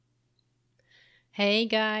Hey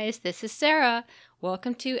guys, this is Sarah.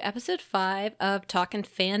 Welcome to episode 5 of Talkin'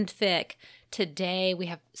 Fanfic. Today we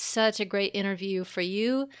have such a great interview for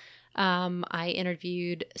you. I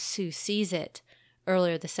interviewed Sue Sees It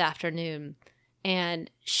earlier this afternoon,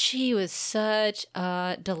 and she was such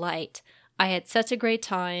a delight. I had such a great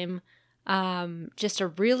time. Just a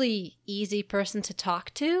really easy person to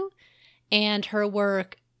talk to, and her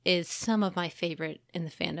work is some of my favorite in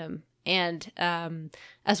the fandom. And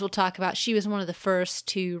as we'll talk about, she was one of the first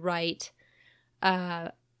to write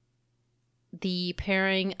the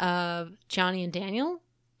pairing of Johnny and Daniel,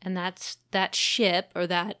 and that ship, or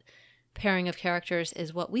that pairing of characters,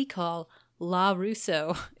 is what we call La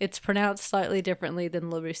Russo. It's pronounced slightly differently than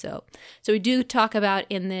La Russo. So we do talk about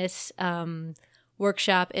in this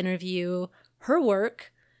workshop interview her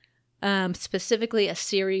work, specifically a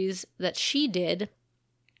series that she did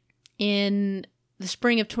in the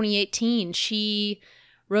spring of 2018. She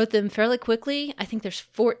wrote them fairly quickly. I think there's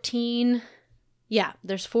 14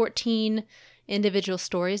 individual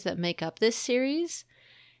stories that make up this series.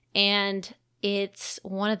 And it's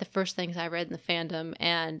one of the first things I read in the fandom,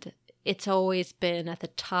 and it's always been at the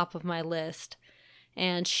top of my list.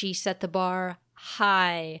 And she set the bar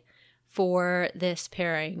high for this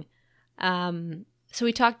pairing. So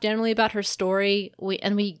we talk generally about her story.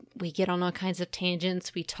 We get on all kinds of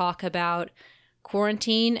tangents. We talk about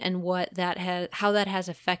quarantine and how that has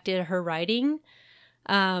affected her writing,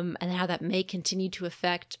 and how that may continue to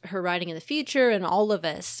affect her writing in the future, and all of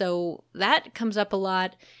us. So that comes up a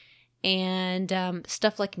lot, and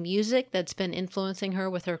stuff like music that's been influencing her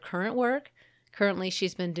with her current work. Currently,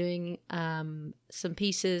 she's been doing some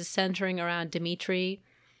pieces centering around Dimitri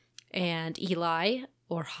and Eli,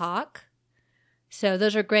 or Hawk. So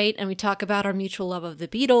those are great, and we talk about our mutual love of the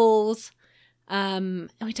Beatles. And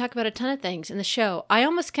we talk about a ton of things in the show. I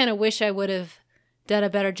almost kind of wish I would have done a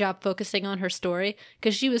better job focusing on her story,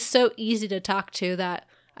 because she was so easy to talk to that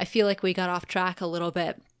I feel like we got off track a little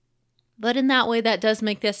bit. But in that way, that does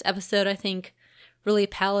make this episode, I think, really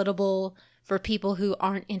palatable for people who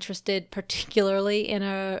aren't interested particularly in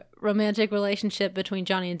a romantic relationship between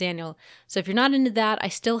Johnny and Daniel. So if you're not into that, I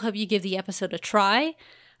still hope you give the episode a try,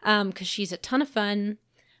 because she's a ton of fun.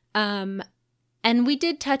 And we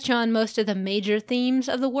did touch on most of the major themes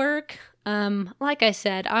of the work. Like I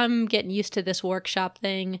said, I'm getting used to this workshop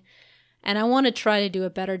thing, and I want to try to do a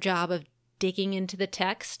better job of digging into the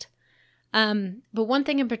text. But one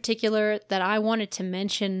thing in particular that I wanted to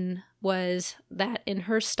mention was that in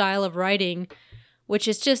her style of writing, which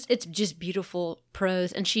is it's just beautiful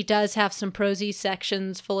prose, and she does have some prosy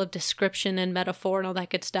sections full of description and metaphor and all that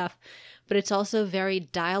good stuff, but it's also very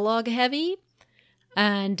dialogue heavy,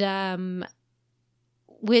 and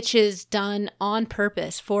which is done on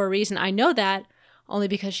purpose for a reason. I know that only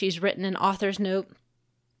because she's written an author's note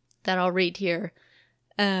that I'll read here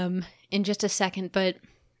in just a second, but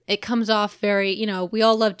it comes off very, we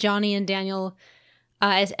all love Johnny and Daniel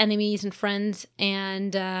as enemies and friends,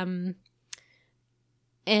 and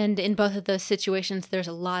in both of those situations, there's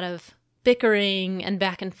a lot of bickering and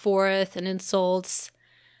back and forth and insults,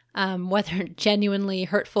 whether genuinely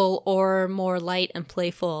hurtful or more light and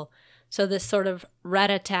playful. So this sort of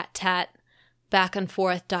rat-a-tat-tat back and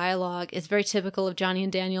forth dialogue is very typical of Johnny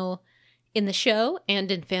and Daniel in the show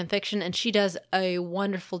and in fanfiction, and she does a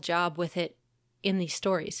wonderful job with it in these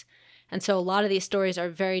stories. And so a lot of these stories are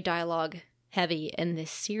very dialogue heavy in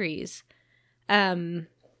this series. And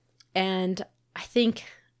I think,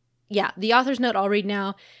 the author's note I'll read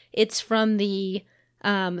now. It's from the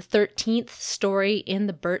 13th story in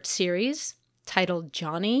the Bert series, titled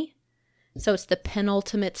Johnny. So it's the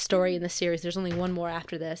penultimate story in the series. There's only one more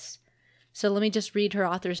after this. So let me just read her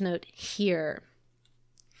author's note here.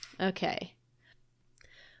 Okay.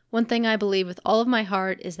 One thing I believe with all of my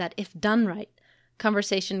heart is that if done right,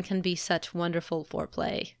 conversation can be such wonderful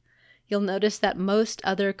foreplay. You'll notice that most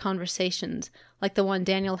other conversations, like the one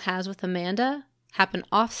Daniel has with Amanda, happen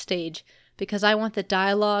off stage because I want the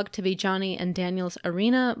dialogue to be Johnny and Daniel's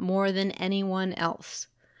arena more than anyone else.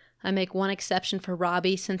 I make one exception for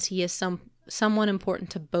Robbie since he is someone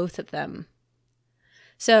important to both of them.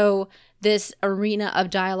 So this arena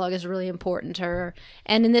of dialogue is really important to her.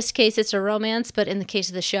 And in this case, it's a romance, but in the case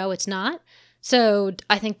of the show, it's not. So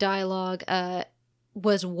I think dialogue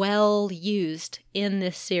was well used in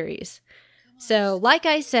this series. So like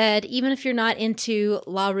I said, even if you're not into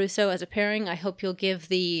La Russo as a pairing, I hope you'll give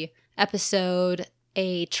the episode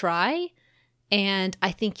a try. And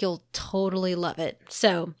I think you'll totally love it.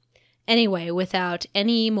 So anyway, without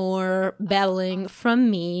any more babbling from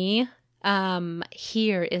me,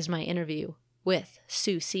 here is my interview with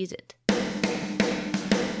Sue Sees It.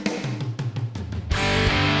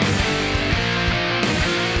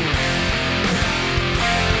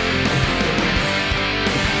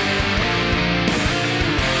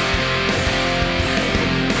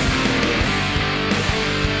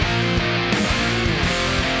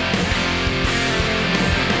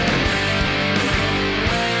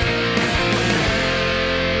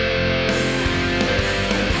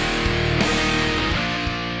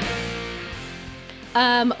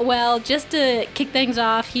 Well, just to kick things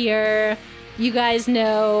off here, you guys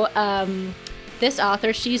know this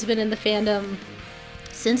author. She's been in the fandom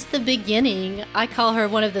since the beginning. I call her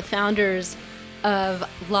one of the founders of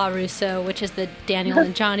La Russo, which is the Daniel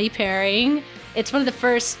and Johnny pairing. It's one of the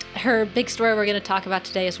first, her big story we're going to talk about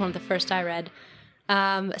today is one of the first I read.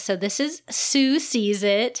 So this is Sue Sees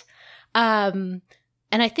It. And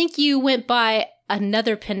I think you went by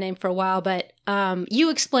another pen name for a while, but you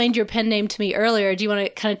explained your pen name to me earlier. Do you want to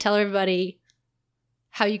kind of tell everybody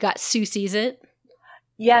how you got Sue Sees It?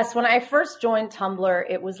 Yes, when I first joined Tumblr,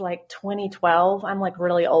 it was like 2012. I'm like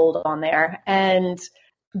really old on there. And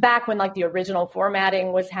back when like the original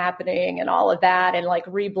formatting was happening and all of that, and like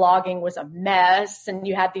reblogging was a mess, and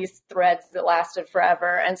you had these threads that lasted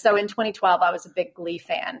forever. And so in 2012, I was a big Glee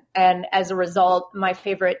fan. And as a result, my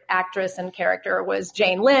favorite actress and character was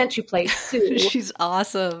Jane Lynch, who plays Sue. She's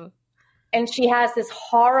awesome. And she has this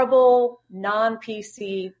horrible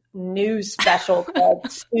non-PC news special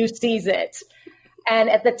called Sue Sees It.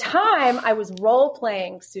 And at the time, I was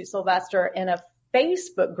role-playing Sue Sylvester in a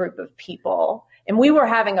Facebook group of people, and we were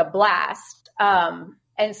having a blast. And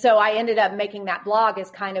so I ended up making that blog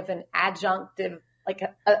as kind of an adjunctive, like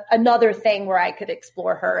another thing where I could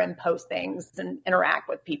explore her and post things and interact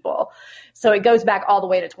with people. So it goes back all the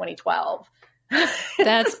way to 2012.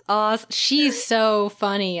 That's awesome. She's so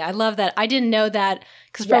funny. I love that. I didn't know that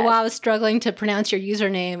because for a while I was struggling to pronounce your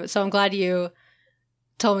username. So I'm glad you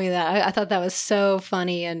told me that. I thought that was so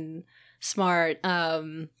funny and smart.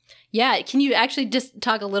 Yeah, can you actually just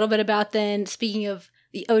talk a little bit about then, speaking of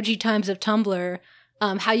the OG times of Tumblr,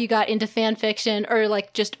 how you got into fan fiction or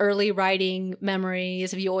like just early writing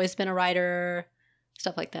memories? Have you always been a writer?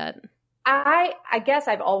 Stuff like that. I guess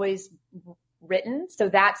I've always written, so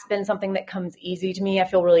that's been something that comes easy to me. I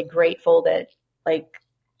feel really grateful that like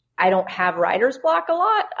I don't have writer's block a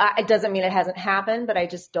lot. It doesn't mean it hasn't happened, but I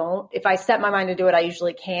just don't. If I set my mind to do it, I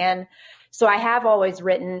usually can. So I have always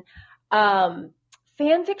written.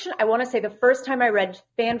 Fan fiction, I want to say the first time I read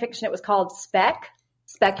fan fiction, it was called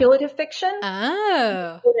speculative fiction.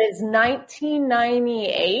 Oh. It is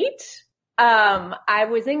 1998. I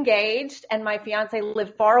was engaged and my fiance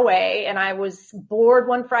lived far away, and I was bored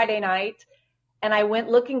one Friday night and I went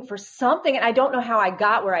looking for something, and I don't know how I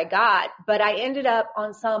got where I got, but I ended up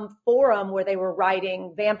on some forum where they were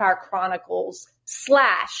writing Vampire Chronicles /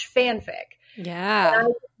 fanfic. Yeah. And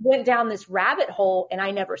I went down this rabbit hole and I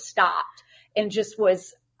never stopped. And just it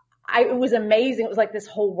was amazing. It was like this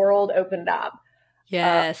whole world opened up.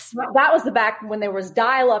 Yes. That was the back when there was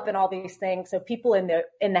dial up and all these things. So people in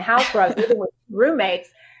the house where I was living with roommates,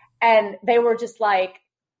 and they were just like,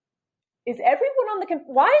 is everyone on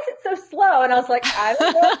why is it so slow? And I was like, I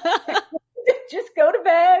don't know. Just go to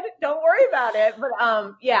bed. Don't worry about it. But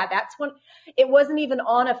yeah, that's when it wasn't even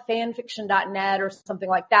on a fanfiction.net or something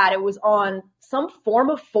like that. It was on some form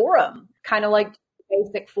of forum, kind of like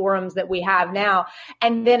basic forums that we have now.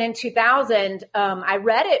 And then in 2000, I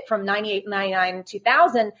read it from 98, 99,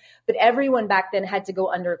 2000, but everyone back then had to go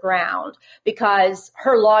underground because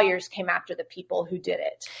her lawyers came after the people who did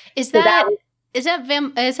it. Is that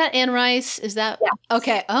Anne Rice? Is that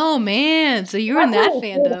okay? Oh man, so you're in that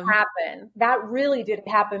fandom. That really did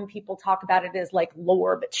happen. People talk about it as like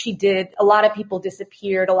lore, but she did. A lot of people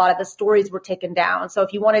disappeared. A lot of the stories were taken down. So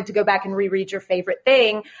if you wanted to go back and reread your favorite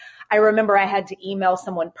thing, I remember I had to email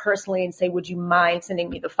someone personally and say, would you mind sending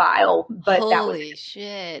me the file? But holy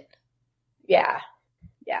shit. Yeah.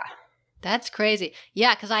 That's crazy.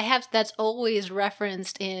 Yeah, because that's always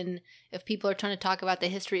referenced in, if people are trying to talk about the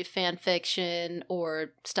history of fan fiction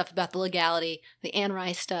or stuff about the legality, the Anne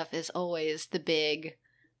Rice stuff is always the big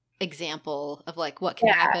example of like what can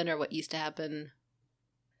happen or what used to happen.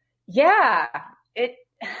 Yeah.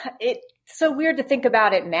 It's so weird to think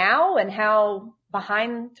about it now and how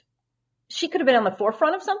she could have been on the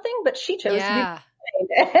forefront of something, but she chose to be behind.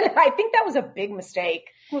 And I think that was a big mistake.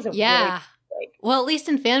 It was a really big mistake. Well, at least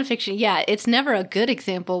in fan fiction, it's never a good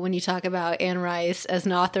example when you talk about Anne Rice as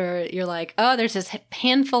an author. You're like, oh, there's this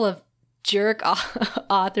handful of jerk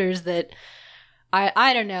authors that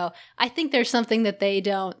I don't know. I think there's something that they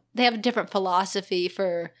have a different philosophy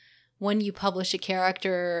for when you publish a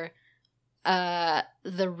character,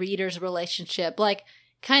 the reader's relationship. Like,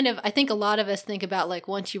 kind of, I think a lot of us think about like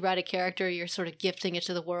once you write a character, you're sort of gifting it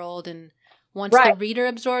to the world, and once the reader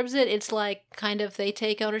absorbs it, it's like kind of they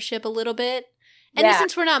take ownership a little bit. And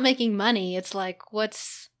since we're not making money, it's like,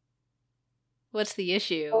 what's the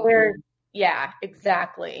issue? Yeah,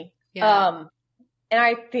 exactly. Yeah. And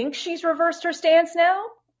I think she's reversed her stance now,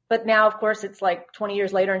 but now of course it's like 20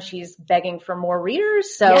 years later and she's begging for more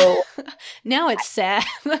readers. So now it's sad.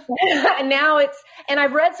 now and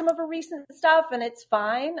I've read some of her recent stuff and it's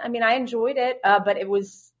fine. I mean, I enjoyed it, but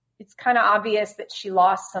it's kind of obvious that she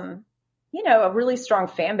lost some, a really strong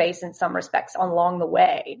fan base in some respects along the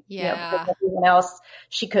way. Yeah. Because everyone else,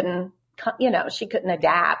 she couldn't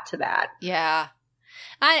adapt to that. Yeah.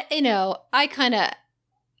 I kind of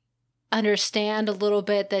understand a little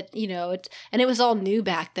bit that, and it was all new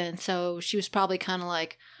back then. So she was probably kind of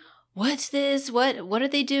like, what's this? What are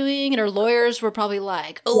they doing? And her lawyers were probably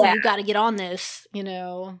like, oh, you got to get on this,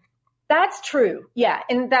 That's true. Yeah.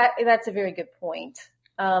 And that's a very good point.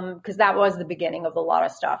 Cause that was the beginning of a lot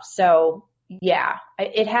of stuff. So yeah,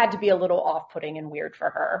 it had to be a little off-putting and weird for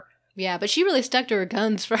her. Yeah. But she really stuck to her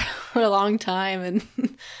guns for a long time. And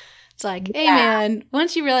it's like, hey man,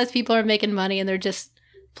 once you realize people are making money and they're just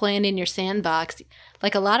playing in your sandbox,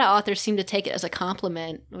 like a lot of authors seem to take it as a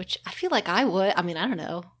compliment, which I feel like I would. I mean, I don't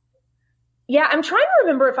know. Yeah, I'm trying to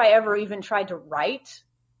remember if I ever even tried to write.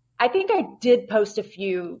 I think I did post a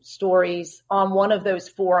few stories on one of those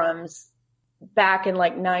forums back in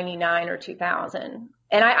like 99 or 2000.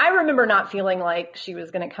 And I remember not feeling like she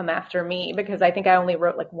was going to come after me because I think I only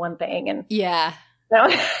wrote like one thing. And yeah,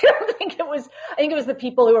 I think it was the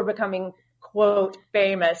people who were becoming quote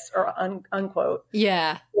famous or unquote.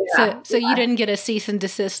 Yeah. So you didn't get a cease and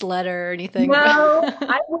desist letter or anything? No,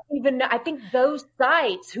 I wouldn't even know. I think those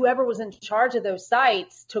sites, whoever was in charge of those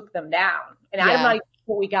sites, took them down. And I'm not even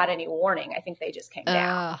sure we got any warning. I think they just came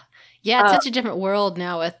down. Yeah, it's such a different world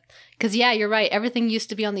now because you're right. Everything used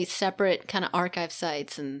to be on these separate kind of archive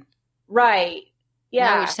sites. And right. Yeah.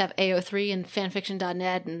 Now we just have AO3 and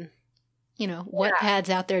fanfiction.net and, Wattpad's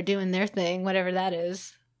out there doing their thing, whatever that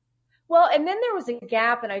is. Well, and then there was a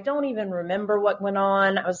gap, and I don't even remember what went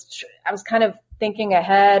on. I was kind of thinking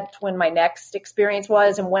ahead to when my next experience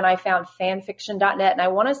was, and when I found fanfiction.net, and I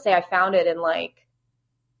want to say I found it in like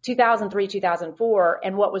 2003, 2004.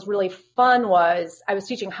 And what was really fun was I was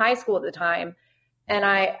teaching high school at the time, and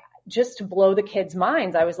just to blow the kids'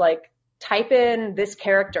 minds, I was like, type in this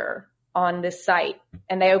character on this site,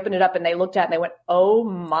 and they opened it up and they looked at it and they went, oh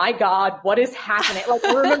my God, what is happening? Like,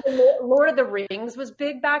 I remember Lord of the Rings was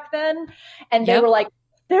big back then, and they were like,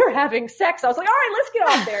 they're having sex. I was like, all right, let's get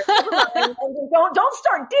off there. And don't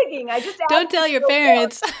start digging. I just don't tell your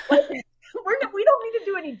parents. We don't need to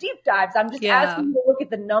do any deep dives. I'm just asking you to look at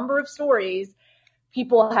the number of stories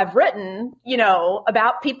people have written,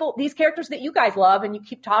 about these characters that you guys love and you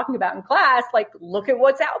keep talking about in class. Like, look at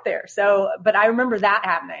what's out there. So, but I remember that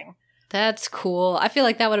happening. That's cool. I feel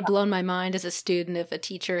like that would have blown my mind as a student if a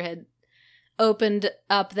teacher had opened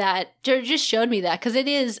up that, just showed me that. Because it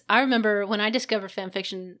is, I remember when I discovered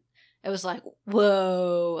fanfiction, it was like,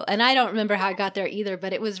 whoa. And I don't remember how I got there either,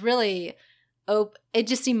 but it was really, it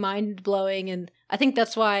just seemed mind-blowing. And I think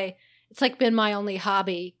that's why it's like been my only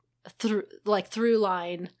hobby through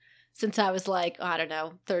line since I was like, I don't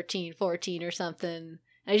know, 13, 14 or something.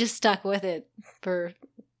 I just stuck with it for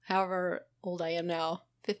however old I am now.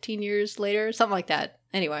 15 years later, something like that.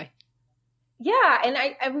 Anyway. Yeah. And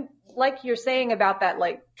I'm like you're saying about that,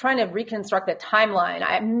 like trying to reconstruct the timeline.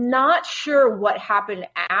 I'm not sure what happened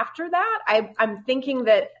after that. I'm thinking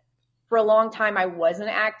that for a long time I wasn't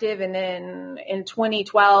active. And then in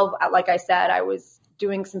 2012, like I said, I was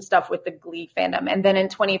doing some stuff with the Glee fandom. And then in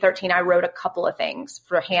 2013, I wrote a couple of things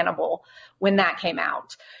for Hannibal when that came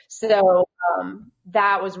out. So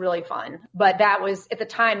that was really fun. But that was, at the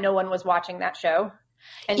time, no one was watching that show.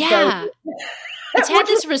 And so it's had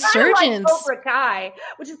this resurgence. Like Cobra Kai,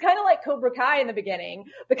 which is kind of like Cobra Kai in the beginning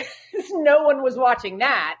because no one was watching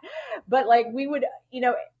that. But like we would,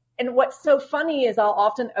 and what's so funny is I'll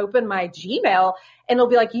often open my Gmail and it'll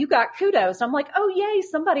be like, you got kudos. I'm like, oh yay,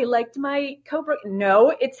 somebody liked my Cobra. No,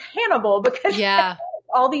 it's Hannibal because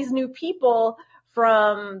all these new people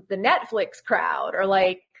from the Netflix crowd are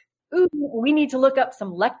like, ooh, we need to look up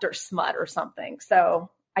some Lecter smut or something. So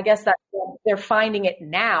I guess that they're finding it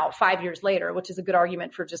now, 5 years later, which is a good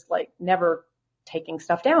argument for just like never taking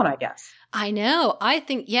stuff down, I guess. I know. I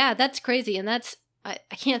think, that's crazy. And that's, I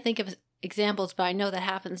can't think of examples, but I know that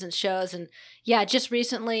happens in shows. And just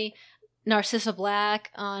recently, Narcissa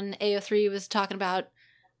Black on AO3 was talking about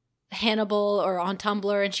Hannibal or on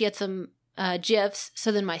Tumblr, and she had some GIFs. So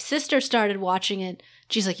then my sister started watching it.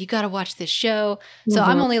 She's like, you got to watch this show. Mm-hmm. So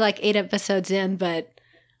I'm only like 8 episodes in, but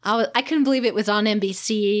I couldn't believe it was on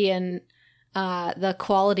NBC, and the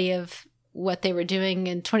quality of what they were doing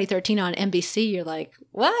in 2013 on NBC. You're like,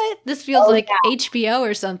 what? This feels like HBO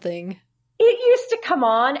or something. It used to come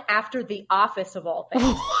on after The Office of all things.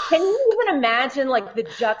 Can you even imagine like the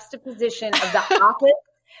juxtaposition of The Office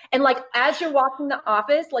And like, as you're walking the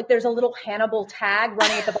office, like there's a little Hannibal tag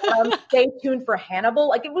running at the bottom. Stay tuned for Hannibal.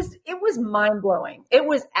 Like it was mind blowing. It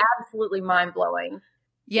was absolutely mind blowing.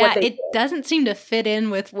 Yeah, it doesn't seem to fit in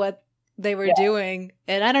with what they were doing.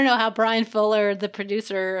 And I don't know how Brian Fuller, the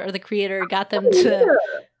producer or the creator, got them to.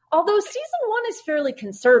 Although season 1 is fairly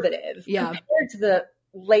conservative compared to the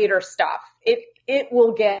later stuff. It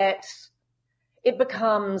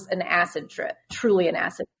becomes an acid trip, truly an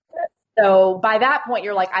acid trip. So by that point,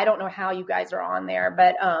 you're like, I don't know how you guys are on there.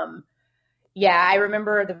 But I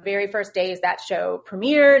remember the very first days that show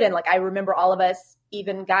premiered. And like, I remember all of us,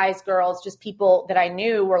 even guys, girls, just people that I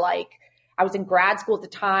knew were like, I was in grad school at the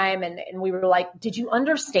time and we were like, did you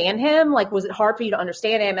understand him? Like, was it hard for you to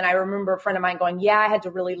understand him? And I remember a friend of mine going, yeah, I had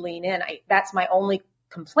to really lean in. That's my only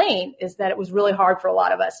complaint, is that it was really hard for a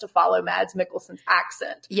lot of us to follow Mads Mikkelsen's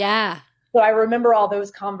accent. Yeah. So I remember all those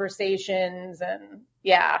conversations and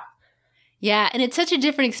Yeah, and it's such a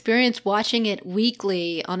different experience watching it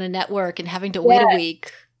weekly on a network and having to wait a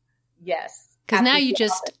week. Yes. Because now you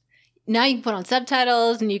can put on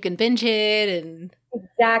subtitles and you can binge it and...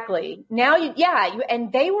 Exactly. Now and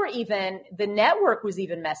the network was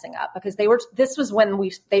even messing up because this was when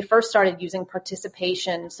they first started using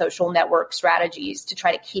participation social network strategies to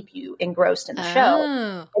try to keep you engrossed in the show.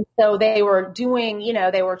 And so they were doing,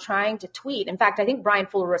 they were trying to tweet. In fact, I think Brian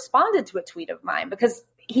Fuller responded to a tweet of mine because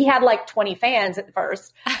he had like 20 fans at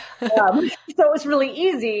first. So it was really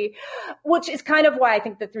easy, which is kind of why I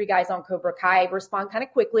think the 3 guys on Cobra Kai respond kind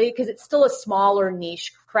of quickly because it's still a smaller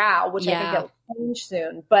niche crowd, which I think they'll change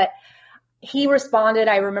soon. But he responded.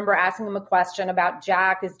 I remember asking him a question about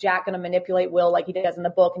Jack. Is Jack going to manipulate Will like he does in the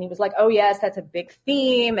book? And he was like, oh, yes, that's a big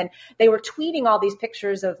theme. And they were tweeting all these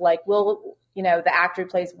pictures of like Will, the actor who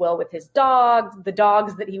plays Will with his dogs, the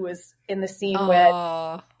dogs that he was in the scene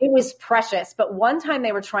with. It was precious. But one time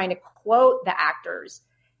they were trying to quote the actors.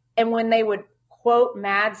 And when they would quote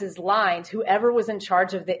Mads's lines, whoever was in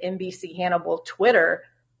charge of the NBC Hannibal Twitter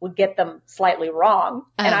would get them slightly wrong.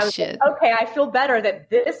 And I was like, okay, I feel better that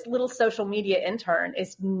this little social media intern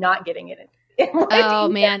is not getting it.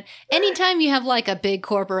 Man. Anytime you have like a big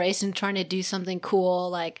corporation trying to do something cool,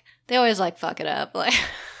 like they always like fuck it up. Like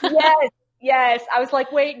Yes. I was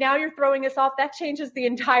like, wait, now you're throwing us off. That changes the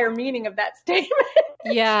entire meaning of that statement.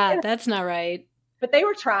 Yeah, that's not right. But they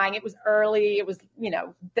were trying. It was early. It was,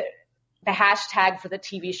 the hashtag for the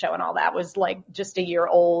TV show and all that was like just a year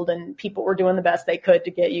old, and people were doing the best they could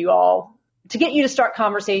to get you to start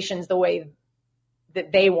conversations the way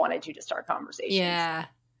that they wanted you to start conversations. Yeah.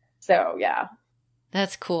 So, yeah.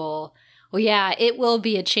 That's cool. Well, yeah, it will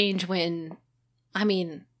be a change I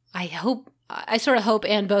sort of hope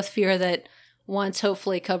and both fear that once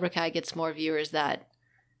hopefully Cobra Kai gets more viewers that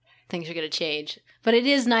things are going to change. But it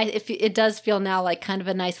is nice. It does feel now like kind of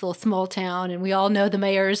a nice little small town, and we all know the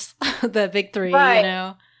mayors, the big 3,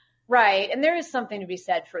 Right. Right. And there is something to be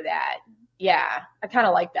said for that. Yeah. I kind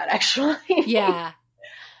of like that, actually. Yeah.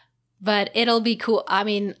 But it'll be cool. I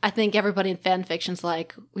mean, I think everybody in fan fiction's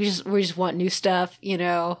like, we just want new stuff,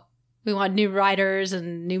 We want new writers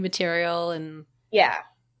and new material and... Yeah.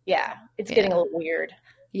 Yeah. It's getting a little weird.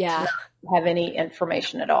 Yeah. To not have any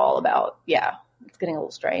information at all about, it's getting a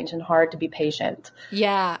little strange and hard to be patient.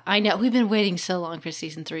 Yeah, I know. We've been waiting so long for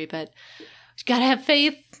season 3, but gotta have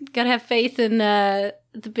faith. Gotta have faith in the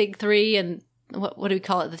big 3 and what do we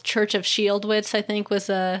call it? The Church of Shieldwits, I think, was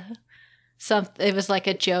it was like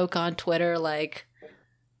a joke on Twitter, like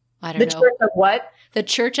I don't know. The Church of what? The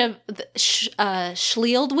Church of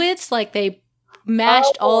Shieldwits, like they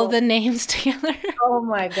mashed all the names together. Oh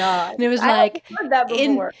my God. And it was like,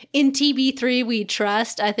 in TB3 we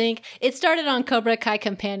trust, I think. It started on Cobra Kai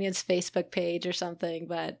Companion's Facebook page or something,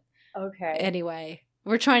 but okay. Anyway,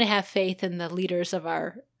 we're trying to have faith in the leaders of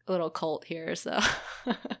our little cult here, so.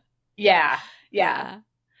 Yeah.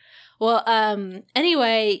 Well,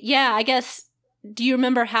 anyway, I guess, do you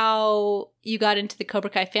remember how you got into the Cobra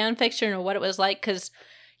Kai fan fiction or what it was like? Because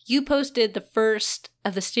you posted the first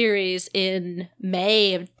of the series in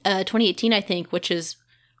May of 2018, I think, which is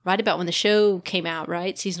right about when the show came out,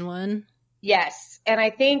 right? Season 1? Yes. And I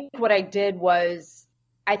think what I did was,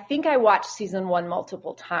 I think I watched season 1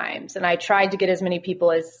 multiple times, and I tried to get as many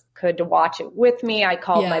people as could to watch it with me. I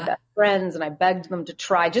called my best friends and I begged them to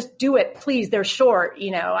try. Just do it, please. They're short.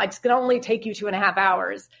 It's going to only take you 2.5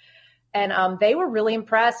 hours. And they were really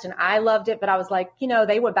impressed and I loved it, but I was like,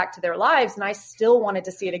 they went back to their lives and I still wanted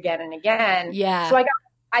to see it again and again. Yeah. So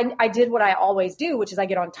I did what I always do, which is I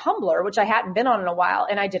get on Tumblr, which I hadn't been on in a while,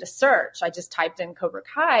 and I did a search. I just typed in Cobra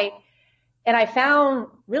Kai and I found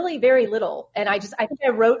really very little. And I think I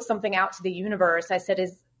wrote something out to the universe. I said,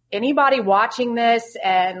 is anybody watching this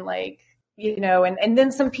and like and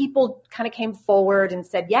then some people kind of came forward and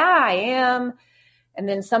said, yeah, I am. And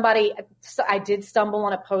then I did stumble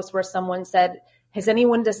on a post where someone said, has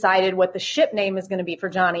anyone decided what the ship name is going to be for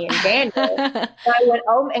Johnny and Daniel? And I went,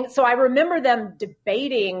 oh, and so I remember them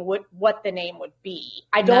debating what the name would be.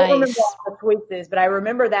 I don't remember all the choices, but I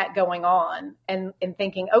remember that going on and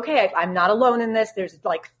thinking, okay, I'm not alone in this. There's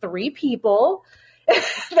like 3 people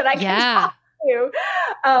that I can talk to.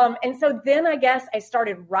 And so then I guess I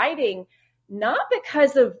started writing, not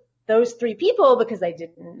because of those 3 people, because I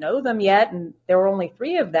didn't know them yet, and there were only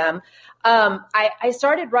 3 of them. I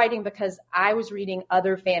started writing because I was reading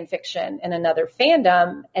other fan fiction in another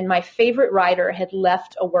fandom, and my favorite writer had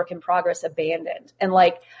left a work in progress abandoned. And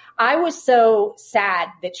like, I was so sad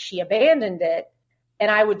that she abandoned it, and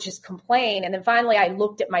I would just complain. And then finally I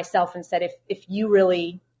looked at myself and said, if you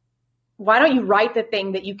really, why don't you write the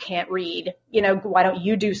thing that you can't read? Why don't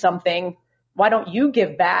you do something? Why don't you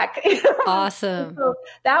give back? Awesome. So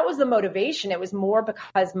that was the motivation. It was more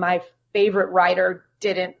because my favorite writer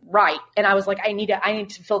didn't write. And I was like, I need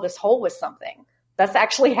to fill this hole with something. That's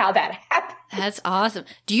actually how that happened. That's awesome.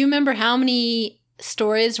 Do you remember how many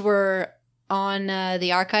stories were on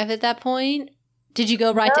the archive at that point? Did you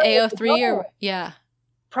go right to AO3 or? Yeah.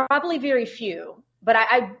 Probably very few, but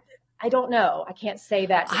I don't know. I can't say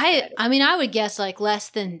that. I mean, I would guess like less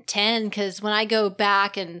than 10, because when I go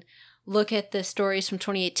back and look at the stories from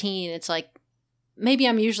 2018, it's like, maybe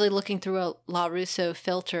I'm usually looking through a La Russo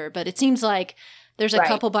filter, but it seems like there's a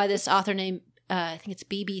couple by this author named, I think it's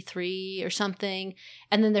BB3 or something.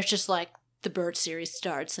 And then there's just like the Burt series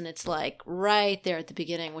starts, and it's like right there at the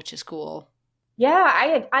beginning, which is cool.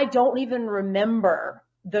 Yeah. I don't even remember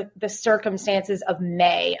the circumstances of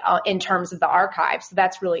May in terms of the archive. So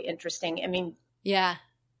that's really interesting. I mean, yeah,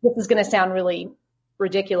 this is going to sound really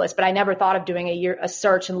ridiculous, but I never thought of doing a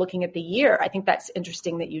search and looking at the year. I think that's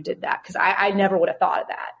interesting that you did that, because I never would have thought of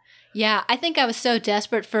that. Yeah, I think I was so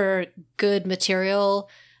desperate for good material,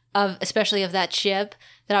 especially of that ship,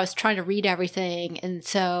 that I was trying to read everything. And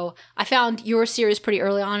so I found your series pretty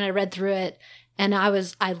early on. I read through it, and I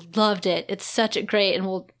loved it. It's such a great, and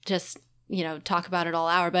we'll just talk about it all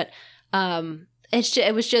hour. But to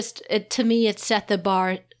me, it set the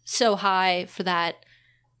bar so high for that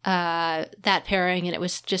pairing, and it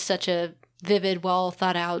was just such a vivid, well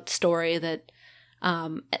thought out story that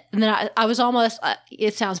and then I was almost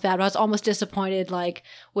it sounds bad, but I was almost disappointed like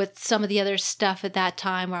with some of the other stuff at that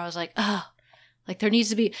time, where I was like, oh, like there needs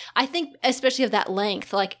to be, I think especially of that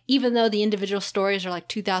length, like even though the individual stories are like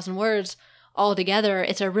 2,000 words all together,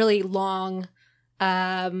 it's a really long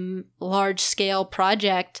large scale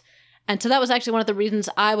project. And so that was actually one of the reasons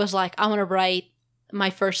I was like, I want to write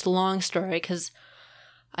my first long story, because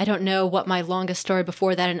I don't know what my longest story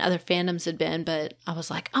before that in other fandoms had been, but I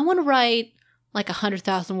was like, I want to write like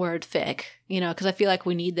 100,000 word fic, because I feel like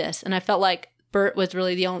we need this. And I felt like Burt was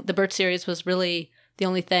really the Burt series was really the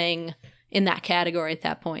only thing in that category at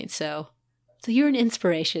that point. So you're an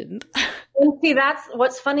inspiration. And see, that's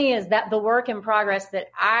what's funny, is that the work in progress that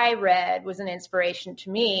I read was an inspiration to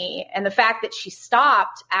me. And the fact that she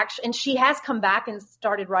stopped actually, and she has come back and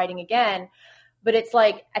started writing again. But it's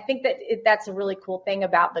like, I think that that's a really cool thing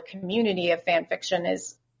about the community of fan fiction,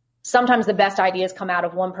 is sometimes the best ideas come out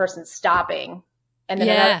of one person stopping, and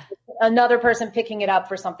then another person picking it up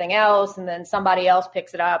for something else, and then somebody else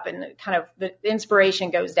picks it up, and kind of the inspiration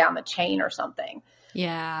goes down the chain or something.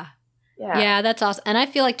 Yeah. Yeah, that's awesome. And I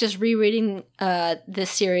feel like just rereading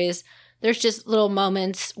this series, there's just little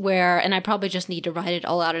moments where, and I probably just need to write it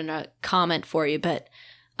all out in a comment for you, but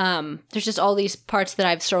there's just all these parts that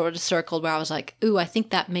I've sort of circled where I was like, ooh, I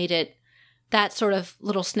think that made it, that sort of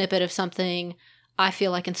little snippet of something I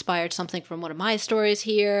feel like inspired something from one of my stories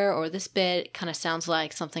here, or this bit kind of sounds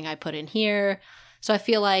like something I put in here. So I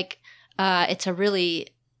feel like it's a really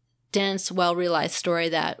dense, well-realized story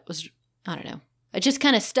that was, I don't know, it just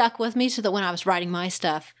kind of stuck with me, so that when I was writing my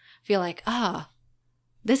stuff, I feel like,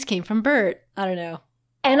 this came from Burt. I don't know.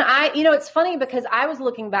 And it's funny because I was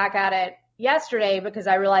looking back at it yesterday, because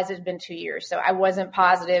I realized it had been 2 years. So I wasn't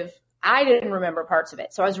positive. I didn't remember parts of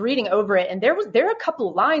it. So I was reading over it, and there are a couple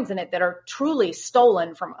of lines in it that are truly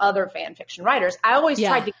stolen from other fan fiction writers. I always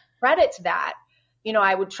tried to credit to that.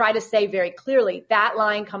 I would try to say very clearly, that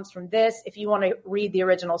line comes from this. If you want to read the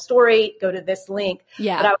original story, go to this link.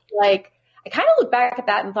 Yeah. But I was like, I kind of looked back at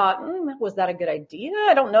that and thought, was that a good idea?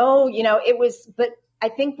 I don't know. It was, but I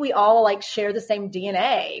think we all like share the same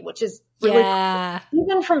DNA, which is really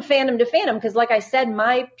even from fandom to fandom. Because like I said,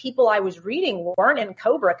 my people I was reading weren't in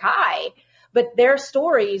Cobra Kai, but their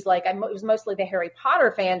stories, like it was mostly the Harry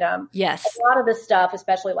Potter fandom. Yes. A lot of the stuff,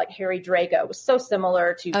 especially like Harry Draco, was so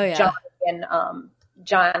similar to John and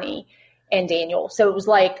Johnny. and Daniel. So it was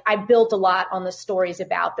like I built a lot on the stories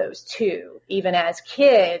about those two, even as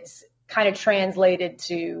kids, kind of translated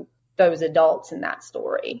to those adults in that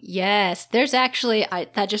story. Yes, there's actually,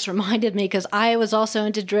 that just reminded me because I was also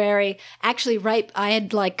into Drarry. Actually, I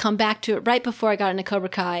had like come back to it right before I got into Cobra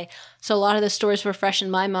Kai. So a lot of the stories were fresh in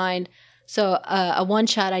my mind. So a one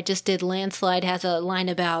shot I just did, Landslide, has a line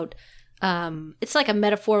about, it's like a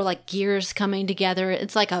metaphor, like gears coming together.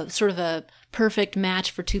 It's like a sort of a perfect match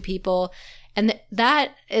for two people. And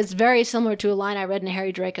that is very similar to a line I read in a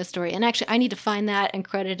Harry Draco story. And actually, I need to find that and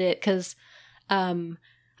credit it because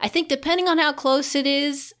I think depending on how close it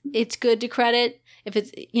is, it's good to credit. If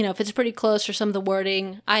it's pretty close for some of the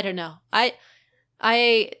wording, I don't know.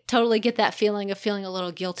 I totally get that feeling of feeling a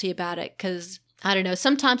little guilty about it because, I don't know,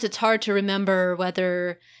 sometimes it's hard to remember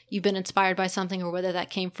whether you've been inspired by something or whether that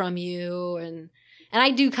came from you. And I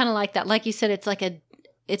do kind of like that. Like you said, it's like an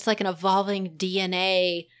evolving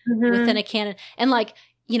DNA within a canon. And like,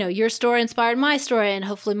 your story inspired my story, and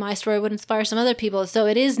hopefully my story would inspire some other people. So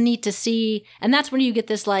it is neat to see. And that's when you get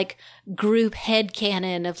this like group head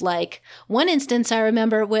canon of like, one instance I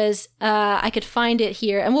remember was, I could find it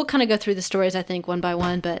here, and we'll kind of go through the stories, I think, one by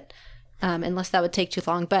one, but unless that would take too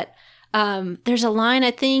long. But there's a line,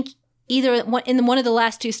 I think, either in one of the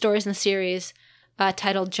last two stories in the series,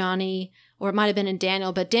 titled Johnny, or it might have been in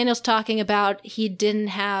Daniel, but Daniel's talking about he didn't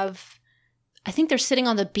have, I think they're sitting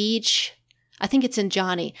on the beach. I think it's in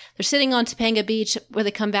Johnny. They're sitting on Topanga Beach where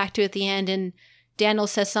they come back to at the end, and Daniel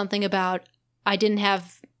says something about, I don't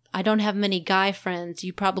have many guy friends.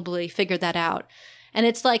 You probably figured that out. And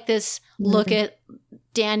it's like this look at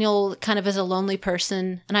Daniel kind of as a lonely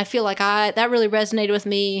person. And I feel like that really resonated with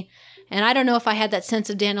me. And I don't know if I had that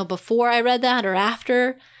sense of Daniel before I read that or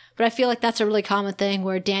after, but I feel like that's a really common thing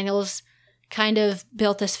where Daniel's kind of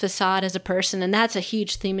built this facade as a person. And that's a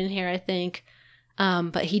huge theme in here, I think.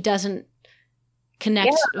 But he doesn't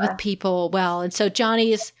connect with people well. And so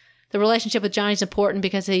the relationship with Johnny's important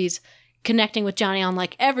because he's connecting with Johnny on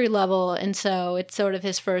like every level. And so it's sort of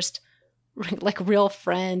his first like real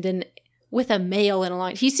friend, and with a male in a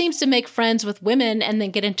line. He seems to make friends with women and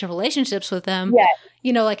then get into relationships with them. Yes.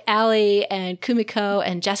 Like Allie and Kumiko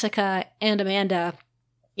and Jessica and Amanda.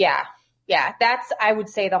 Yeah. Yeah. That's, I would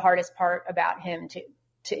say, the hardest part about him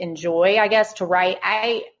to enjoy, I guess, to write.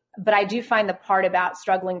 But I do find the part about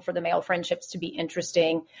struggling for the male friendships to be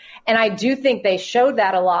interesting. And I do think they showed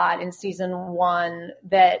that a lot in season 1,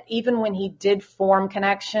 that even when he did form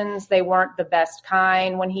connections, they weren't the best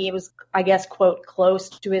kind. When he was, I guess, quote, close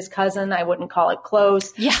to his cousin, I wouldn't call it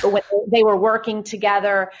close, but when they were working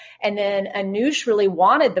together, and then Anush really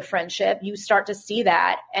wanted the friendship, you start to see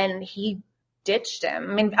that, and he ditched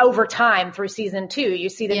him. I mean, over time through season 2, you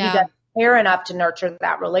see that he doesn't care enough to nurture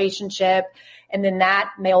that relationship. And then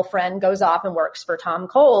that male friend goes off and works for Tom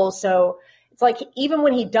Cole. So it's like, even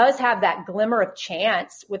when he does have that glimmer of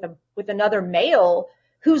chance with another male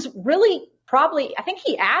who's really probably, I think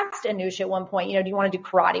he asked Anush at one point, do you want to do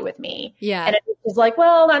karate with me? Yeah. And it was like,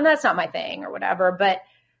 well, that's not my thing or whatever. But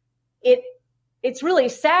it's really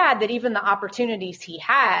sad that even the opportunities he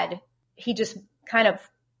had, he just kind of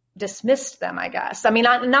dismissed them, I guess. I mean,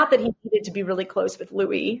 not that he needed to be really close with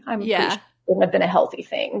Louis. I'm pretty sure wouldn't have been a healthy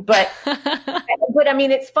thing, but I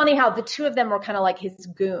mean, it's funny how the two of them were kind of like his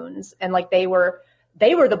goons, and like they were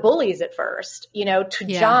the bullies at first, to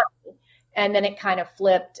Johnny, and then it kind of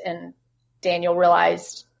flipped, and Daniel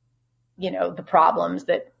realized, the problems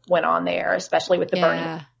that went on there, especially with the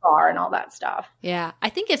burning car and all that stuff. Yeah. I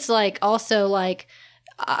think it's like also like,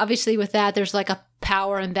 obviously with that, there's like a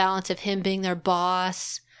power imbalance of him being their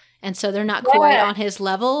boss. And so they're not quite on his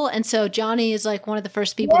level. And so Johnny is like one of the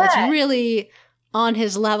first people that's really on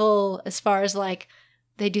his level as far as like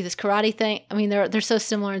they do this karate thing. I mean, they're so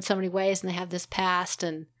similar in so many ways, and they have this past,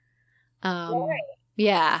 and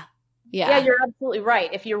Yeah, you're absolutely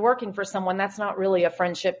right. If you're working for someone, that's not really a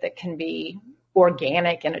friendship that can be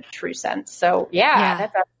organic in a true sense. So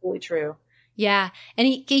that's absolutely true. Yeah. And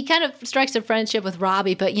he kind of strikes a friendship with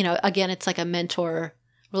Robbie, but again, it's like a mentor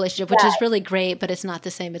relationship, which is really great, but it's not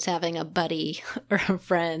the same as having a buddy or a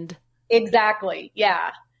friend. Exactly.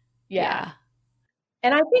 Yeah.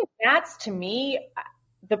 And I think that's, to me,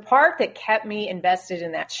 the part that kept me invested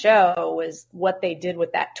in that show was what they did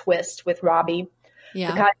with that twist with Robbie.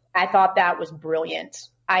 Yeah. Because I thought that was brilliant.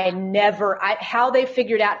 How they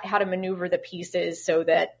figured out how to maneuver the pieces so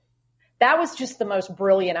that was just the most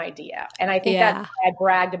brilliant idea. And I think that's why I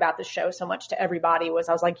bragged about the show so much to everybody, I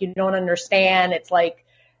was like, you don't understand. It's like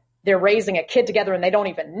they're raising a kid together and they don't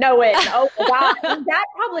even know it. And, oh my God. And that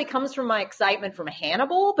probably comes from my excitement from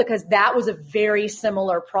Hannibal, because that was a very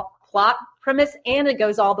similar plot premise, and it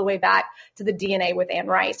goes all the way back to the DNA with Anne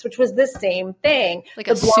Rice, which was the same thing. Like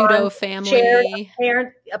the a pseudo family.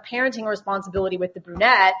 Shared a parenting responsibility with the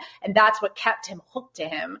brunette, and that's what kept him hooked to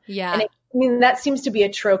him. Yeah. And that seems to be a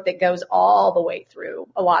trope that goes all the way through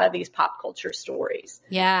a lot of these pop culture stories.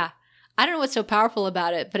 Yeah. I don't know what's so powerful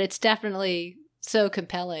about it, but it's definitely so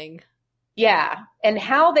compelling. Yeah. And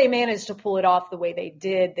how they managed to pull it off the way they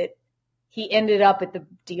did, that he ended up at the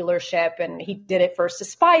dealership and he did it first to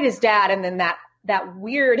spite his dad. And then that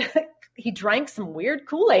weird, he drank some weird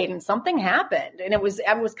Kool-Aid and something happened. And that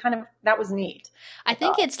was neat. I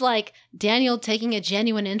think it's like Daniel taking a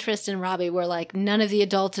genuine interest in Robbie, where like none of the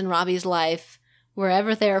adults in Robbie's life were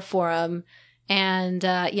ever there for him. And,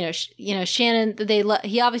 Shannon,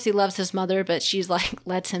 he obviously loves his mother, but she's like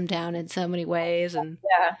lets him down in so many ways. And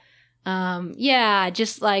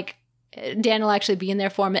just like Daniel actually being there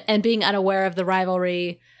for him and being unaware of the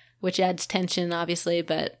rivalry, which adds tension, obviously.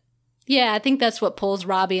 But yeah, I think that's what pulls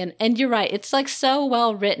Robbie in. And you're right. It's like so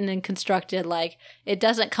well written and constructed. Like it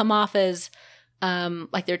doesn't come off as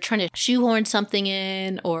like they're trying to shoehorn something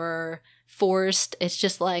in or forced. It's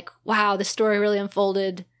just like, wow, the story really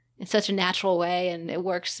unfolded in such a natural way and it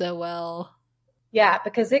works so well. Yeah,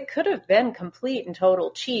 because it could have been complete and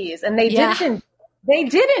total cheese. And they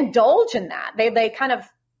did indulge in that. They kind of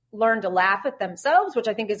learned to laugh at themselves, which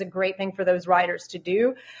I think is a great thing for those writers to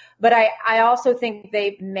do. But I also think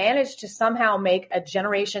they managed to somehow make a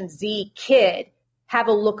Generation Z kid have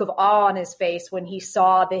a look of awe on his face when he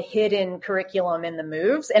saw the hidden curriculum in the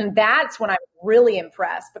moves. And that's when I'm really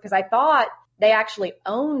impressed, because I thought they actually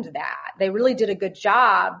owned that. They really did a good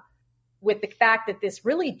job with the fact that this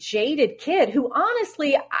really jaded kid, who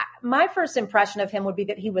honestly, my first impression of him would be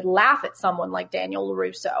that he would laugh at someone like Daniel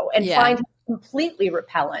LaRusso and find him completely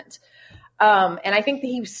repellent. And I think that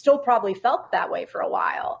he still probably felt that way for a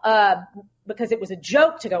while, because it was a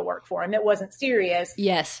joke to go work for him. It wasn't serious.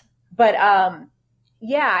 Yes. But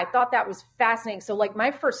I thought that was fascinating. So like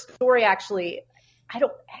my first story actually,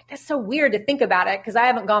 that's so weird to think about it because I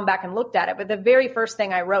haven't gone back and looked at it. But the very first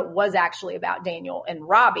thing I wrote was actually about Daniel and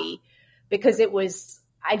Robbie, because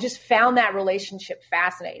I just found that relationship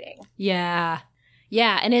fascinating. Yeah.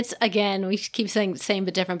 Yeah. And it's, again, we keep saying same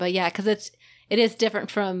but different, but yeah, because it is different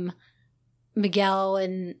from Miguel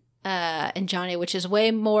and Johnny, which is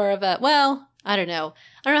way more of I don't know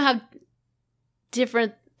how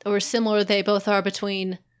different or similar they both are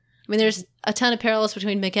between, there's a ton of parallels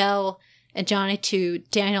between Miguel and Johnny to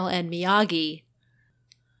Daniel and Miyagi.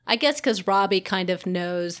 I guess because Robbie kind of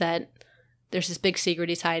knows that there's this big secret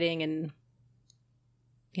he's hiding and,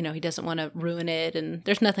 he doesn't want to ruin it. And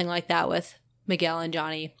there's nothing like that with Miguel and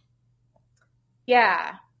Johnny.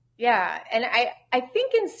 Yeah. Yeah. And I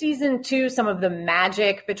think in season 2, some of the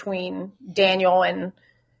magic between Daniel and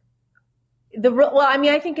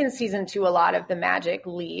I think in season 2, a lot of the magic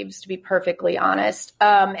leaves, to be perfectly honest.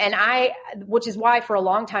 Which is why for a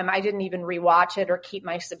long time, I didn't even rewatch it or keep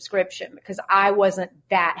my subscription because I wasn't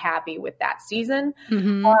that happy with that season.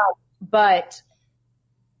 Mm-hmm. But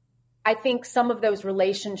I think some of those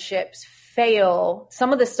relationships fail.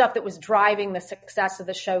 Some of the stuff that was driving the success of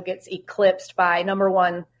the show gets eclipsed by, number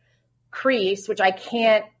one, Kreese, which I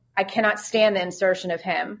cannot stand the insertion of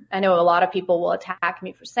him. I know a lot of people will attack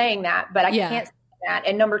me for saying that, but I can't stand that.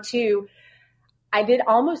 And number two, I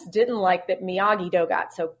almost didn't like that Miyagi-Do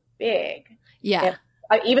got so big. Yeah.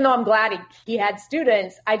 Even though I'm glad he had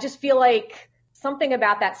students, I just feel like something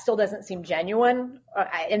about that still doesn't seem genuine.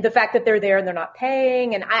 And the fact that they're there and they're not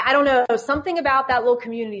paying. And I don't know, something about that little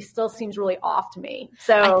community still seems really off to me.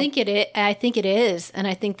 So I think it is. And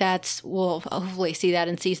I think we'll hopefully see that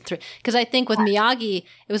in season 3. Because I think with Miyagi,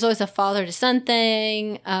 it was always a father to son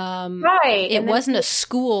thing. Right. It wasn't a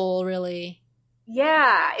school really.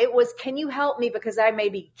 Yeah, it was, can you help me because I may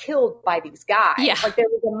be killed by these guys? Yeah. Like there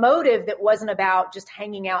was a motive that wasn't about just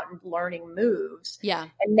hanging out and learning moves. Yeah.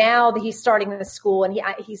 And now that he's starting the school and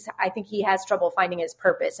I think he has trouble finding his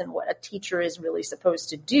purpose and what a teacher is really supposed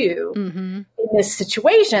to do in this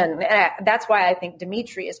situation. And that's why I think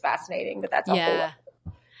Dimitri is fascinating, but that's a whole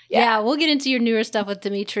Yeah, we'll get into your newer stuff with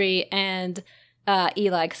Dimitri and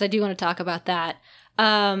Eli because I do want to talk about that.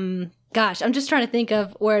 Gosh, I'm just trying to think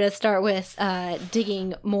of where to start with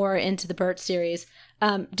digging more into the Burt series.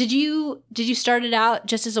 Did you start it out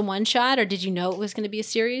just as a one shot, or did you know it was going to be a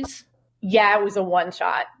series? Yeah, it was a one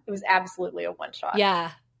shot. It was absolutely a one shot.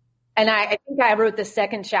 Yeah, and I think I wrote the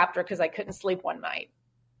second chapter because I couldn't sleep one night.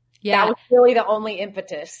 Yeah, that was really the only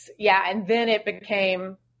impetus. Yeah, and then it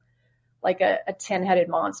became like a 10-headed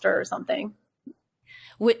monster or something.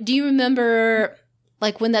 Do you remember?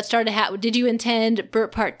 Like when that started to happen, did you intend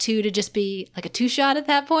Burt Part 2 to just be like a 2-shot at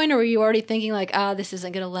that point? Or were you already thinking like, this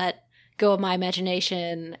isn't going to let go of my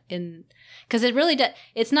imagination because it really does.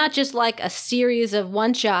 It's not just like a series of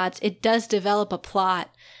one shots. It does develop a plot,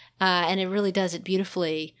 and it really does it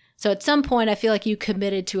beautifully. So at some point, I feel like you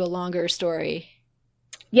committed to a longer story.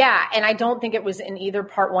 Yeah, and I don't think it was in either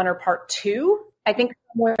part 1 or part 2. I think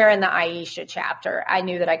somewhere in the Aisha chapter, I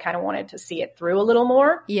knew that I kind of wanted to see it through a little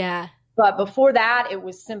more. Yeah. But before that, it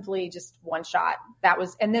was simply just one shot.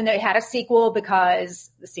 And then they had a sequel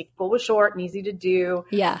because the sequel was short and easy to do.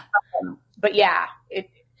 Yeah. But yeah,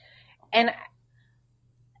 and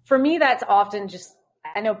for me, that's often just,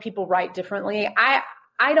 I know people write differently.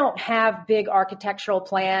 I don't have big architectural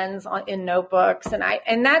plans in notebooks,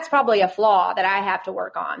 and that's probably a flaw that I have to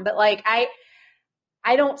work on. But like,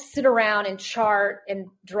 I don't sit around and chart and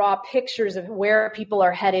draw pictures of where people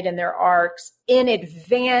are headed in their arcs in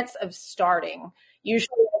advance of starting.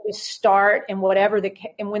 Usually we start and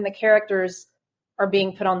when the characters are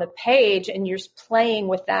being put on the page and you're playing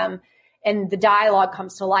with them and the dialogue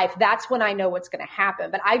comes to life, that's when I know what's going to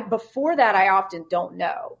happen. But before that, I often don't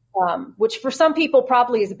know, which for some people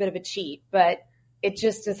probably is a bit of a cheat, but it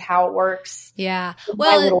just is how it works. Yeah.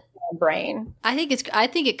 Well, my little brain. I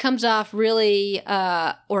think it comes off really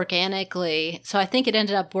organically. So I think it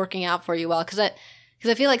ended up working out for you well because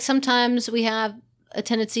I feel like sometimes we have a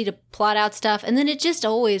tendency to plot out stuff and then it just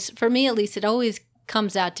always, for me at least, it always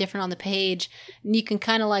comes out different on the page, and you can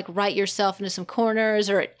kind of like write yourself into some corners,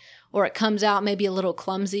 or it comes out maybe a little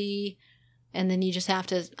clumsy, and then you just have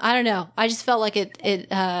to, I don't know. I just felt like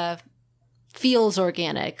it feels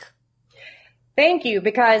organic. Thank you.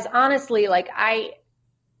 Because honestly, like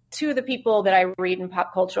two of the people that I read in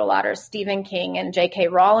pop culture a lot are Stephen King and J.K.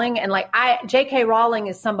 Rowling. And like J.K. Rowling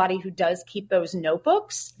is somebody who does keep those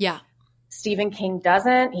notebooks. Yeah. Stephen King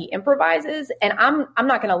doesn't. He improvises. And I'm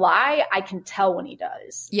not going to lie. I can tell when he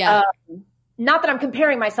does. Yeah. Not that I'm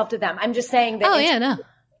comparing myself to them. I'm just saying that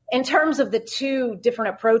in terms of the two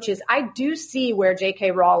different approaches, I do see where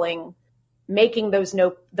J.K. Rowling making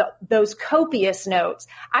those copious notes,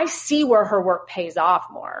 I see where her work pays off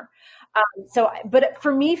more. But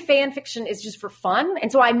for me, fan fiction is just for fun.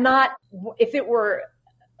 And so I'm not, if it were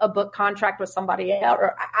a book contract with somebody else,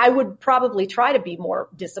 or I would probably try to be more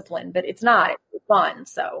disciplined, but it's not. It's fun.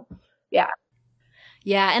 So yeah.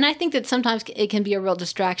 Yeah, and I think that sometimes it can be a real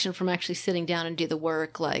distraction from actually sitting down and do the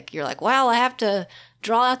work. Like, you're like, well, I have to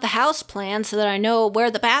draw out the house plan so that I know where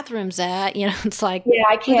the bathroom's at. You know, it's like, yeah,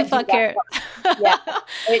 I can't who the fuck care? Yeah,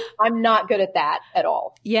 I'm not good at that at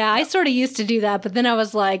all. Yeah, I sort of used to do that, but then I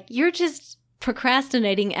was like, you're just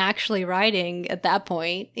procrastinating actually writing at that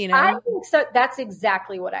point, you know? I think so. That's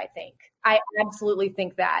exactly what I think. I absolutely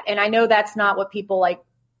think that. And I know that's not what people like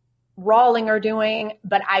Rowling are doing,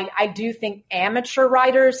 but I do think amateur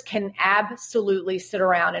writers can absolutely sit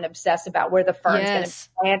around and obsess about where the fern's going to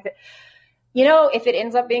plant. You know, if it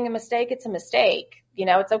ends up being a mistake, it's a mistake. You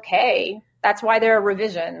know, it's okay. That's why there are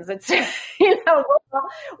revisions. It's, you know,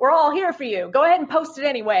 we're all here for you. Go ahead and post it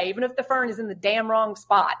anyway, even if the fern is in the damn wrong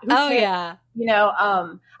spot. Who cares? Yeah. You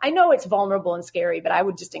know, I know it's vulnerable and scary, but I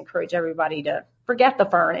would just encourage everybody to forget the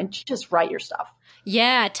fern and just write your stuff.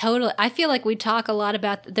 Yeah, totally. I feel like we talk a lot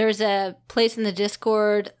about, there's a place in the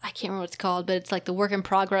Discord, I can't remember what it's called, but it's like the work in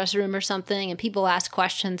progress room or something, and people ask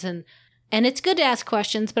questions, and it's good to ask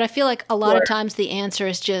questions, but I feel like a lot of times the answer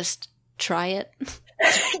is just try it.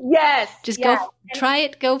 Yes. Just go, try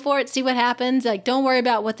it, go for it, see what happens. Like, don't worry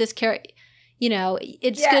about what this character, you know,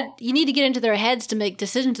 it's good. You need to get into their heads to make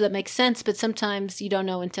decisions that make sense, but sometimes you don't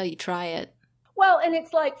know until you try it. Well, and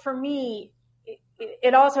it's like, for me,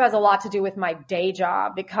 it also has a lot to do with my day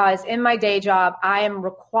job, because in my day job, I am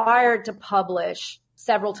required to publish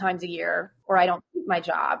several times a year or I don't keep my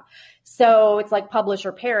job. So it's like publish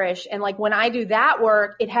or perish. And like when I do that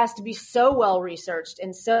work, it has to be so well researched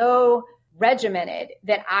and so regimented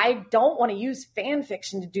that I don't want to use fan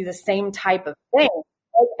fiction to do the same type of thing.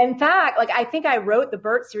 In fact, like I think I wrote the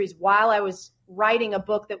Burt series while I was writing a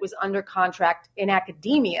book that was under contract in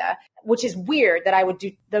academia, which is weird that I would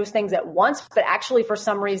do those things at once, but actually for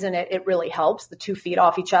some reason it really helps. The two feed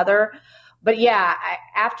off each other. But yeah,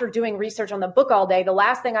 after doing research on the book all day, the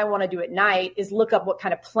last thing I want to do at night is look up what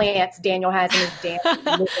kind of plants Daniel has in his damn.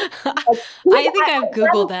 I think I've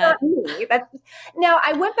Googled that. Now,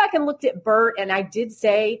 I went back and looked at Burt, and I did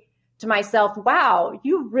say to myself, wow,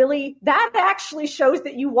 that actually shows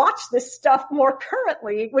that you watch this stuff more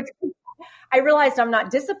currently, which I realized I'm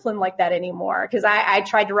not disciplined like that anymore, because I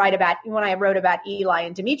tried to write about, when I wrote about Eli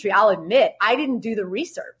and Dimitri, I'll admit I didn't do the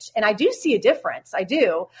research, and I do see a difference. I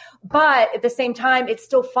do. But at the same time, it's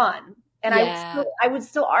still fun. And I would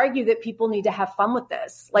still argue that people need to have fun with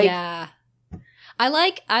this. Like, yeah. I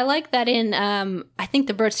like that in, I think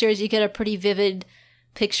the Burt series, you get a pretty vivid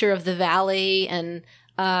picture of the valley, and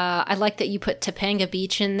I like that you put Topanga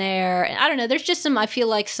Beach in there. And I don't know, there's just I feel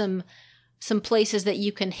like some places that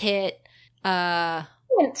you can hit.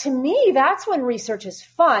 And to me, that's when research is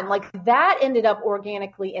fun. Like that ended up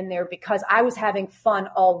organically in there because I was having fun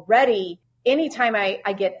already. Anytime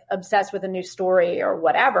I get obsessed with a new story or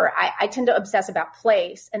whatever, I tend to obsess about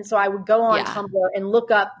place. And so I would go on Tumblr and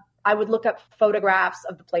I would look up photographs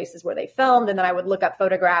of the places where they filmed. And then I would look up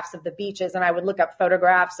photographs of the beaches, and I would look up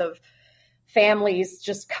photographs of families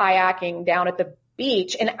just kayaking down at the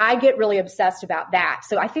beach. And I get really obsessed about that.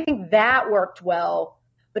 So I think that worked well.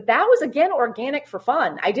 But that was, again, organic for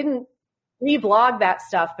fun. I didn't reblog that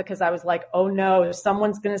stuff because I was like, oh no,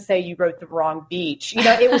 someone's going to say you wrote the wrong beach.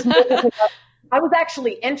 It was more because I was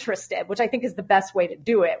actually interested, which I think is the best way to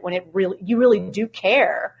do it when you really do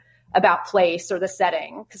care about place or the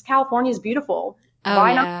setting, because California is beautiful. Oh,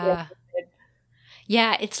 Why yeah. not?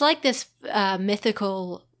 Yeah, it's like this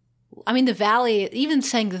mythical. I mean, the valley. Even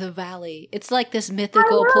saying the valley, it's like this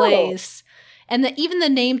mythical place. And even the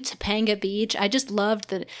name Topanga Beach, I just loved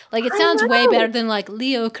that. Like, it sounds way better than like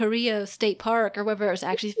Leo Carrillo State Park or wherever it was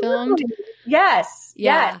actually filmed. Yes.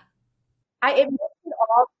 Yeah. Yes. It makes it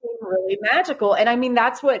all seem really magical. And I mean,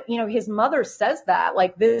 that's what, his mother says that,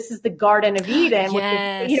 like, this is the Garden of Eden,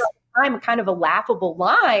 Yes. which is, at the time, kind of a laughable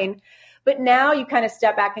line. But now you kind of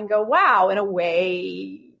step back and go, wow, in a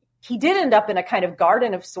way, he did end up in a kind of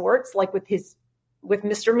garden of sorts, like with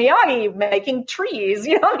Mr. Miyagi making trees,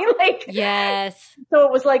 what I mean? Like, yes. So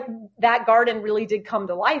it was like that garden really did come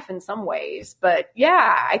to life in some ways. But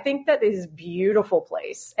yeah, I think that is a beautiful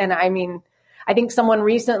place. And I mean, I think someone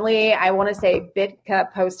recently, I want to say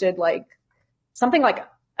Bitka posted like something like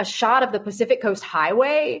a shot of the Pacific Coast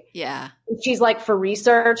Highway. Yeah. She's like for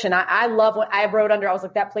research. And I love what I wrote under. I was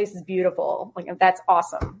like, that place is beautiful. Like, that's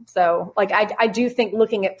awesome. So like, I do think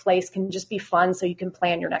looking at place can just be fun. So you can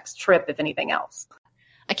plan your next trip, if anything else.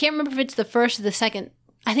 I can't remember if it's the first or the second.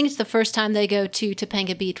 I think it's the first time they go to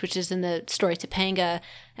Topanga Beach, which is in the story Topanga.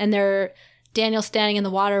 And Daniel's standing in the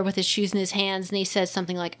water with his shoes in his hands. And he says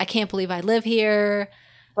something like, I can't believe I live here.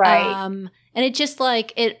 Right. And it just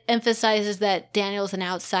like, it emphasizes that Daniel's an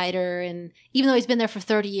outsider. And even though he's been there for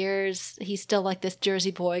 30 years, he's still like this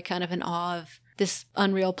Jersey boy kind of in awe of this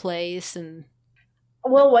unreal place. And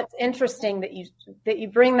well, what's interesting that you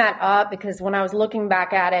bring that up, because when I was looking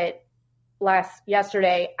back at it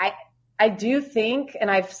yesterday, I do think,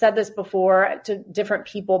 and I've said this before to different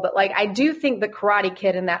people, but like, I do think the Karate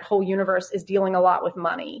Kid in that whole universe is dealing a lot with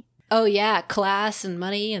money. Oh yeah. Class and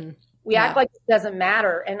money. And we act like it doesn't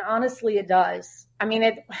matter. And honestly, it does. I mean,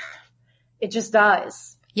 it just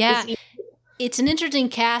does. Yeah. It's an interesting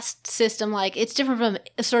caste system. Like, it's different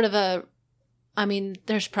from sort of I mean,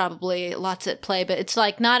 there's probably lots at play, but it's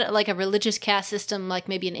like not like a religious caste system like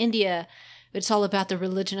maybe in India. It's all about the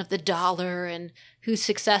religion of the dollar and who's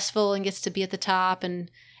successful and gets to be at the top. And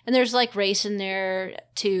there's like race in there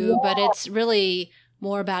too, but it's really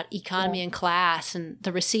more about economy and class and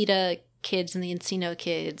the Reseda kids and the Encino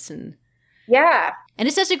kids. And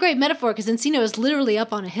it's such a great metaphor because Encino is literally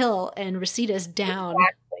up on a hill and Reseda is down.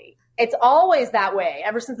 Exactly. It's always that way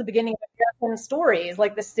ever since the beginning of American stories.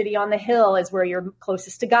 Like the city on the hill is where you're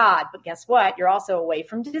closest to God. But guess what? You're also away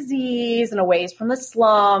from disease and away from the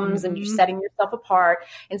slums, and you're setting yourself apart.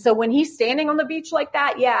 And so when he's standing on the beach like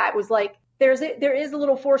that, it was like there is a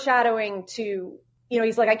little foreshadowing to,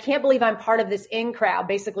 he's like, I can't believe I'm part of this in crowd,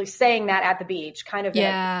 basically saying that at the beach, kind of in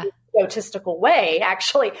an egotistical way,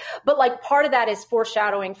 actually. But like part of that is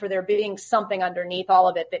foreshadowing for there being something underneath all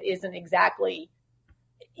of it that isn't exactly.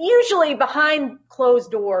 Usually behind closed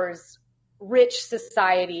doors, rich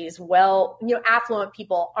societies, affluent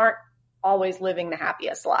people aren't always living the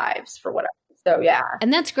happiest lives for whatever. So, yeah.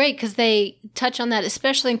 And that's great because they touch on that,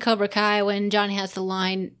 especially in Cobra Kai when Johnny has the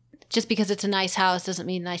line, just because it's a nice house doesn't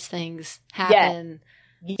mean nice things happen.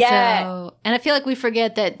 Yeah. So, and I feel like we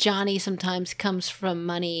forget that Johnny sometimes comes from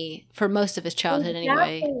money for most of his childhood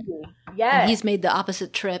anyway. Yes. And he's made the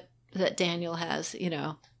opposite trip that Daniel has,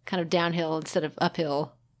 kind of downhill instead of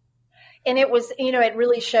uphill. And it was, it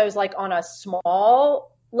really shows like on a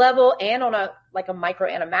small level and on a micro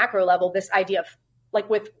and a macro level, this idea of like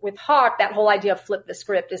with Hawk, that whole idea of flip the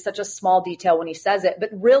script is such a small detail when he says it,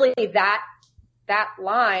 but really that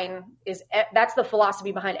line that's the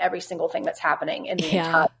philosophy behind every single thing that's happening in the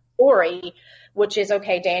entire story, which is,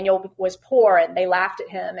 okay, Daniel was poor and they laughed at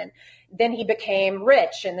him, and then he became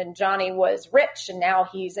rich, and then Johnny was rich, and now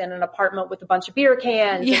he's in an apartment with a bunch of beer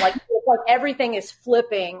cans, and like everything is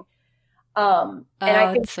flipping. And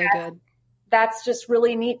I think so good. That's just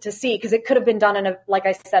really neat to see, because it could have been done like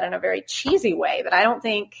I said, in a very cheesy way, but I don't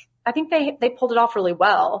think I think they pulled it off really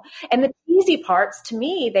well. And the cheesy parts, to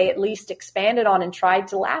me, they at least expanded on and tried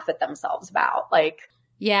to laugh at themselves about. Like,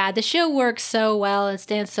 yeah, the show works so well and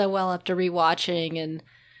stands so well up to rewatching, and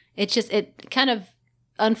it kind of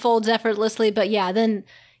unfolds effortlessly. But yeah, then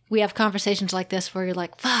we have conversations like this where you're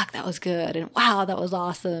like, fuck, that was good, and wow, that was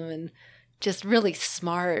awesome, and just really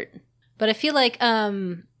smart. But I feel like,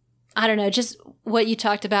 I don't know, just what you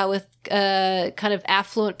talked about with kind of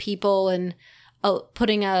affluent people and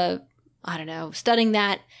putting studying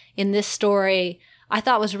that in this story, I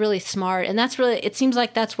thought was really smart. And that's really, it seems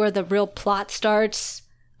like that's where the real plot starts.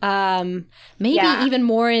 Maybe even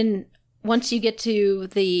more once you get to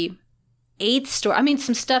the 8th story. I mean,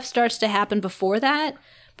 some stuff starts to happen before that,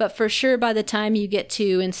 but for sure by the time you get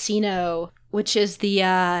to Encino, which is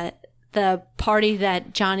the party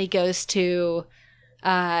that Johnny goes to,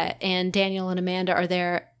 and Daniel and Amanda are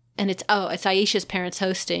there, and it's Aisha's parents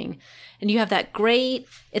hosting. And you have that great,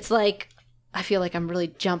 it's like, I feel like I'm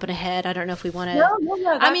really jumping ahead. I don't know if we want to.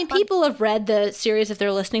 No, I mean, people have read the series if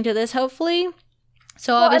they're listening to this, hopefully.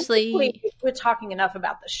 So obviously. We're talking enough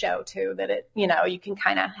about the show, too, that it, you can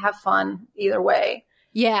kind of have fun either way.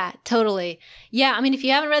 Yeah, totally. Yeah, I mean, if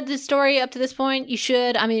you haven't read the story up to this point, you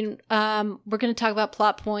should. I mean, we're going to talk about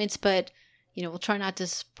plot points, but, we'll try not to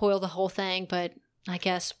spoil the whole thing, but I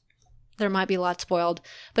guess there might be a lot spoiled.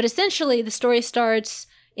 But essentially, the story starts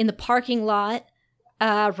in the parking lot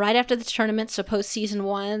right after the tournament, so post season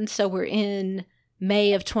 1. So we're in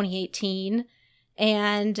May of 2018,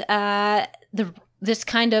 and this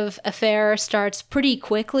kind of affair starts pretty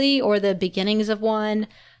quickly, or the beginnings of one,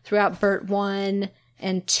 throughout Burt 1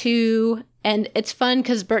 and 2. And it's fun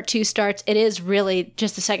because Burt 2 starts, it is really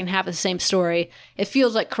just the second half of the same story. It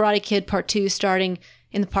feels like Karate Kid Part 2 starting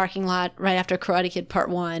in the parking lot right after Karate Kid Part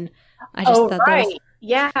 1. I just thought that was,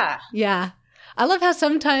 yeah. Yeah. I love how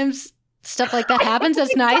sometimes stuff like that happens.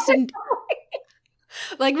 That's nice. And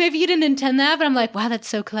like, maybe you didn't intend that, but I'm like, wow, that's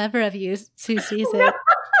so clever of you, Susie. No, it's an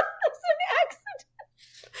accident.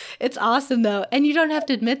 It's awesome, though. And you don't have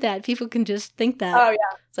to admit that. People can just think that. Oh, yeah.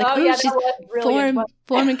 It's like, she's really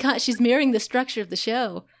she's mirroring the structure of the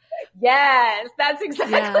show. Yes, that's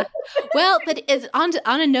exactly. Yeah. Well, but it's on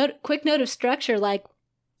a quick note of structure, like,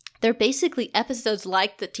 they're basically episodes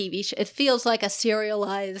like the TV show. It feels like a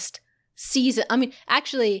serialized season. I mean,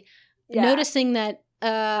 actually, noticing that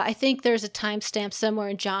I think there's a timestamp somewhere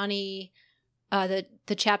in Johnny, the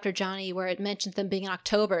chapter Johnny, where it mentions them being in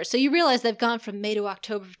October. So you realize they've gone from May to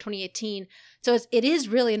October of 2018. So it is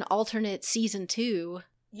really an alternate season 2.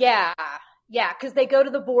 Yeah. Yeah, because they go to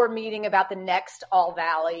the board meeting about the next All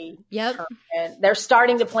Valley. Yep. And they're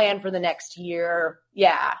starting to plan for the next year.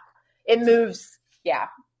 Yeah. It moves. Yeah.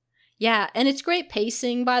 Yeah, and it's great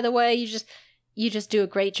pacing, by the way. You just do a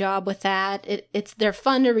great job with that. They're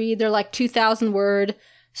fun to read. They're like 2,000 word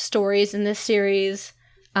stories in this series.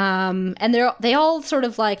 And they all sort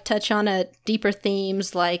of like touch on a deeper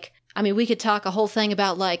themes. Like, I mean, we could talk a whole thing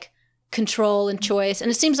about like control and choice. And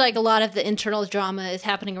it seems like a lot of the internal drama is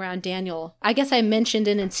happening around Daniel. I guess I mentioned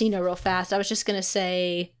in Encino real fast. I was just going to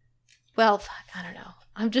say, well, I don't know.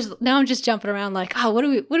 I'm just jumping around like, oh, what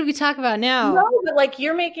do we talk about now? No, but like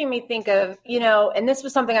you're making me think of, and this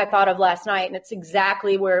was something I thought of last night, and it's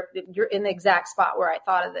exactly where you're in the exact spot where I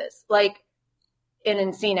thought of this. Like in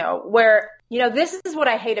Encino, where, this is what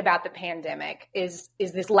I hate about the pandemic is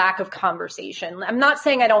this lack of conversation. I'm not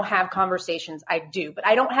saying I don't have conversations. I do, but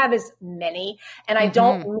I don't have as many, and I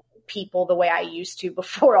don't meet people the way I used to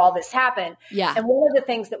before all this happened. Yeah. And one of the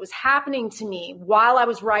things that was happening to me while I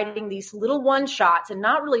was writing these little one shots and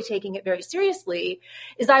not really taking it very seriously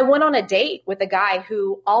is I went on a date with a guy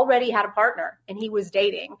who already had a partner and he was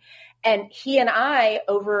dating. And he and it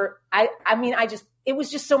was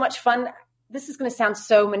just so much fun. This is going to sound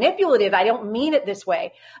so manipulative. I don't mean it this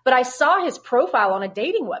way, but I saw his profile on a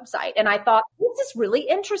dating website and I thought, this is really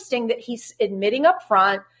interesting that he's admitting up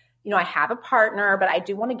front, I have a partner, but I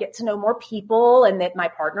do want to get to know more people and that my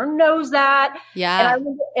partner knows that. Yeah.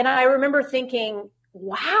 And I remember thinking,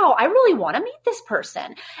 wow, I really want to meet this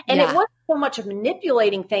person. And it wasn't so much a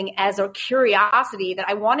manipulating thing as a curiosity that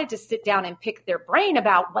I wanted to sit down and pick their brain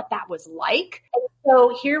about what that was like. And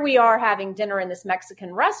so here we are having dinner in this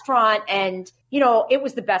Mexican restaurant and, it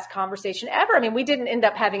was the best conversation ever. I mean, we didn't end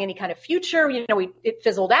up having any kind of future, it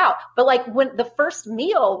fizzled out. But like when the first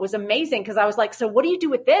meal was amazing because I was like, so what do you do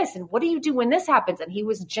with this? And what do you do when this happens? And he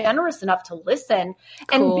was generous enough to listen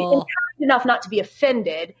and be kind enough not to be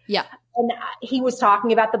offended. Yeah. And he was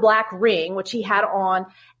talking about the black ring, which he had on.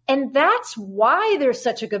 And that's why there's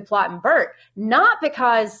such a good plot in Burt. Not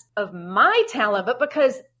because of my talent, but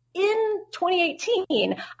because in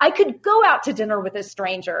 2018, I could go out to dinner with a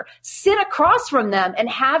stranger, sit across from them and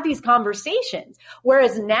have these conversations.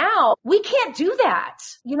 Whereas now we can't do that,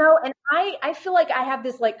 you know, and I feel like I have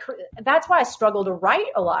this that's why I struggle to write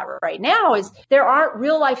a lot right now is there aren't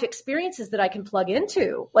real life experiences that I can plug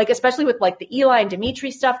into, like, especially with like the Eli and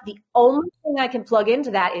Dimitri stuff. The only thing I can plug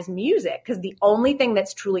into that is music, because the only thing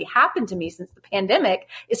that's truly happened to me since the pandemic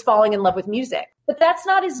is falling in love with music. But that's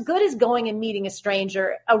not as good as going and meeting a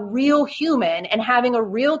stranger, a real human, and having a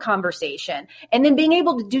real conversation and then being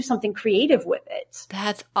able to do something creative with it.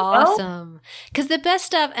 That's awesome. Because the best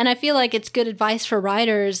stuff, and I feel like it's good advice for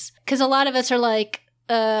writers, because a lot of us are like,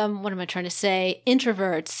 what am I trying to say?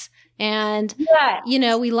 Introverts. And, you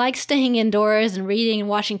know, we like staying indoors and reading and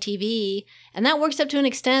watching TV, and that works up to an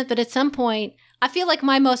extent. But at some point, I feel like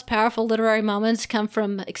my most powerful literary moments come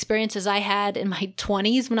from experiences I had in my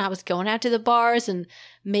 20s when I was going out to the bars and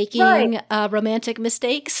making romantic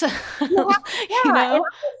mistakes. Yeah, you know? And I was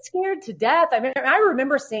scared to death. I mean, I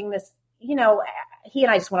remember seeing this, you know, he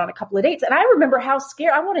and I just went on a couple of dates, and I remember how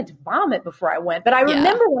scared I wanted to vomit before I went. But I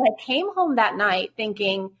remember when I came home that night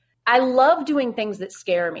thinking, I love doing things that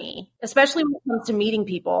scare me, especially when it comes to meeting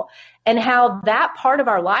people, and how that part of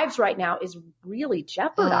our lives right now is really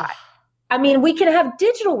jeopardized. I mean, we can have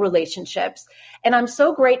digital relationships, and I'm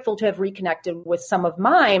so grateful to have reconnected with some of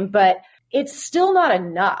mine, but it's still not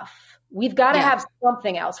enough. We've got to have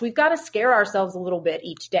something else. We've got to scare ourselves a little bit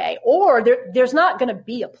each day, or there's not going to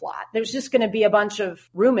be a plot. There's just going to be a bunch of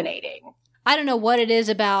ruminating. I don't know what it is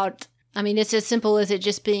about. I mean, it's as simple as it's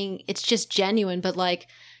just genuine, but like,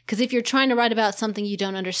 because if you're trying to write about something you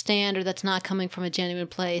don't understand or that's not coming from a genuine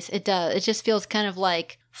place, it just feels kind of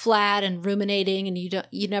like flat and ruminating, and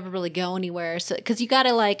you never really go anywhere. So, because you got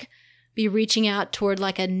to like be reaching out toward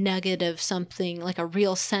like a nugget of something, like a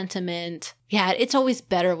real sentiment. Yeah, it's always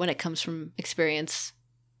better when it comes from experience.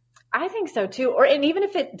 I think so too. And even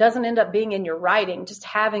if it doesn't end up being in your writing, just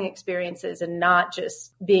having experiences and not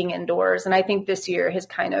just being indoors. And I think this year has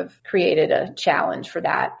kind of created a challenge for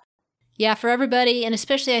that. Yeah, for everybody. And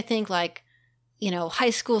especially I think like, you know,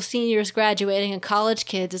 high school seniors graduating and college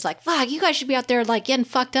kids is like, fuck, you guys should be out there like getting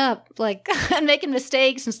fucked up, like and making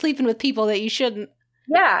mistakes and sleeping with people that you shouldn't.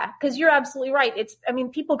 Yeah, because you're absolutely right.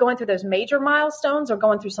 People going through those major milestones are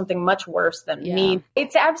going through something much worse than me.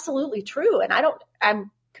 It's absolutely true. And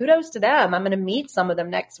I'm kudos to them. I'm going to meet some of them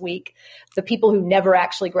next week, the people who never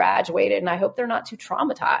actually graduated, and I hope they're not too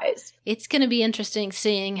traumatized. It's going to be interesting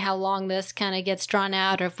seeing how long this kind of gets drawn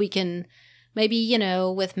out, or if we can maybe, you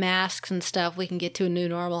know, with masks and stuff, we can get to a new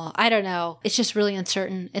normal. I don't know. It's just really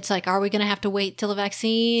uncertain. It's like, are we going to have to wait till a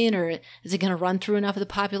vaccine, or is it going to run through enough of the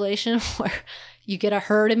population where you get a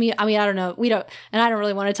herd immunity? I mean, I don't know. And I don't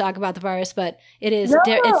really want to talk about the virus, but it's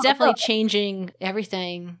definitely changing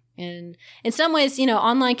everything. And in some ways, you know,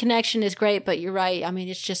 online connection is great, but you're right. I mean,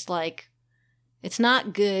 it's just like, it's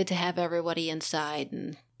not good to have everybody inside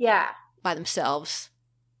and by themselves.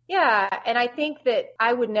 Yeah. And I think that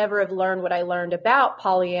I would never have learned what I learned about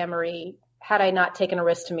polyamory had I not taken a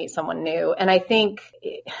risk to meet someone new. And I think,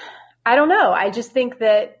 I don't know. I just think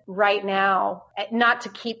that right now, not to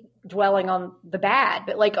keep dwelling on the bad,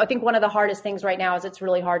 but like, I think one of the hardest things right now is it's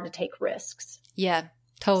really hard to take risks. Yeah,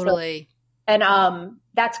 totally. And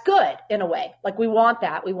that's good in a way. Like we want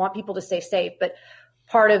that. We want people to stay safe. But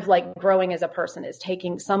part of like growing as a person is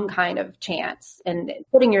taking some kind of chance and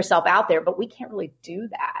putting yourself out there. But we can't really do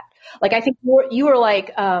that. Like I think you were like,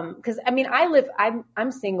 because I mean,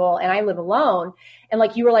 I'm single and I live alone. And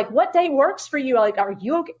like you were like, what day works for you? Like,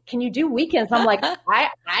 can you do weekends? I'm like,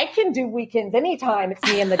 I can do weekends anytime. It's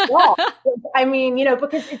me and the dog. I mean, you know,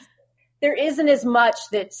 because there isn't as much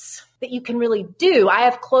that you can really do. I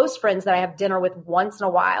have close friends that I have dinner with once in a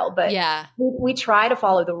while, but we try to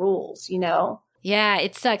follow the rules, you know? Yeah,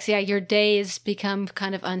 it sucks. Yeah, your days become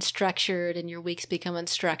kind of unstructured and your weeks become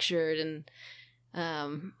unstructured. And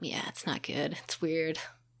it's not good. It's weird.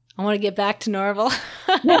 I want to get back to normal.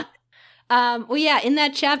 Well, yeah, in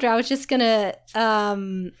that chapter, I was just going to,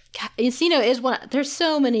 Encino is one, there's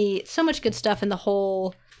so much good stuff in the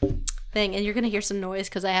whole thing. And you're going to hear some noise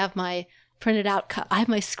because I have my printed out, I have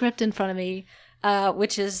my script in front of me,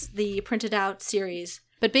 which is the printed out series.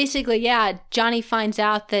 But basically, yeah, Johnny finds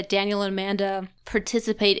out that Daniel and Amanda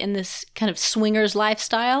participate in this kind of swingers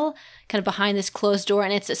lifestyle, kind of behind this closed door.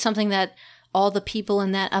 And it's something that all the people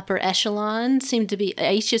in that upper echelon seem to be,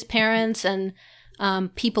 Aisha's parents and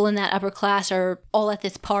people in that upper class are all at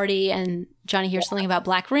this party. And Johnny hears something about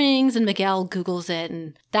black rings and Miguel Googles it.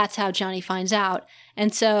 And that's how Johnny finds out.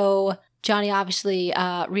 And so Johnny obviously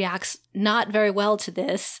reacts not very well to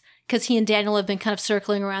this because he and Daniel have been kind of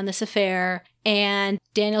circling around this affair. And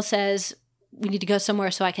Daniel says, we need to go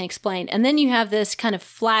somewhere so I can explain. And then you have this kind of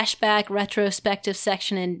flashback, retrospective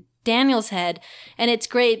section in Daniel's head. And it's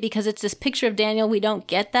great because it's this picture of Daniel we don't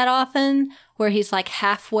get that often, where he's like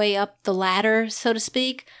halfway up the ladder, so to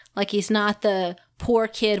speak. Like he's not the poor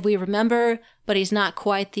kid we remember, but he's not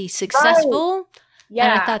quite the successful. Right. Yeah.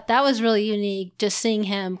 And I thought that was really unique, just seeing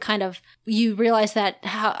him kind of, you realize that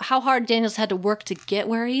how hard Daniel's had to work to get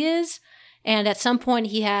where he is. And at some point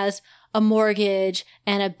he has a mortgage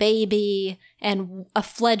and a baby and a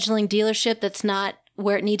fledgling dealership that's not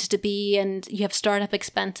where it needs to be. And you have startup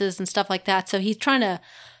expenses and stuff like that. So he's trying to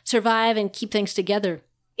survive and keep things together.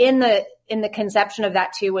 In the conception of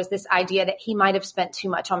that too was this idea that he might have spent too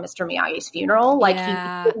much on Mr. Miyagi's funeral. Like he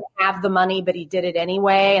didn't have the money, but he did it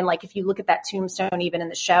anyway. And like, if you look at that tombstone, even in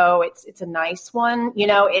the show, it's a nice one, you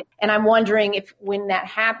know, and I'm wondering if when that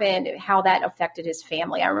happened, how that affected his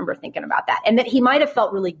family. I remember thinking about that, and that he might have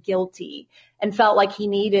felt really guilty and felt like he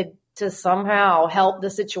needed to somehow help the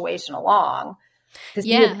situation along. Because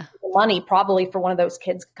he had the money probably for one of those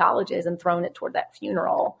kids' colleges and thrown it toward that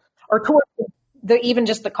funeral or toward even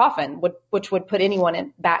just the coffin, which would put anyone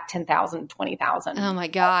in back 10,000, 20,000. Oh my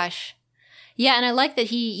gosh. Yeah. And I like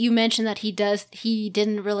that you mentioned that he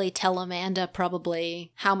didn't really tell Amanda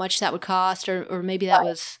probably how much that would cost, or maybe that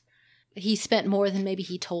was, he spent more than maybe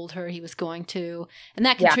he told her he was going to. And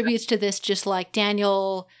that contributes to this, just like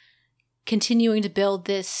Daniel continuing to build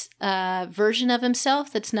this version of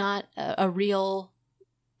himself that's not a real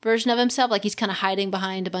version of himself. Like he's kind of hiding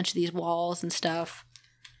behind a bunch of these walls and stuff.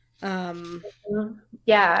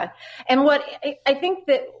 Yeah. And what I think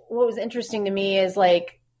that what was interesting to me is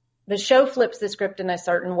like the show flips the script in a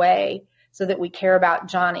certain way so that we care about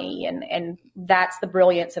Johnny, and that's the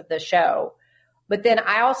brilliance of the show. But then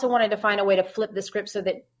I also wanted to find a way to flip the script so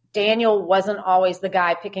that Daniel wasn't always the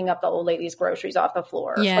guy picking up the old lady's groceries off the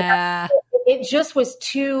floor. Yeah. Like, it just was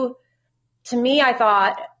too, to me, I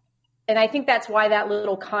thought, and I think that's why that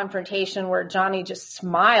little confrontation where Johnny just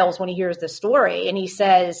smiles when he hears the story and he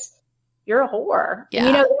says, "You're a whore." Yeah.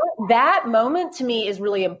 You know, that moment to me is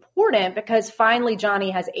really important because finally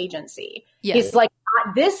Johnny has agency. Yes. He's like,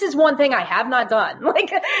 this is one thing I have not done.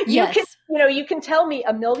 Like you can tell me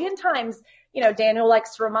a million times, Daniel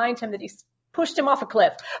likes to remind him that he's pushed him off a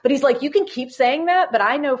cliff, but he's like, you can keep saying that, but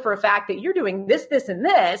I know for a fact that you're doing this, this, and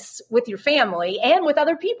this with your family and with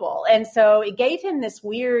other people. And so it gave him this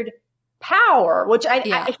weird power, which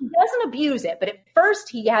he doesn't abuse it, but at first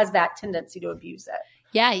he has that tendency to abuse it.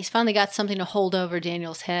 Yeah, he's finally got something to hold over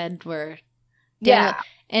Daniel's head where Daniel,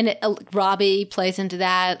 and Robbie plays into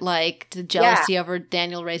that, like the jealousy over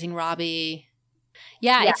Daniel raising Robbie.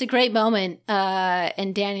 Yeah, it's a great moment.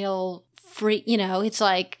 And Daniel, it's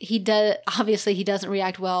like obviously he doesn't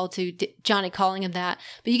react well to Johnny calling him that,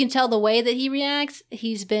 but you can tell the way that he reacts,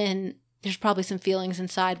 there's probably some feelings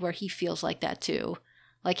inside where he feels like that too.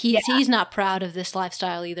 Like he's not proud of this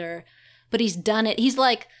lifestyle either, but he's done it. He's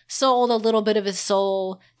like sold a little bit of his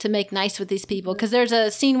soul to make nice with these people. Because there's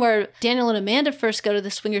a scene where Daniel and Amanda first go to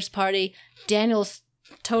the swingers party. Daniel's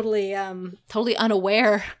totally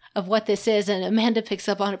unaware of what this is, and Amanda picks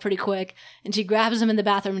up on it pretty quick, and she grabs him in the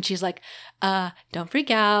bathroom and she's like, "Don't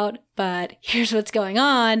freak out, but here's what's going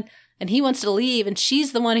on." And he wants to leave, and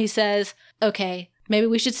she's the one who says, "Okay, maybe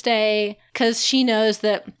we should stay," because she knows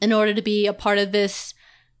that in order to be a part of this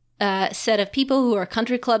set of people who are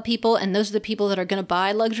country club people, and those are the people that are going to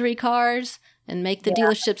buy luxury cars and make the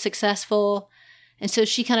dealership successful. And so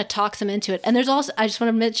she kind of talks him into it. And there's also, I just want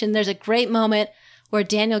to mention, there's a great moment where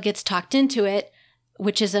Daniel gets talked into it,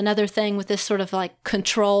 which is another thing with this sort of like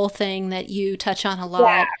control thing that you touch on a lot.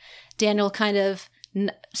 Yeah. Daniel kind of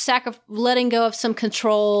letting go of some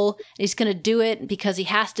control. He's going to do it because he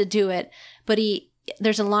has to do it. But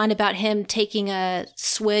there's a line about him taking a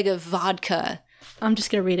swig of vodka. I'm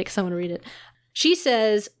just going to read it because I want to read it. She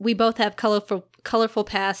says, "We both have colorful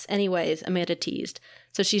pasts anyways," Amanda teased.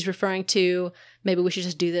 So she's referring to, maybe we should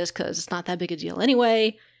just do this because it's not that big a deal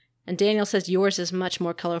anyway. And Daniel says, "Yours is much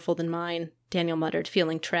more colorful than mine," Daniel muttered,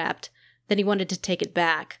 feeling trapped. Then he wanted to take it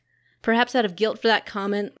back. Perhaps out of guilt for that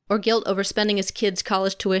comment, or guilt over spending his kids'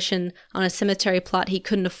 college tuition on a cemetery plot he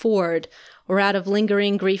couldn't afford, or out of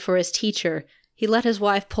lingering grief for his teacher, he let his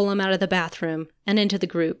wife pull him out of the bathroom and into the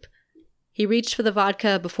group. He reached for the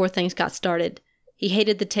vodka before things got started. He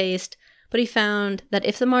hated the taste, but he found that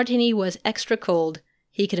if the martini was extra cold,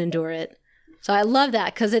 he could endure it. So I love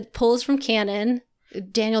that because it pulls from canon.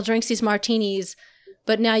 Daniel drinks these martinis,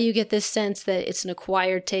 but now you get this sense that it's an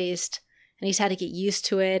acquired taste, and he's had to get used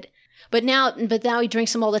to it. But now he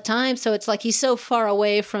drinks them all the time, so it's like he's so far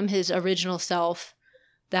away from his original self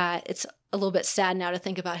that it's a little bit sad now to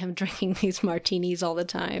think about him drinking these martinis all the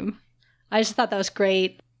time. I just thought that was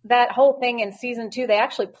great. that whole thing in season 2, they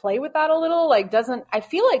actually play with that a little. Like, I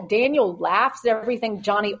feel like Daniel laughs at everything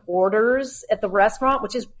Johnny orders at the restaurant,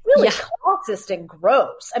 which is really classist and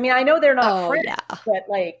gross. I mean, I know they're not friends, but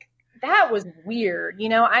like, that was weird. You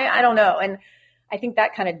know, I don't know. And I think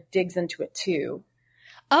that kind of digs into it too.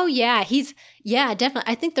 Oh, yeah. Definitely.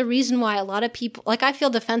 I think the reason why a lot of people, like, I feel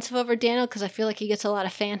defensive over Daniel because I feel like he gets a lot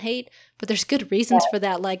of fan hate, but there's good reasons for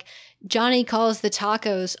that. Like, Johnny calls the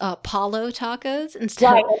tacos Paulo tacos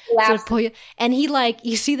instead of Pollo. And he, like,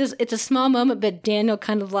 you see this, it's a small moment, but Daniel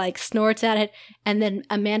kind of, like, snorts at it. And then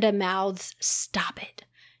Amanda mouths, "Stop it."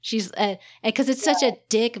 She's, because it's such a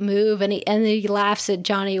dick move. And he laughs at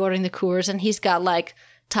Johnny ordering the Coors, and he's got, like,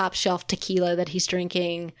 top shelf tequila that he's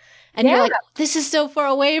drinking. And you're like, this is so far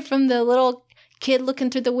away from the little kid looking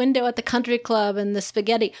through the window at the country club and the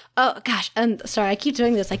spaghetti. Oh, gosh. And sorry, I keep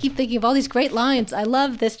doing this. I keep thinking of all these great lines. I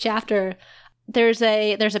love this chapter. There's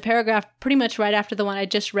a paragraph pretty much right after the one I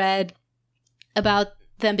just read about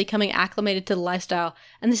them becoming acclimated to the lifestyle.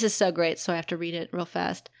 And this is so great, so I have to read it real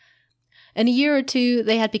fast. In a year or two,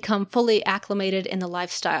 they had become fully acclimated in the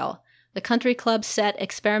lifestyle. The country club set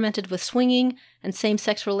experimented with swinging and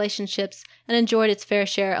same-sex relationships and enjoyed its fair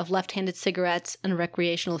share of left-handed cigarettes and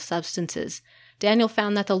recreational substances. Daniel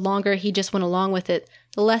found that the longer he just went along with it,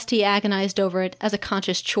 the less he agonized over it as a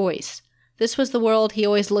conscious choice. This was the world he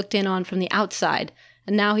always looked in on from the outside,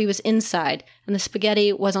 and now he was inside, and the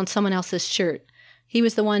spaghetti was on someone else's shirt. He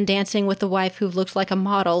was the one dancing with the wife who looked like a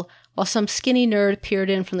model, while some skinny nerd peered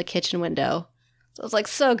in from the kitchen window. So it's like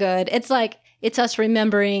so good. It's like, it's us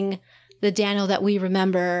remembering the Daniel that we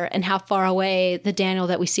remember and how far away the Daniel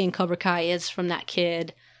that we see in Cobra Kai is from that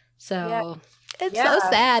kid. So it's so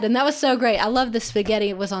sad. And that was so great. I love the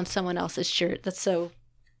spaghetti was on someone else's shirt. That's so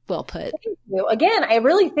well put. Thank you. Again, I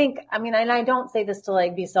really think, I mean, and I don't say this to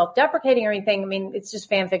like be self-deprecating or anything. I mean, it's just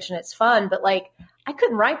fan fiction. It's fun. But like, I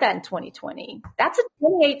couldn't write that in 2020. That's a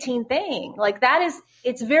 2018 thing. Like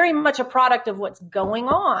it's very much a product of what's going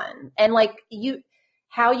on. And like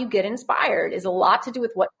how you get inspired is a lot to do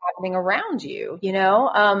with what's happening around you, you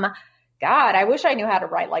know? God, I wish I knew how to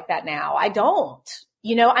write like that now. I don't,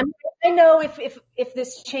 you know, I know if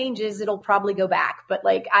this changes, it'll probably go back, but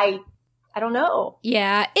like, I don't know.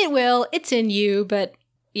 Yeah, it will. It's in you, but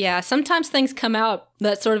yeah, sometimes things come out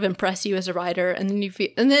that sort of impress you as a writer, and then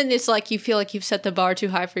it's like you feel like you've set the bar too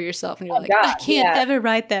high for yourself, and you're I can't ever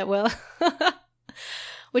write that well.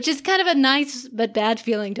 Which is kind of a nice but bad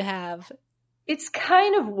feeling to have. It's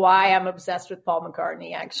kind of why I'm obsessed with Paul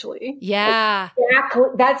McCartney, actually. Yeah.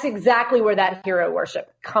 That's exactly where that hero worship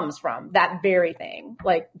comes from. That very thing.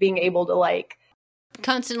 Like being able to like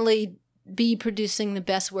constantly be producing the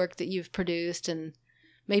best work that you've produced, and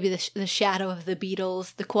maybe the shadow of the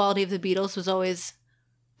Beatles, the quality of the Beatles was always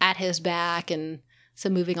at his back, and so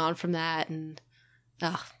moving on from that, and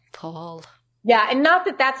Paul. Yeah, and not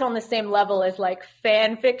that that's on the same level as like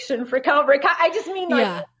fan fiction for Cobra Kai. I just mean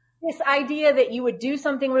like this idea that you would do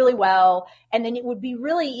something really well, and then it would be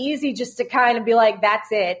really easy just to kind of be like, that's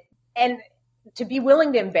it. And to be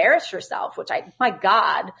willing to embarrass yourself, which my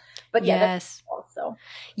God. But yeah, that's also.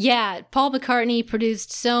 Yeah, Paul McCartney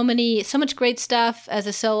produced so much great stuff as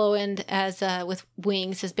a solo and as with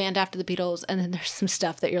Wings, his band after the Beatles. And then there's some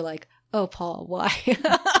stuff that you're like, oh, Paul, why?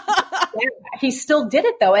 Yeah, he still did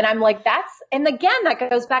it though. And I'm like, and again, that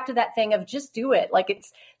goes back to that thing of just do it. Like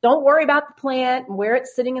don't worry about the plant and where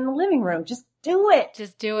it's sitting in the living room. Just do it.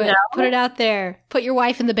 Just do it. You know? Put it out there. Put your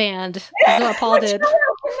wife in the band. That's what Paul did.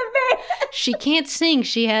 She can't sing.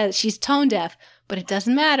 She's tone deaf, but it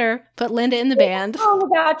doesn't matter. Put Linda in the band. All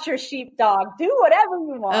about your sheepdog. Do whatever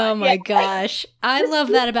you want. Oh my gosh. I love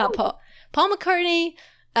that about Paul. Paul McCartney,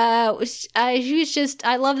 I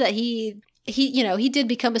love that he did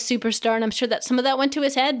become a superstar, and I'm sure that some of that went to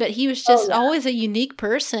his head, but he was just always a unique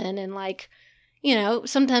person. And like, you know,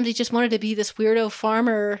 sometimes he just wanted to be this weirdo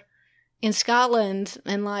farmer in Scotland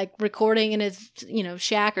and like recording in his, you know,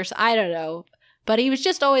 shack or I don't know. But he was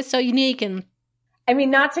just always so unique. And I mean,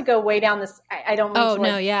 not to go way down this, I don't mean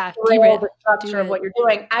to derail the structure of what you're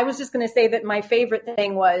doing. I was just going to say that my favorite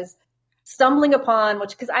thing was stumbling upon,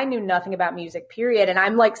 because I knew nothing about music, period. And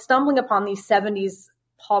I'm like stumbling upon these 70s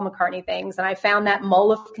Paul McCartney things. And I found that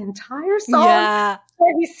Mull of Kintyre song. Yeah.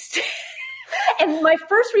 And my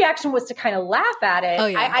first reaction was to kind of laugh at it. Oh,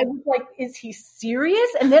 yeah. I was like, is he serious?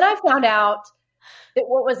 And then I found out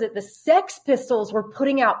that the Sex Pistols were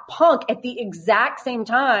putting out Punk at the exact same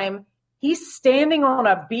time. He's standing on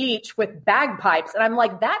a beach with bagpipes. And I'm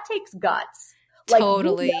like, that takes guts. Like,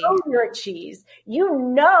 totally. You know you're a cheese. You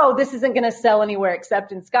know this isn't going to sell anywhere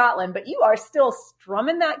except in Scotland, but you are still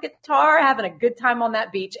strumming that guitar, having a good time on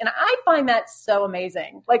that beach. And I find that so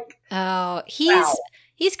amazing. Like, oh,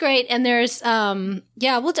 He's great. And there's, I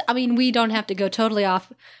mean, we don't have to go totally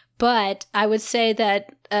off, but I would say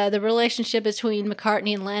that the relationship between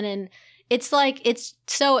McCartney and Lennon, it's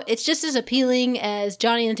just as appealing as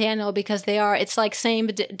Johnny and Daniel because it's like same,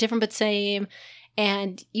 but different, but same.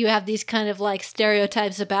 And you have these kind of like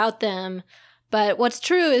stereotypes about them. But what's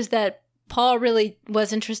true is that Paul really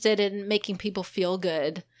was interested in making people feel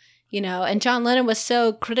good, and John Lennon was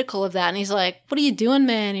so critical of that. And he's like, what are you doing,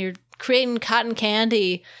 man? You're creating cotton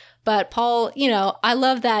candy. But Paul, I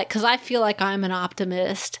love that because I feel like I'm an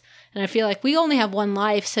optimist. And I feel like we only have one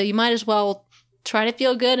life, so you might as well try to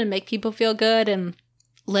feel good and make people feel good. And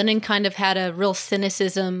Lennon kind of had a real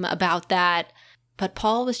cynicism about that. But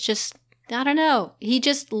Paul was just, I don't know. He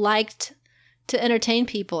just liked to entertain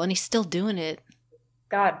people, and he's still doing it.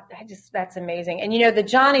 God, that's amazing. And the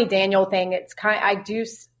Johnny Daniel thing,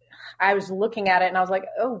 I was looking at it and I was like,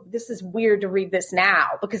 oh, this is weird to read this now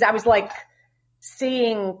because I was like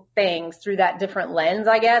seeing things through that different lens,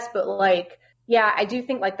 I guess. But like, yeah, I do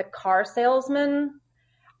think like the car salesman,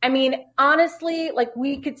 I mean, honestly, like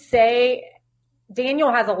we could say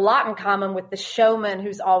Daniel has a lot in common with the showman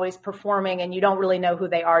who's always performing and you don't really know who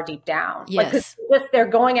they are deep down. Yes. Like, they're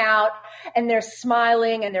going out and they're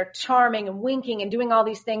smiling and they're charming and winking and doing all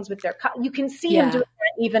these things with you can see him doing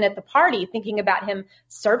that even at the party, thinking about him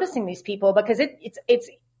servicing these people because it's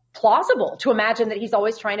plausible to imagine that he's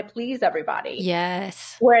always trying to please everybody.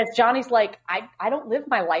 Yes. Whereas Johnny's like, I don't live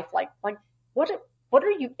my life like what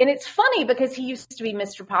are you? And it's funny because he used to be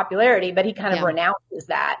Mr. Popularity, but he kind of renounces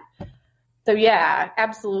that. So yeah,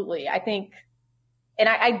 absolutely. I think, and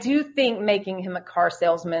I do think making him a car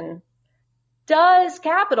salesman does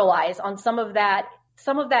capitalize on some of that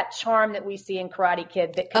charm that we see in Karate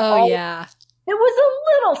Kid. It was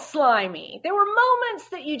a little slimy. There were moments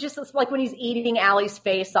that you just, like when he's eating Allie's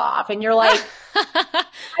face off and you're like, I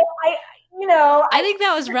think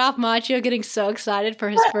that was Ralph Macchio getting so excited for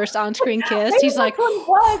his first on-screen kiss. He's like,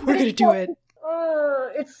 we're going to do it.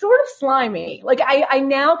 It's sort of slimy. Like I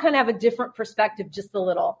now kind of have a different perspective, just a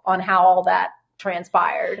little, on how all that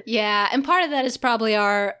transpired. Yeah, and part of that is probably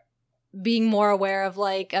our being more aware of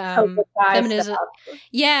like feminism. Stuff.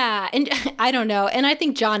 Yeah, and I don't know. And I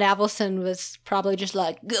think John Avildsen was probably just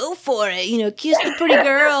like, go for it, kiss the pretty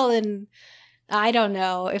girl. And I don't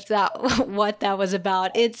know if what that was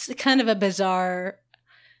about. It's kind of a bizarre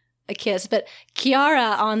kiss, but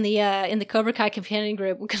Kiara on the in the Cobra Kai companion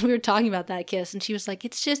group, because we were talking about that kiss, and she was like,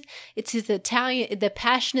 it's his Italian, the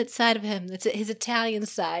passionate side of him. It's his Italian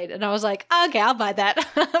side, and I was like, okay, I'll buy that.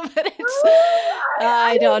 But it's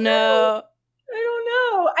I don't know.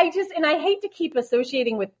 And I hate to keep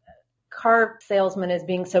associating with car salesmen as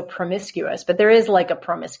being so promiscuous, but there is like a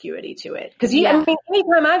promiscuity to it. Because I mean,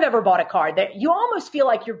 anytime I've ever bought a car, that you almost feel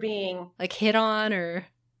like you're being like hit on or.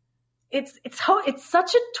 It's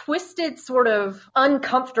such a twisted sort of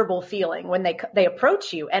uncomfortable feeling when they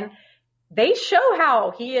approach you, and they show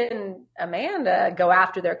how he and Amanda go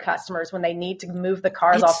after their customers when they need to move the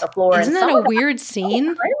cars off the floor. Isn't that a weird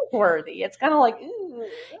scene? Cringeworthy. It's kind of like, ooh.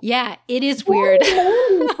 Yeah, it is weird.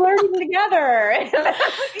 Flirting together.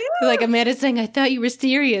 Like Amanda's saying, "I thought you were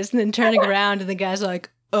serious," and then turning around, and the guy's like,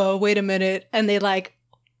 "Oh, wait a minute," and they like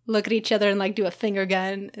look at each other and like do a finger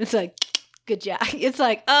gun. It's like. Good job. It's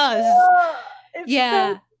like, yeah.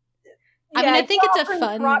 I mean, I think it's a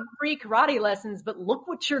fun free karate lessons, but look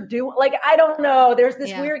what you're doing. Like, I don't know. There's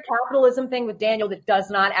this weird capitalism thing with Daniel that does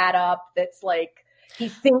not add up. That's like, he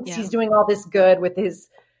thinks he's doing all this good with his,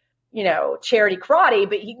 charity karate,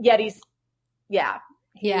 but yet he's.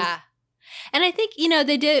 And I think,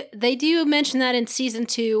 they do mention that in season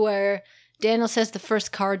 2 where Daniel says the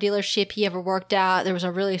first car dealership he ever worked at, there was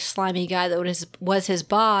a really slimy guy that was his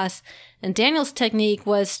boss. And Daniel's technique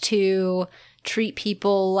was to treat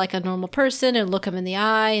people like a normal person and look them in the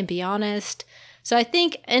eye and be honest. So I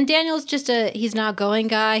think, and Daniel's just he's an outgoing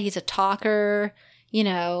guy. He's a talker,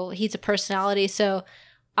 he's a personality. So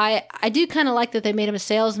I do kind of like that they made him a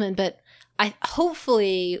salesman, but I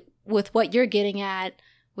hopefully with what you're getting at,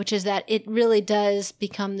 which is that it really does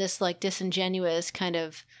become this like disingenuous kind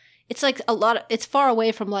of, it's like it's far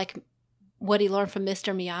away from like what he learned from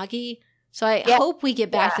Mr. Miyagi. So I hope we get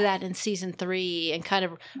back to that in season 3 and kind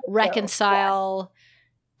of reconcile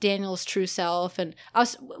Daniel's true self. And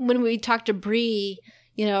when we talked to Bree,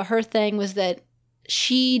 her thing was that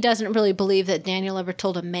she doesn't really believe that Daniel ever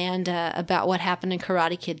told Amanda about what happened in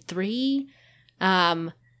Karate Kid 3.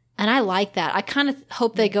 And I like that. I kind of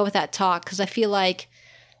hope they go with that talk because I feel like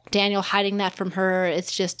Daniel hiding that from her,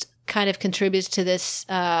 it's just kind of contributes to this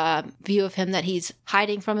view of him that he's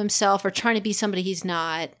hiding from himself or trying to be somebody he's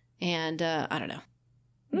not. And I don't know.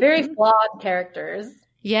 Very flawed characters.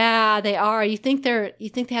 Yeah, they are. You think they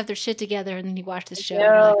have their shit together, and then you watch the show and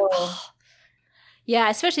you're like, oh. Yeah,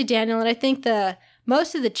 especially Daniel. And I think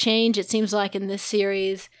most of the change, it seems like, in this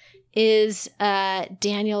series is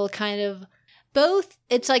Daniel kind of both.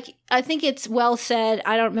 It's like, I think it's well said.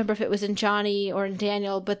 I don't remember if it was in Johnny or in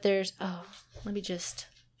Daniel, but there's, let me just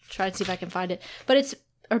try to see if I can find it. But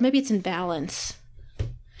or maybe it's in Balance.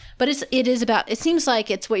 But it seems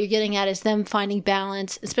like it's what you're getting at is them finding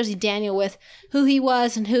balance, especially Daniel with who he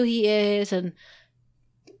was and who he is, and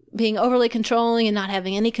being overly controlling and not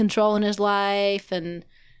having any control in his life. And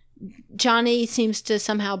Johnny seems to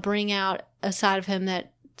somehow bring out a side of him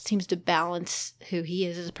that seems to balance who he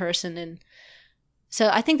is as a person. And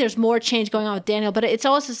so I think there's more change going on with Daniel, but it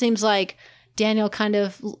also seems like Daniel kind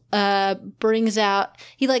of brings out,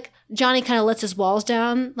 Johnny kind of lets his walls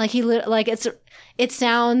down. It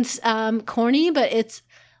sounds corny, but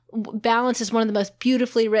Balance is one of the most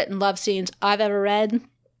beautifully written love scenes I've ever read.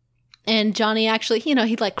 And Johnny actually,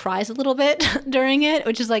 he cries a little bit during it,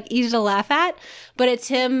 which is easy to laugh at. But it's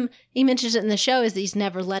him, he mentions it in the show, is that he's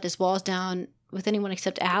never let his walls down with anyone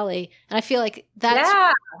except Allie. And I feel like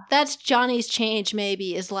that's Johnny's change,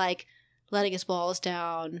 maybe, is letting his walls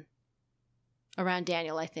down around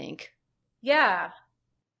Daniel, I think. Yeah.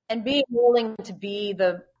 And being willing to be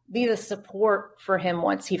the support for him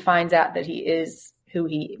once he finds out that he is who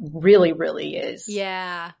he really, really is.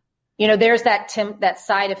 Yeah. There's that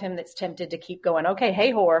side of him that's tempted to keep going, okay,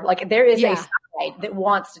 hey, whore. There is a side that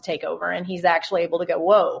wants to take over, and he's actually able to go,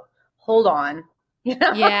 whoa, hold on.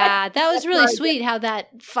 Yeah, that was really sweet how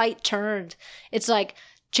that fight turned. It's like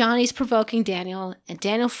Johnny's provoking Daniel, and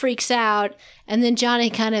Daniel freaks out, and then Johnny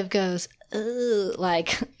kind of goes, ugh,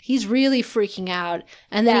 he's really freaking out,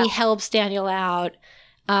 and then he helps Daniel out.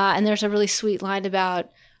 And there's a really sweet line about,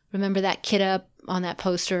 remember that kid up on that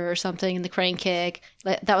poster or something in the crane kick?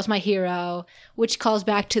 That was my hero, which calls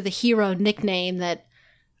back to the hero nickname that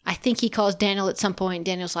I think he calls Daniel at some point.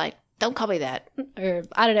 Daniel's like, don't call me that. Or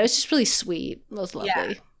I don't know. It's just really sweet. It was lovely.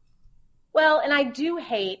 Yeah. Well, and I do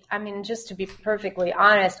hate, just to be perfectly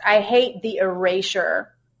honest, I hate the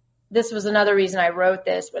erasure. This was another reason I wrote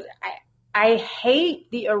this, but I hate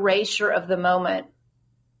the erasure of the moment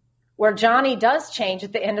where Johnny does change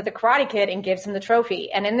at the end of the Karate Kid and gives him the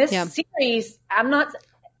trophy. And in this series, I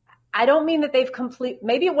don't mean that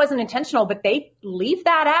maybe it wasn't intentional, but they leave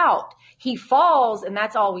that out. He falls and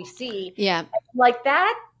that's all we see. Yeah.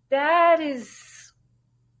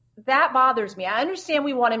 That bothers me. I understand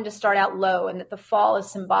we want him to start out low and that the fall is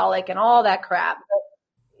symbolic and all that crap.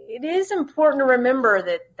 But it is important to remember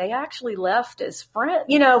that they actually left as friends.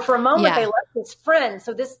 For a moment they left as friends.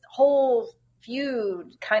 So this whole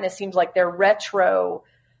feud kind of seems like they're retro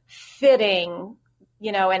fitting,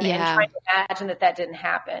 and trying to imagine that didn't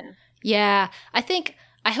happen. Yeah.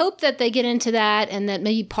 I hope that they get into that, and that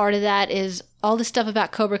maybe part of that is all the stuff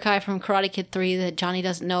about Cobra Kai from Karate Kid 3 that Johnny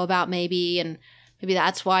doesn't know about maybe, and maybe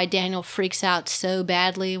that's why Daniel freaks out so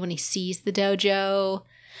badly when he sees the dojo.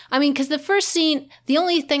 Because the first scene, the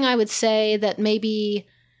only thing I would say that maybe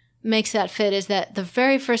makes that fit is that the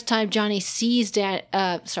very first time Johnny sees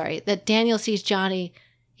that Daniel sees Johnny,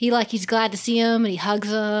 he's glad to see him and he hugs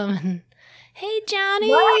him and, hey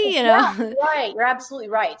Johnny, right, right, you're absolutely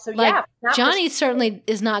right. So Johnny certainly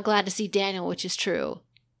is not glad to see Daniel, which is true,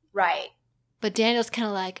 right? But Daniel's kind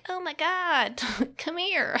of like, oh my god, come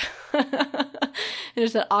here.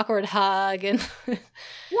 There's an awkward hug and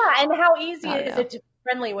and how easy is it to be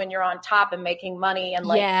friendly when you're on top and making money and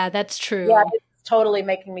yeah, that's true. Yeah, totally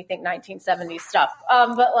making me think 1970s stuff.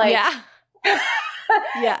 Now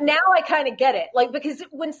I kind of get it. Because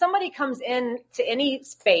when somebody comes in to any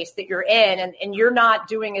space that you're in and you're not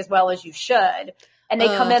doing as well as you should, and they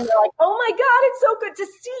come in, they're like, oh my God, it's so good to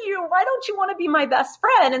see you. Why don't you want to be my best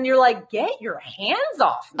friend? And you're like, get your hands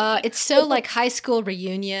off me. It's so like high school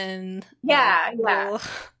reunion. Yeah.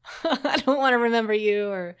 I don't want to remember you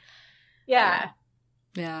or. Yeah.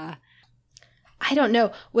 Yeah. I don't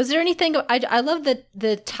know. Was there anything? I love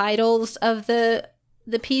the titles of the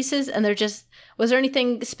pieces, and was there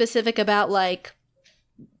anything specific about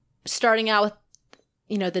starting out with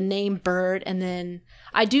the name Bird, and then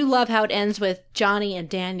I do love how it ends with Johnny and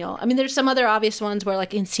Daniel. There's some other obvious ones where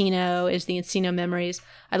Encino is the Encino Memories.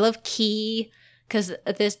 I love key because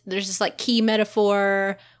there's this key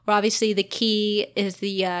metaphor where obviously the key is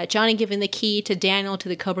the Johnny giving the key to Daniel to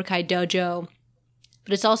the Cobra Kai dojo.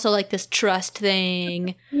 But it's also this trust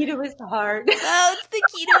thing. Key to his heart. Oh, it's the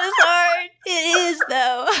key to his heart. It is,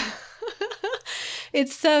 though.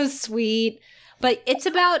 It's so sweet. But it's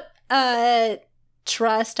about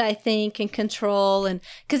trust, I think, and control. And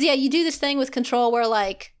because, you do this thing with control where,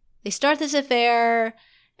 they start this affair,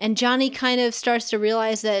 And Johnny kind of starts to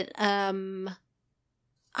realize that, I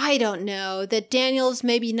don't know, that Daniel's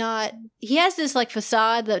maybe not, he has this like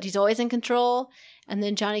facade that he's always in control. And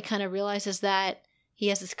then Johnny kind of realizes that he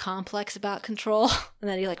has this complex about control and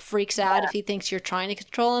that he like freaks out if he thinks you're trying to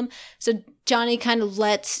control him. So Johnny kind of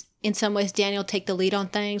lets, in some ways, Daniel take the lead on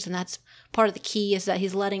things. And that's part of the key, is that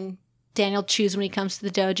he's letting Daniel choose when he comes to the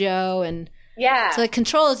dojo. And so like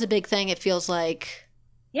control is a big thing, it feels like.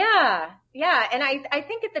 Yeah. Yeah. And I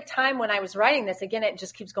think at the time when I was writing this, again, it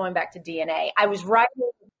just keeps going back to DNA. I was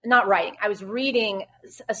I was reading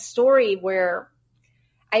a story where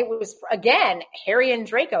I was, again, Harry and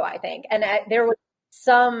Draco, I think. And there was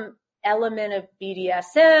some element of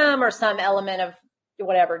BDSM or some element of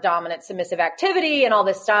whatever, dominant, submissive activity and all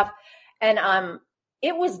this stuff. And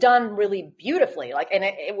it was done really beautifully. Like, and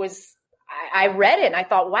it was, I read it and I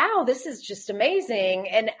thought, wow, this is just amazing.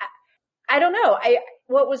 And I don't know.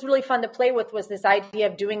 What was really fun to play with was this idea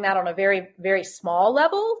of doing that on a very, very small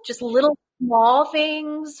level, just little small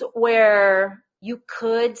things where you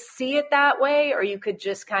could see it that way, or you could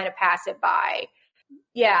just kind of pass it by.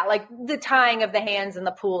 Yeah. Like the tying of the hands in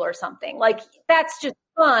the pool or something. Like that's just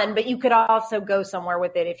fun, but you could also go somewhere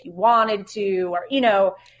with it if you wanted to, or,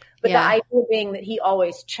 but the idea being that he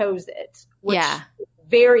always chose it, which is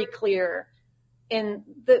very clear in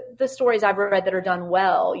the stories I've read that are done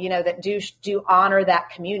well, that do honor that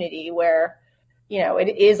community where,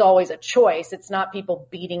 it is always a choice. It's not people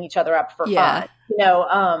beating each other up for fun,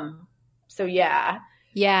 so yeah.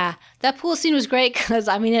 Yeah. That pool scene was great because,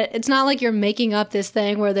 I mean, it's not like you're making up this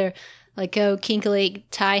thing where they're like, go kinkily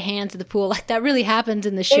tie hands to the pool. Like that really happens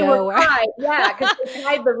in the show. Yeah. Because they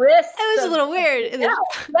tied the wrists. It was a little weird. Yeah.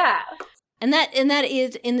 And that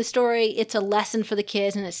is in the story, it's a lesson for the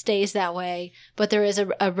kids and it stays that way. But there is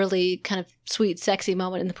a really kind of sweet, sexy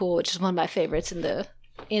moment in the pool, which is one of my favorites in the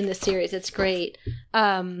series. It's great.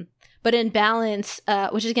 But in Balance,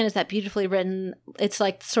 which again is that beautifully written, it's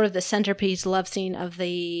like sort of the centerpiece love scene of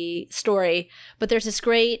the story. But there's this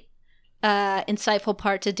great, insightful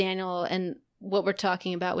part to Daniel and what we're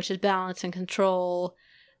talking about, which is balance and control.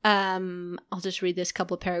 I'll just read this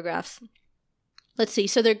couple of paragraphs. Let's see.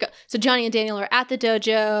 So Johnny and Daniel are at the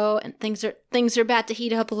dojo, and things are about to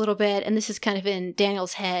heat up a little bit. And this is kind of in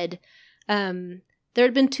Daniel's head. There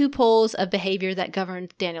had been two poles of behavior that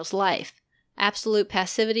governed Daniel's life: absolute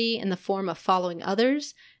passivity in the form of following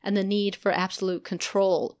others, and the need for absolute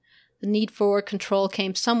control. The need for control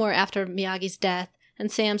came somewhere after Miyagi's death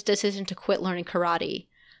and Sam's decision to quit learning karate.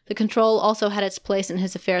 The control also had its place in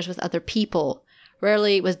his affairs with other people.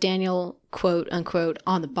 Rarely was Daniel, quote unquote,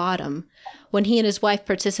 on the bottom when he and his wife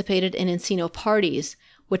participated in Encino parties,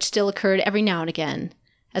 which still occurred every now and again.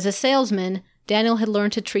 As a salesman, Daniel had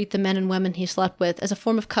learned to treat the men and women he slept with as a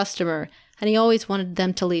form of customer, and he always wanted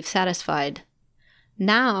them to leave satisfied.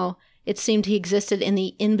 Now, it seemed he existed in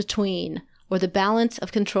the in-between, or the balance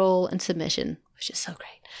of control and submission, which is so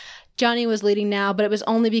great. Johnny was leading now, but it was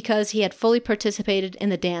only because he had fully participated in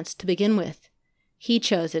the dance to begin with. He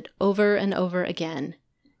chose it over and over again.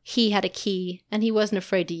 He had a key, and he wasn't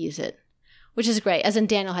afraid to use it, which is great, as in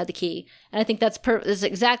Daniel had the key. And I think that's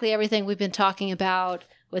exactly everything we've been talking about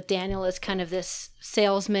with Daniel, is kind of this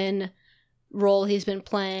salesman role he's been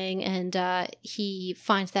playing, and he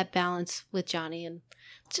finds that balance with Johnny, and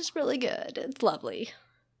it's just really good. It's lovely.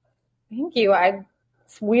 Thank you.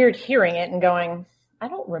 It's weird hearing it and going, I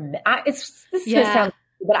don't remember. This sounds,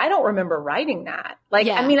 but I don't remember writing that. Like,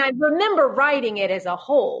 I mean, I remember writing it as a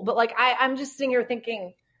whole, but like, I'm just sitting here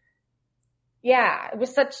thinking,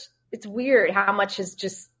 it's weird how much has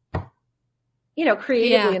just,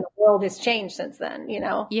 creatively in the world has changed since then,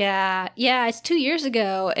 Yeah. Yeah. It's 2 years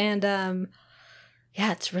ago. And,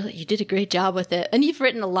 it's really, you did a great job with it. And you've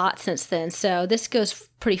written a lot since then. So this goes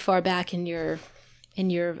pretty far back in your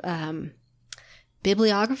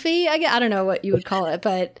bibliography. I don't know what you would call it,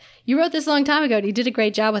 but you wrote this a long time ago and you did a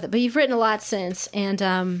great job with it, but you've written a lot since. And,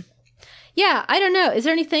 I don't know. Is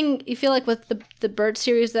there anything you feel like with the Bird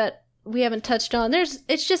series that we haven't touched on?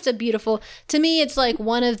 It's just a beautiful, to me, it's like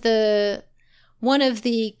one of the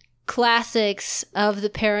classics of the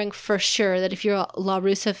pairing for sure, that if you're a La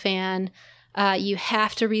Russa fan, you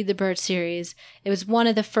have to read the Bird series. It was one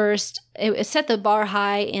of the first, it set the bar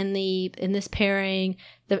high in this pairing.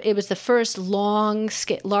 It was the first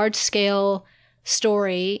large scale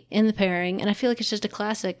story in the pairing. And I feel like it's just a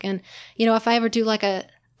classic. And, if I ever do like a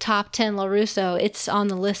top 10 La Russo, it's on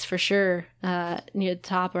the list for sure, near the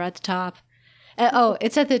top or at the top.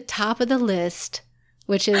 It's at the top of the list,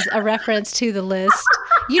 which is a reference to the list.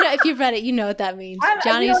 If you've read it, you know what that means.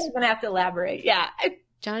 Johnny's going to have to elaborate. Yeah.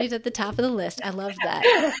 Johnny's at the top of the list. I love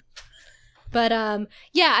that. But,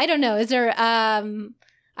 I don't know. Is there,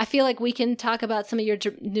 I feel like we can talk about some of your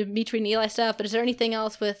Dimitri and Eli stuff, but is there anything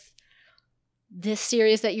else with this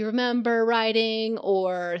series that you remember writing,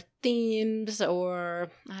 or themes, or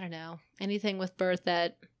I don't know, anything with Birth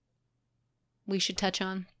that we should touch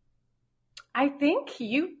on? I think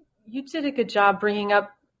you did a good job bringing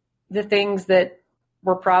up the things that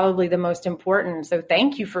were probably the most important. So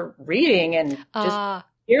thank you for reading and just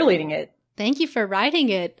cheerleading it. Thank you for writing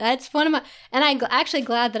it. That's one of my, and I'm actually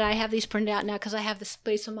glad that I have these printed out now, because I have the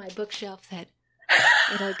space on my bookshelf that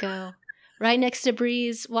it'll go right next to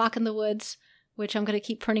Bree's Walk in the Woods, which I'm going to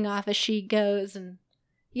keep printing off as she goes. And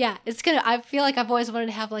yeah, I feel like I've always wanted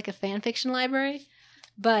to have like a fan fiction library,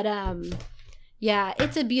 but yeah,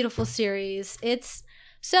 it's a beautiful series. It's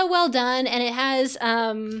so well done. And it has,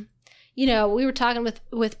 we were talking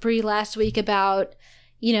with Bree last week about,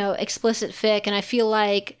 explicit fic. And I feel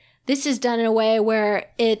like this is done in a way where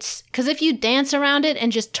it's, because if you dance around it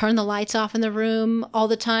and just turn the lights off in the room all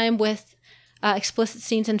the time with explicit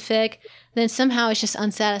scenes in fic, then somehow it's just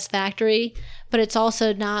unsatisfactory. But it's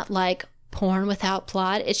also not like porn without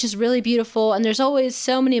plot. It's just really beautiful. And there's always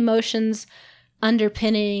so many emotions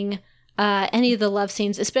underpinning any of the love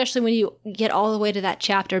scenes, especially when you get all the way to that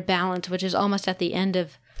chapter Balance, which is almost at the end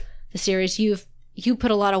of the series. You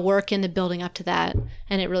put a lot of work into building up to that,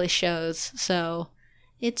 and it really shows. So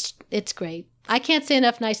it's great. I can't say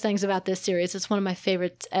enough nice things about this series. It's one of my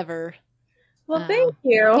favorites ever. Well, thank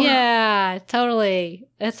you. Yeah, totally.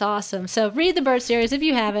 It's awesome. So read the Birth series if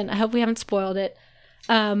you haven't. I hope we haven't spoiled it.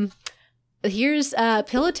 Here's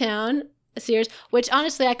Pillow Town series, which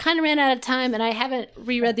honestly I kind of ran out of time, and I haven't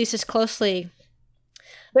reread these as closely.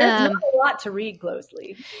 There's not a lot to read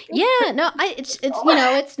closely. Yeah, no, it's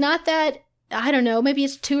it's not that, I don't know, maybe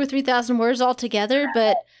it's 2,000 or 3,000 words altogether,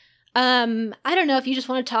 but I don't know if you just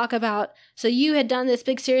want to talk about, so you had done this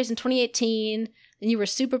big series in 2018, and you were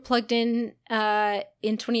super plugged in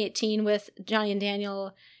 2018 with Johnny and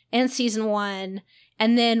Daniel and season 1,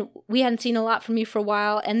 and then we hadn't seen a lot from you for a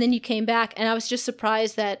while, and then you came back, and I was just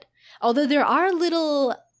surprised that although there are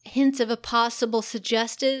little hints of a possible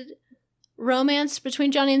suggested romance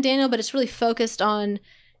between Johnny and Daniel, but it's really focused on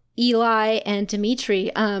Eli and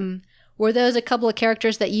Dimitri. Were those a couple of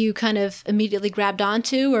characters that you kind of immediately grabbed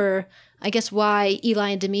onto, or I guess why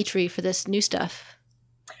Eli and Dimitri for this new stuff?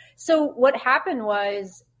 So what happened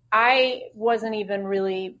was I wasn't even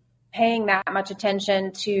really paying that much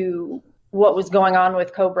attention to what was going on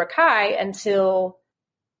with Cobra Kai until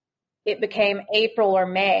it became April or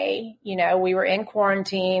May. We were in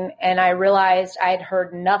quarantine, and I realized I had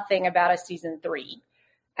heard nothing about a season 3.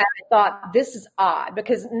 And I thought, this is odd,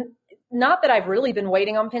 because not that I've really been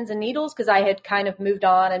waiting on pins and needles, because I had kind of moved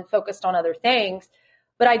on and focused on other things,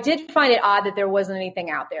 but I did find it odd that there wasn't anything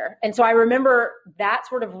out there. And so I remember that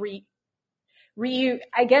sort of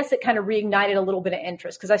I guess it kind of reignited a little bit of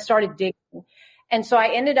interest, because I started digging. And so I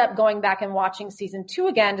ended up going back and watching season 2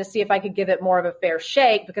 again to see if I could give it more of a fair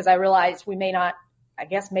shake, because I realized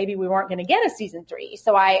maybe we weren't going to get a season 3.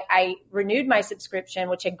 So I renewed my subscription,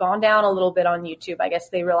 which had gone down a little bit on YouTube. I guess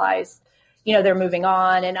they realized, they're moving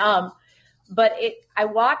on. And, but I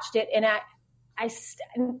watched it, and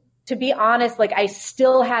to be honest, like, I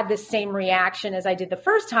still had the same reaction as I did the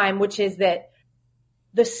first time, which is that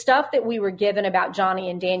the stuff that we were given about Johnny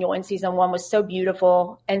and Daniel in season 1 was so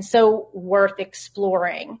beautiful and so worth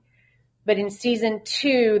exploring. But in season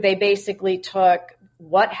 2, they basically took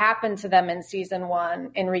what happened to them in season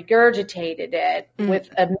 1 and regurgitated it with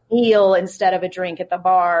a meal instead of a drink at the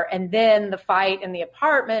bar. And then the fight in the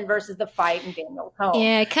apartment versus the fight in Daniel's home.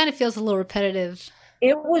 Yeah, it kind of feels a little repetitive.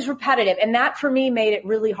 It was repetitive. And that for me made it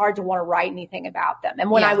really hard to want to write anything about them.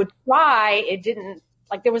 And when I would try, it didn't,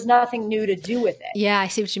 like, there was nothing new to do with it. Yeah, I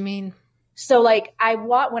see what you mean. So like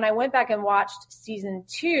when I went back and watched season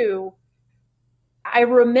 2, I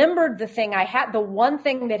remembered the one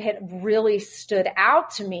thing that had really stood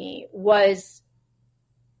out to me was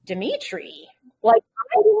Dimitri. Like,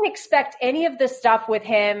 I didn't expect any of the stuff with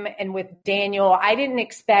him and with Daniel. I didn't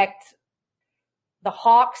expect the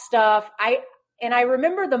Hawk stuff. I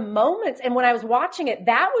remember the moments, and when I was watching it,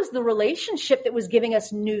 that was the relationship that was giving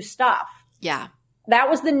us new stuff. Yeah. That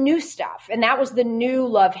was the new stuff. And that was the new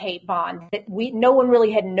love-hate bond that no one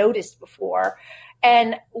really had noticed before.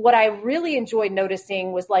 And what I really enjoyed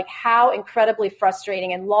noticing was like how incredibly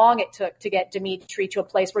frustrating and long it took to get Dimitri to a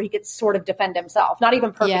place where he could sort of defend himself. Not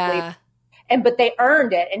even perfectly. Yeah. But they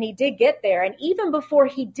earned it, and he did get there. And even before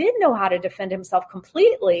he did know how to defend himself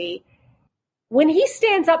completely, when he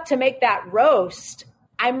stands up to make that roast,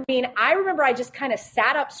 I mean, I remember I just kind of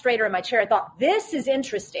sat up straighter in my chair. I thought, this is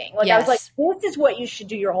interesting. Like, yes. I was like, this is what you should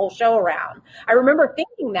do your whole show around. I remember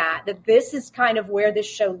thinking that this is kind of where this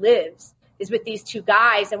show lives, is with these two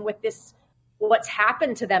guys and with this, what's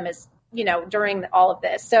happened to them is, during all of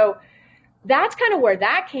this. So that's kind of where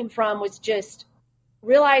that came from, was just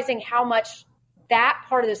realizing how much that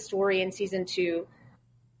part of the story in season 2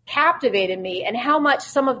 captivated me, and how much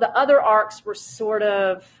some of the other arcs were sort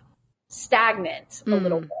of stagnant a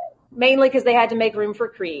little bit, mainly because they had to make room for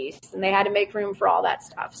Kreese and they had to make room for all that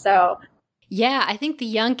stuff. So yeah, I think the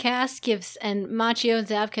young cast gives, and Macchio and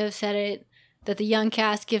Zabka said it, that the young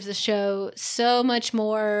cast gives the show so much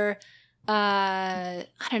more,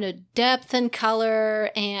 depth and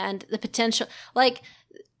color and the potential. Like,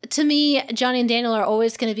 to me, Johnny and Daniel are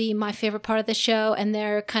always going to be my favorite part of the show, and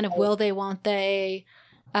their kind of will they, won't they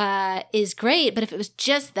is great. But if it was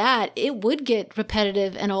just that, it would get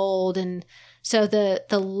repetitive and old. And so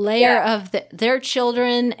the layer of their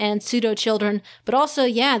children and pseudo children, but also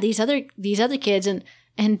these other kids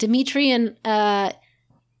and Dimitri and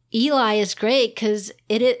Eli is great because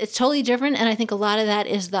it's totally different. And I think a lot of that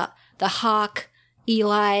is the Hawk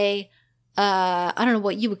Eli, I don't know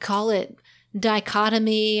what you would call it,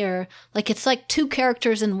 dichotomy, or like it's like two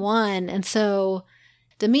characters in one. And so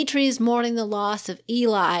Dimitri's mourning the loss of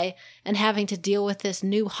Eli and having to deal with this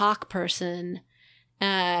new Hawk person.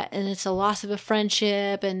 And it's a loss of a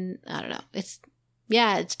friendship, and I don't know. It's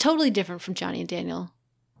totally different from Johnny and Daniel.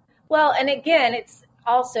 Well, and again, it's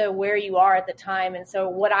also where you are at the time. And so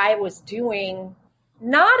what I was doing,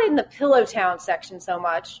 not in the Pillow Town section so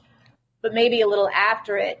much, but maybe a little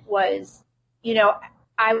after it, was,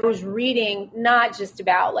 I was reading not just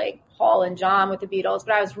about like Paul and John with the Beatles,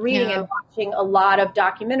 but I was reading and watching a lot of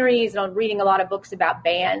documentaries, and I'm reading a lot of books about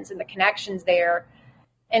bands and the connections there.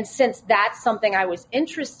 And since that's something I was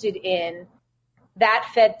interested in, that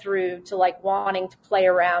fed through to like wanting to play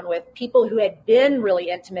around with people who had been really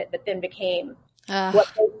intimate, but then became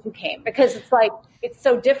what they became. Because it's like, it's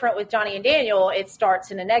so different with Johnny and Daniel. It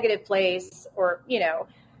starts in a negative place, or, for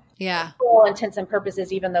all intents and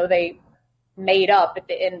purposes, even though they made up at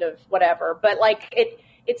the end of whatever. But like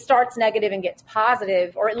it starts negative and gets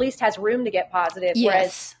positive, or at least has room to get positive.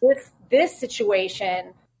 Yes. Whereas this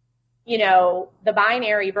situation, the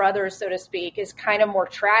binary brothers, so to speak, is kind of more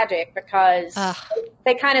tragic because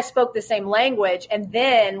they kind of spoke the same language, and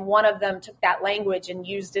then one of them took that language and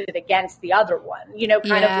used it against the other one, of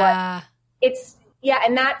like it's,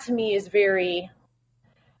 and that to me is very,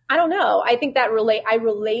 I don't know. I think that I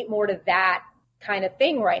relate more to that kind of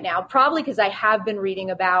thing right now, probably because I have been reading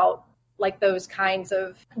about like those kinds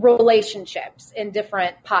of relationships in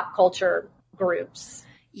different pop culture groups.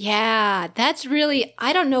 Yeah, that's really,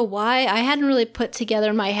 I don't know why. I hadn't really put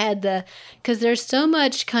together in my head because there's so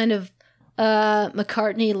much kind of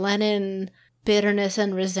McCartney-Lennon bitterness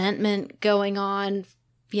and resentment going on.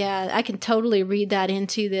 Yeah, I can totally read that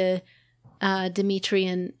into the Dimitri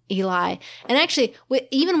and Eli. And actually,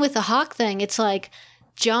 even with the Hawk thing, it's like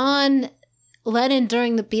John Lennon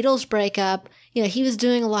during the Beatles breakup, he was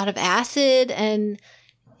doing a lot of acid, and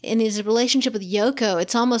in his relationship with Yoko,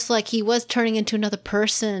 it's almost like he was turning into another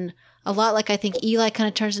person, a lot like I think Eli kind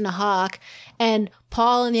of turns into Hawk. And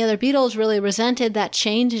Paul and the other Beatles really resented that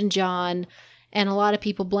change in John, and a lot of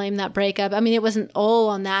people blame that breakup. I mean, it wasn't all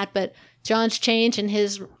on that, but John's change and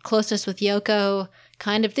his closeness with Yoko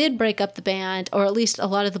kind of did break up the band, or at least a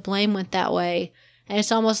lot of the blame went that way. And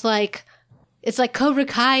it's almost like, it's like Cobra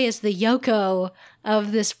Kai is the Yoko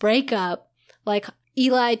of this breakup. Like,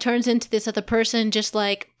 Eli turns into this other person, just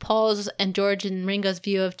like Paul's and George and Ringo's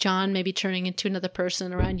view of John maybe turning into another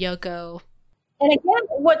person around Yoko. And again,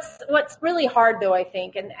 what's really hard though, I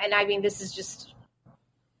think, and I mean, this is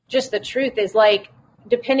just the truth, is like,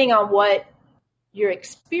 depending on what you're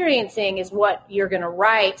experiencing is what you're going to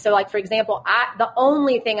write. So like, for example, the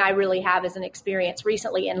only thing I really have as an experience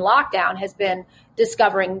recently in lockdown has been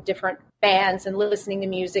discovering different bands and listening to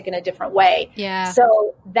music in a different way. Yeah.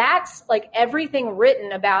 So that's like, everything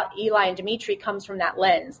written about Eli and Dimitri comes from that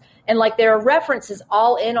lens. And like, there are references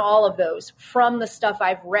all in all of those from the stuff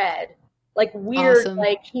I've read. Like weird, awesome.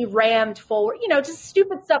 Like he rammed forward, just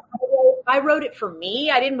stupid stuff. I wrote it for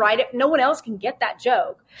me. I didn't write it. No one else can get that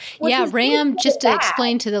joke. Yeah, Ram, just to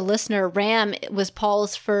explain to the listener, Ram was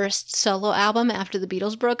Paul's first solo album after the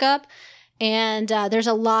Beatles broke up. And there's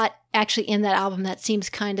a lot actually in that album that seems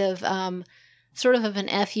kind of sort of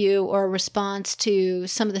an FU or a response to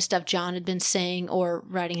some of the stuff John had been saying or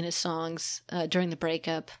writing in his songs during the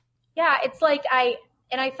breakup. Yeah, it's like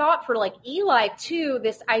And I thought for like Eli too,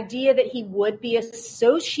 this idea that he would be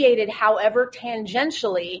associated, however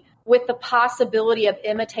tangentially, with the possibility of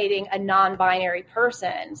imitating a non-binary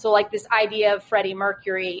person. So like this idea of Freddie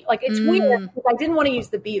Mercury, like it's weird because I didn't want to use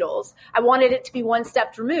the Beatles. I wanted it to be one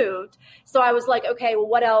step removed. So I was like, okay, well,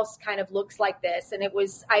 what else kind of looks like this? And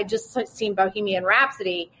I just seen Bohemian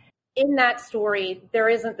Rhapsody. In that story, there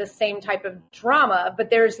isn't the same type of drama, but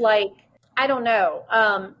there's like, I don't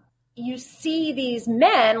know, you see these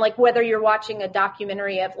men, like whether you're watching a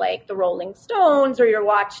documentary of like the Rolling Stones or you're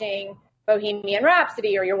watching Bohemian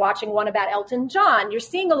Rhapsody or you're watching one about Elton John, you're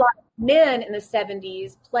seeing a lot of men in the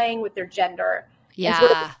 70s playing with their gender and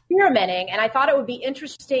sort of experimenting. And I thought it would be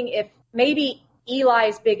interesting if maybe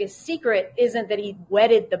Eli's biggest secret isn't that he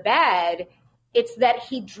wetted the bed, it's that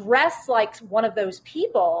he dressed like one of those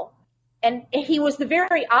people. And he was the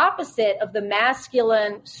very opposite of the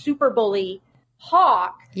masculine super bully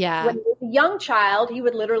Hawk. Yeah. When he was a young child, he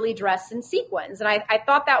would literally dress in sequins. And I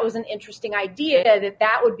thought that was an interesting idea,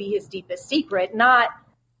 that would be his deepest secret, not,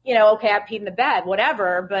 okay, I peed in the bed,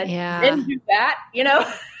 whatever, but didn't do that,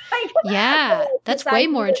 Yeah. That's way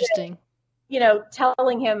more interesting.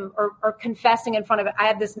 Telling him or confessing in front of it. I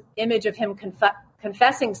had this image of him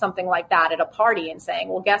confessing something like that at a party and saying,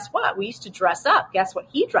 well, guess what? We used to dress up. Guess what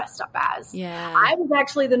he dressed up as? Yeah. I was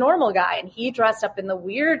actually the normal guy, and he dressed up in the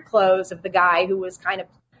weird clothes of the guy who was kind of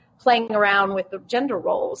playing around with the gender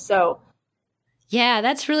roles. So, yeah,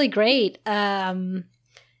 that's really great.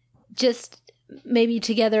 Just maybe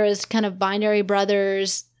together as kind of binary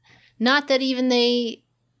brothers, not that even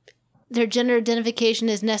their gender identification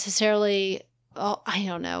is necessarily, I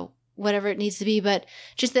don't know, whatever it needs to be, but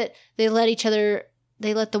just that they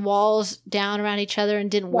let the walls down around each other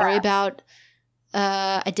and didn't worry about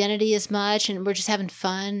identity as much, and we're just having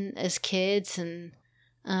fun as kids. And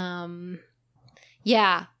I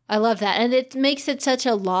love that. And it makes it such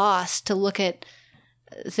a loss to look at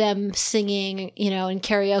them singing, and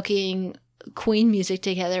karaokeing Queen music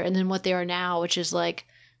together, and then what they are now, which is like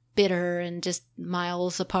bitter and just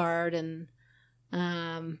miles apart. And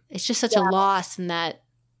it's just such a loss, in that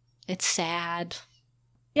it's sad.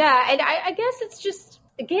 Yeah, and I guess it's just,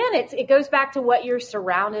 again, it goes back to what you're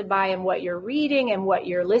surrounded by and what you're reading and what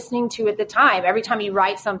you're listening to at the time. Every time you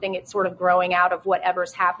write something, it's sort of growing out of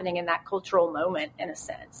whatever's happening in that cultural moment, in a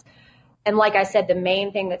sense. And like I said, the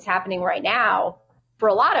main thing that's happening right now for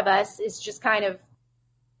a lot of us is just kind of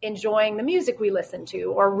enjoying the music we listen to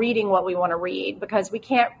or reading what we want to read, because we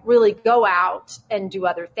can't really go out and do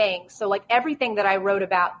other things. So like everything that I wrote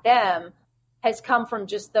about them has come from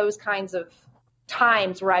just those kinds of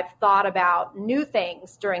times where I've thought about new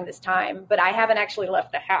things during this time, but I haven't actually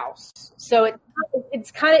left the house. So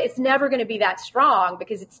it's never going to be that strong,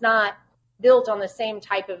 because it's not built on the same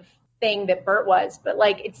type of thing that Bert was, but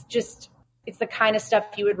like, it's the kind of stuff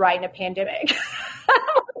you would write in a pandemic.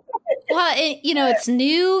 Well, it's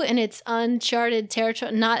new and it's uncharted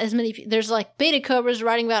territory. Not as many. There's like Beta Cobra's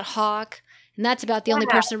writing about Hawk, and that's about the only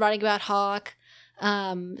person writing about Hawk.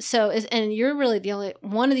 And you're really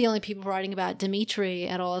one of the only people writing about Dimitri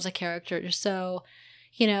at all as a character. So,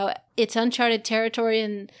 it's uncharted territory,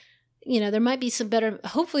 and there might be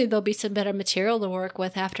hopefully there'll be some better material to work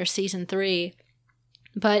with after season 3.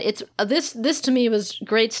 But it's this to me was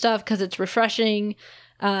great stuff, because it's refreshing.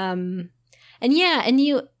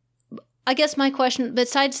 I guess my question,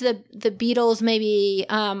 besides the Beatles, maybe,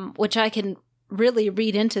 which I can really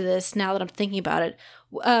read into this now that I'm thinking about it,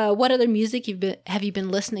 what other music have you been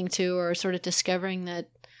listening to, or sort of discovering that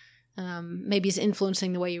maybe is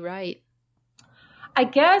influencing the way you write? I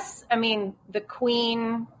guess, the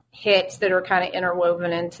Queen hits that are kind of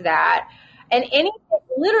interwoven into that, and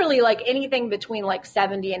literally like anything between like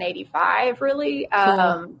 70 and 85, really.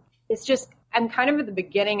 Cool. It's just, I'm kind of at the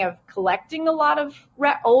beginning of collecting a lot of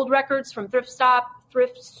old records from thrift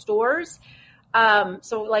stores.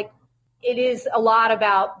 So like, it is a lot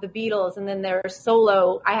about the Beatles, and then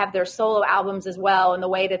I have their solo albums as well, and the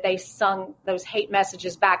way that they sung those hate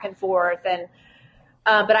messages back and forth. And,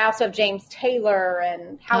 but I also have James Taylor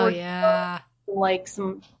and Howard, like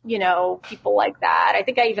some, people like that. I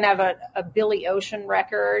think I even have a Billy Ocean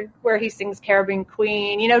record where he sings Caribbean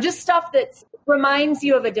Queen, just stuff that reminds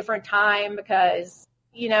you of a different time, because,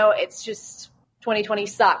 it's just 2020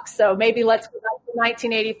 sucks. So maybe let's go back to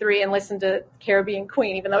 1983 and listen to Caribbean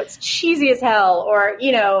Queen, even though it's cheesy as hell, or,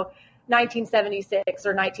 1976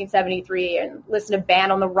 or 1973, and listen to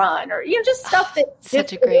Band on the Run, or, just stuff that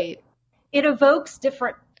it evokes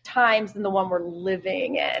different times than the one we're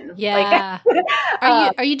living in. Yeah.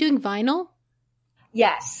 Are you doing vinyl?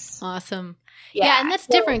 Yes. Awesome. Yeah, and that's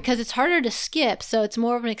different because it's harder to skip. So it's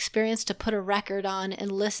more of an experience to put a record on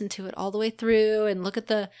and listen to it all the way through and look at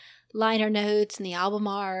the liner notes and the album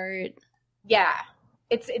art. Yeah,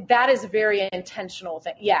 that is a very intentional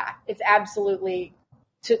thing. Yeah, it's absolutely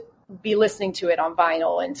to be listening to it on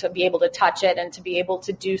vinyl and to be able to touch it and to be able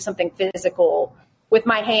to do something physical with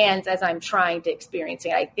my hands as I'm trying to experience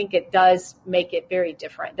it. I think it does make it very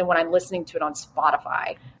different than when I'm listening to it on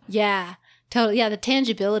Spotify. Yeah, totally. Yeah, the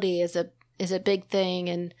tangibility is a big thing,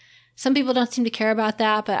 and some people don't seem to care about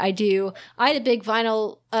that, but I do. I had a big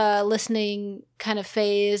vinyl listening kind of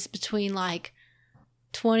phase between like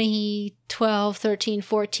 2012, 13,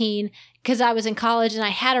 14, because I was in college and I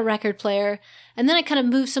had a record player. And then I kind of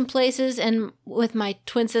moved some places, and with my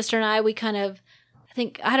twin sister and I kind of,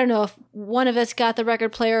 I don't know if one of us got the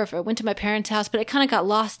record player or if it went to my parents' house, but it kind of got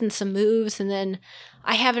lost in some moves. And then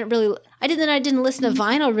I didn't listen to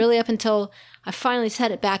vinyl really up until I finally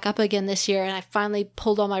set it back up again this year. And I finally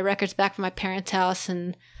pulled all my records back from my parents' house.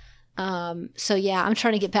 And so yeah, I'm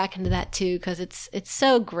trying to get back into that too, because it's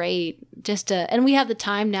so great and we have the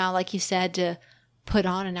time now, like you said, to put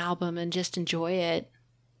on an album and just enjoy it.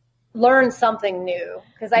 Learn something new,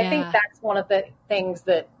 because I think that's one of the things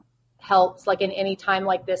that helps, like in any time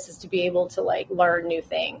like this, is to be able to like learn new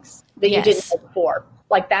things that you didn't know before.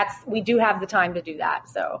 Like we do have the time to do that.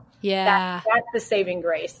 So that's the saving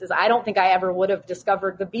grace. Is I don't think I ever would have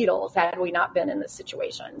discovered the Beatles had we not been in this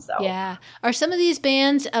situation. So yeah, are some of these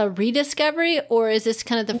bands a rediscovery, or is this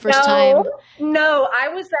kind of the first time? No, I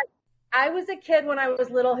was a kid when I was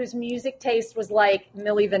little whose music taste was like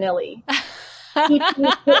Milli Vanilli.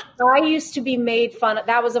 I used to be made fun of.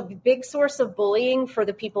 That was a big source of bullying for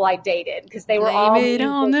the people I dated, because they were all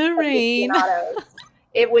on the rain.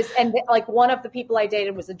 It was, and like one of the people I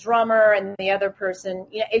dated was a drummer, and the other person,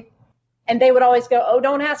 and they would always go, "Oh,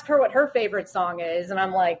 don't ask her what her favorite song is," and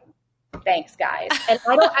I'm like, "Thanks, guys." And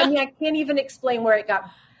I can't even explain where it got.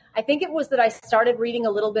 I think it was that I started reading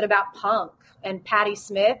a little bit about punk and Patti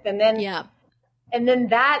Smith, and then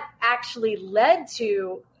that actually led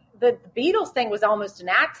to. The Beatles thing was almost an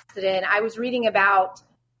accident. I was reading about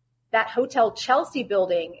that Hotel Chelsea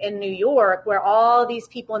building in New York where all these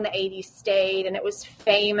people in the 80s stayed, and it was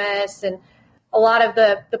famous. And a lot of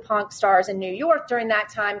the punk stars in New York during that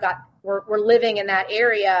time were living in that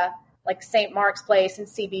area, like St. Mark's Place and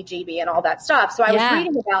CBGB and all that stuff. So I was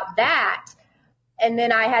reading about that. And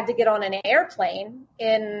then I had to get on an airplane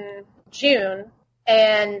in June,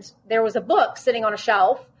 and there was a book sitting on a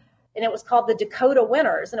shelf, and it was called The Dakota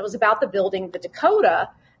Winners, and it was about the building, the Dakota.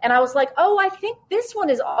 And I was like, oh, I think this one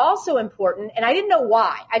is also important. And I didn't know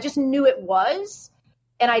why. I just knew it was.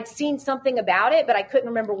 And I'd seen something about it, but I couldn't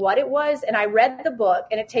remember what it was. And I read the book,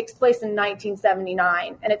 and it takes place in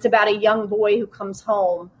 1979. And it's about a young boy who comes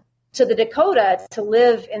home to the Dakota to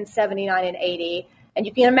live in 79 and 80. And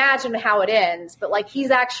you can imagine how it ends. But like he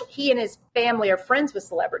and his family are friends with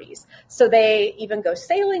celebrities. So they even go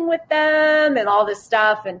sailing with them and all this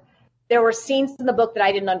stuff. And there were scenes in the book that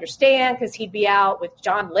I didn't understand, because he'd be out with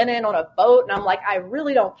John Lennon on a boat. And I'm like, I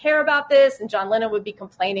really don't care about this. And John Lennon would be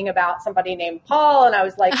complaining about somebody named Paul. And I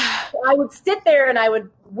was like, I would sit there and I would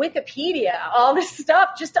Wikipedia all this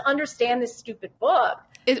stuff just to understand this stupid book.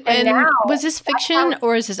 And now, was this fiction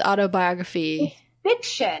or is this autobiography?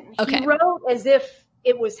 Fiction. Okay. He wrote as if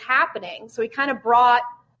it was happening. So he kind of brought,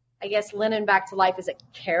 I guess, Lennon back to life as a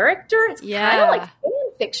character. It's kind of like fan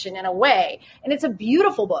fiction in a way. And it's a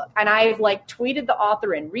beautiful book. And I've like tweeted the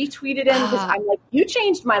author and retweeted him, because I'm like, you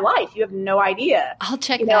changed my life. You have no idea. I'll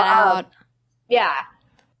check that out. Yeah.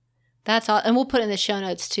 That's all. And we'll put it in the show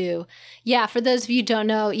notes too. Yeah. For those of you who don't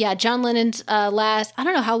know, John Lennon's I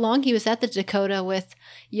don't know how long he was at the Dakota with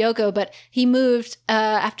Yoko, but he moved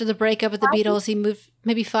after the breakup with the Beatles. He moved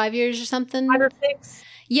maybe 5 years or something. 5 or 6.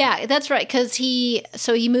 Yeah, that's right. Because he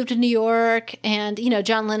moved to New York, and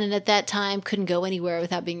John Lennon at that time couldn't go anywhere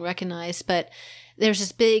without being recognized. But there's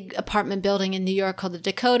this big apartment building in New York called the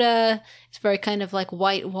Dakota. It's very kind of like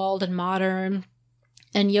white walled and modern.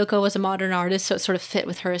 And Yoko was a modern artist, so it sort of fit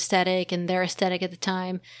with her aesthetic and their aesthetic at the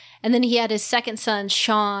time. And then he had his second son,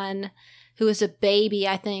 Sean, who was a baby,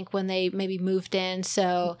 I think, when they maybe moved in.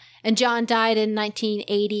 So, and John died in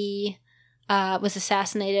 1980. Was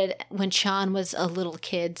assassinated when Sean was a little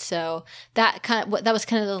kid. So that was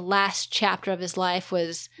kind of the last chapter of his life,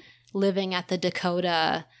 was living at the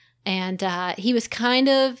Dakota. And he was kind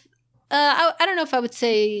of, I don't know if I would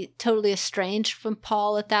say totally estranged from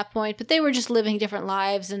Paul at that point, but they were just living different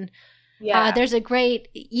lives. And there's a great,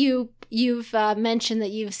 you've mentioned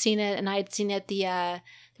that you've seen it, and I'd seen it.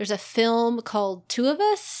 There's a film called Two of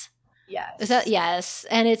Us. Yes. Is that yes?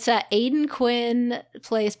 And it's Aidan Quinn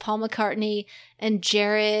plays Paul McCartney, and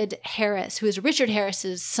Jared Harris, who is Richard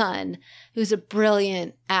Harris's son, who's a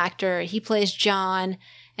brilliant actor. He plays John,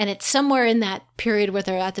 and it's somewhere in that period where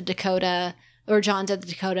they're at the Dakota, or John's at the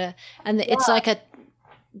Dakota, and it's like a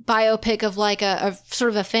biopic of like a sort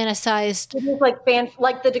of a fantasized. It is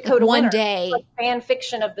like the Dakota one Winner. day, like fan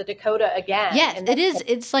fiction of the Dakota again. Yes, it is.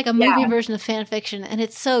 It's like a movie version of fan fiction, and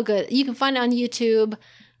it's so good. You can find it on YouTube.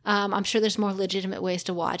 I'm sure there's more legitimate ways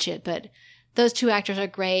to watch it, but those two actors are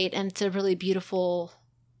great, and it's a really beautiful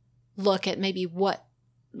look at maybe what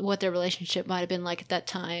their relationship might have been like at that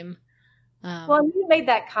time. Well, you made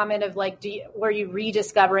that comment of like, were you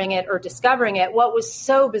rediscovering it or discovering it? What was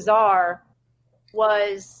so bizarre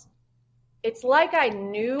was it's like I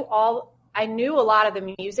knew a lot of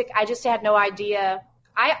the music. I just had no idea.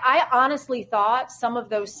 I honestly thought some of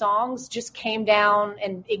those songs just came down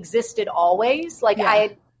and existed always.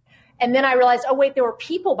 And then I realized, oh wait, there were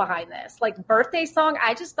people behind this. Like Birthday Song,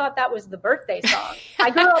 I just thought that was the birthday song. I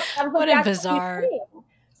grew up, I was like, what a bizarre.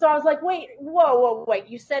 So I was like, wait, wait,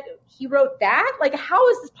 you said he wrote that? Like, how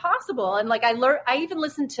is this possible? And like, I even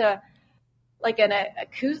listened to like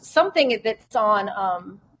something that's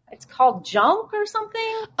on, it's called Junk or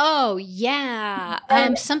something. Oh yeah.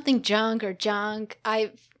 Something Junk or Junk.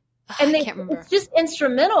 I can't remember. It's just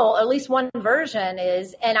instrumental, at least one version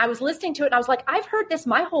is. And I was listening to it and I was like, I've heard this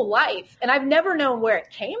my whole life and I've never known where it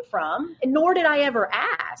came from. And nor did I ever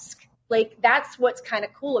ask. Like, that's what's kind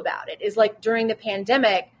of cool about it is like during the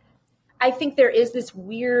pandemic, I think there is this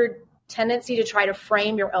weird tendency to try to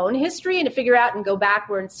frame your own history and to figure out and go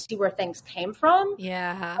backward and see where things came from.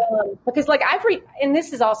 Yeah. Because like and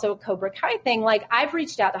this is also a Cobra Kai thing. Like I've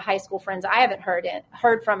reached out to high school friends I haven't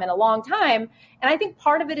heard from in a long time. And I think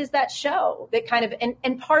part of it is that show that kind of,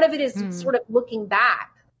 and part of it is sort of looking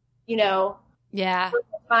back, Yeah. For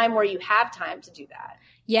the time where you have time to do that.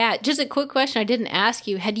 Yeah. Just a quick question I didn't ask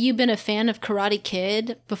you. Had you been a fan of Karate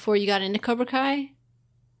Kid before you got into Cobra Kai?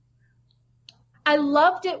 I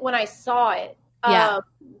loved it when I saw it. Yeah.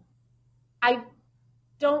 I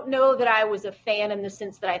don't know that I was a fan in the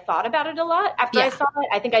sense that I thought about it a lot after I saw it.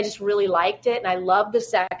 I think I just really liked it. And I loved the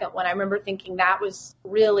second one. I remember thinking that was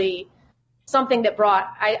really something that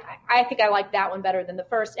I think I liked that one better than the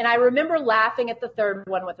first. And I remember laughing at the third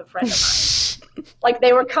one with a friend of mine. Like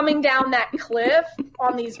they were coming down that cliff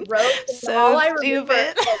on these ropes. And so all I stupid.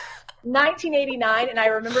 remember 1989, and I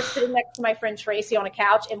remember sitting next to my friend Tracy on a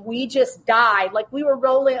couch, and we just died. Like, we were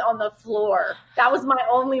rolling on the floor. That was my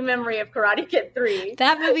only memory of Karate Kid 3.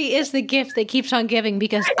 That movie is the gift that keeps on giving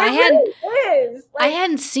because It really is. I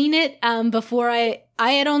hadn't seen it before. I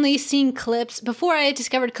had only seen clips. Before I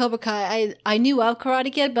discovered Cobra Kai, I knew of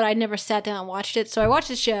Karate Kid, but I never sat down and watched it. So I watched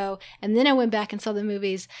the show, and then I went back and saw the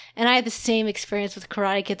movies, and I had the same experience with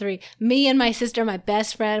Karate Kid 3. Me and my sister, my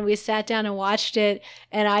best friend, we sat down and watched it,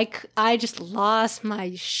 and I just lost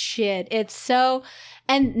my shit. It's so...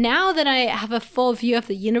 And now that I have a full view of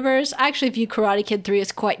the universe, I actually view Karate Kid 3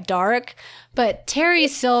 as quite dark. But Terry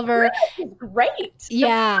Silver... It's great.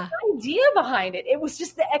 Yeah. The idea behind it. It was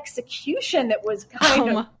just the execution that was kind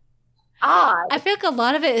of odd. I feel like a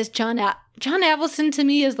lot of it is John Avildsen to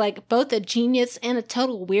me is like both a genius and a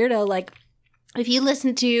total weirdo. Like, if you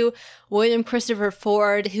listen to William Christopher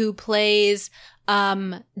Ford, who plays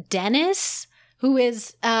Dennis... who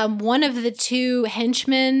is one of the two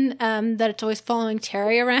henchmen that it's always following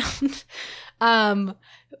Terry around. And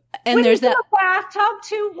when there's that bathtub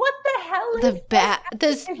too. What the hell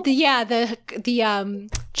is the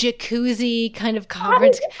jacuzzi kind of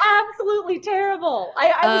conference. That is absolutely terrible.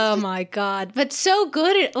 My God. But so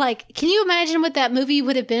good at, like, can you imagine what that movie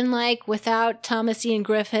would have been like without Thomas Ian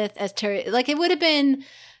Griffith as Terry? Like, it would have been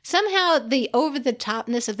somehow the over the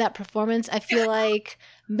topness of that performance, I feel like,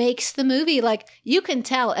 makes the movie, like, you can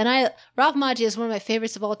tell. And Ralph Macchio is one of my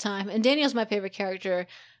favorites of all time, and Daniel's my favorite character,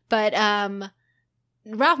 but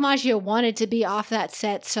Ralph Macchio wanted to be off that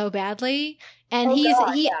set so badly, and he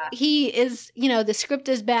is, the script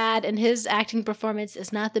is bad and his acting performance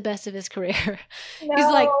is not the best of his career. No. He's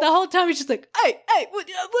like, the whole time he's just like, hey, what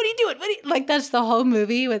are you doing? Like, that's the whole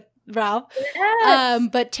movie with Ralph. Yes.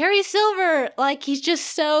 But Terry Silver, like, he's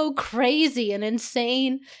just so crazy and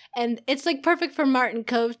insane, and it's like perfect for Martin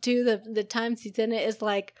Kove too. The times he's in it is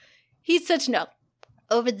like, he's such an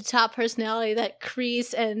over the top personality that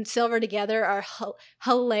Kreese and Silver together are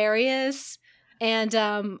hilarious. And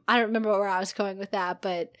I don't remember where I was going with that,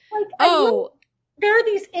 but there are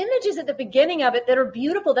these images at the beginning of it that are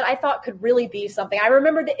beautiful that I thought could really be something. I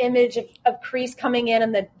remember the image of Kreese coming in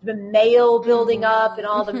and the mail building up and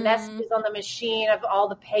all the messages on the machine of all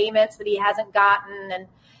the payments that he hasn't gotten.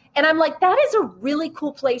 And I'm like, that is a really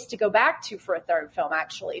cool place to go back to for a third film,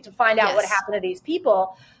 actually, to find out what happened to these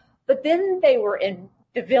people. But then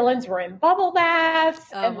the villains were in bubble baths.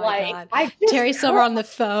 Oh and my God. God. Terry Silver on the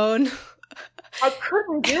phone. I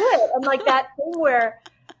couldn't do it. And like that thing where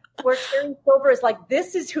Terry Silver is like,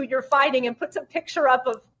 this is who you're fighting, and puts a picture up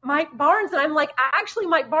of Mike Barnes. And I'm like, actually,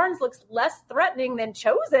 Mike Barnes looks less threatening than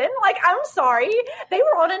Chosen. Like, I'm sorry. They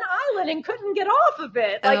were on an island and couldn't get off of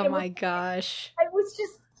it. Like, oh my gosh. It was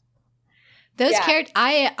just. Those characters,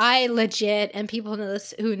 I legit, and people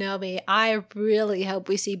who know me, I really hope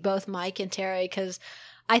we see both Mike and Terry, because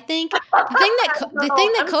I think the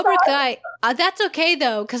thing that Cobra Kai, that's okay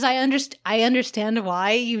though, because I understand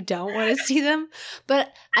why you don't want to see them,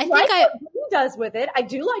 but I think what Bree does with it. I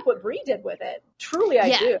do like what Bree did with it. Truly,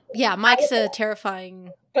 I do. Yeah, Mike's a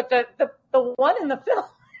terrifying. But the one in the film.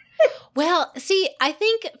 Well, see, I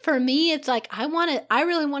think for me, it's like I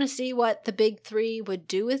really want to see what the big three would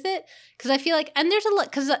do with it, because I feel like, and there's a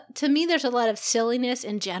lot, because to me, there's a lot of silliness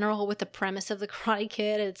in general with the premise of the Karate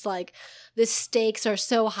Kid. It's like the stakes are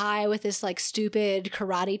so high with this like stupid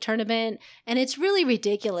karate tournament, and it's really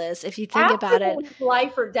ridiculous if you think about it.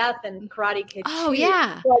 Life or death in Karate Kid. Oh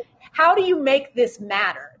yeah. Like, how do you make this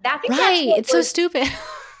matter? It's so stupid.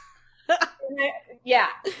 Yeah,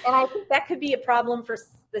 and I think that could be a problem for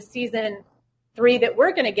the season 3 that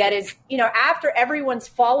we're going to get is, after everyone's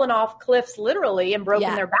fallen off cliffs literally and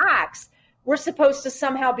broken their backs, we're supposed to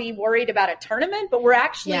somehow be worried about a tournament, but we're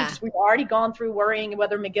actually we've already gone through worrying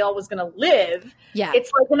whether Miguel was going to live. Yeah. It's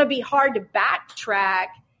like going to be hard to backtrack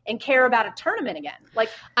and care about a tournament again. Like,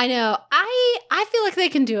 I know. I feel like they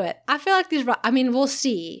can do it. I feel like we'll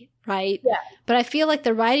see, right? Yeah. But I feel like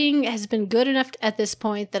the writing has been good enough at this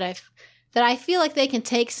point that I feel like they can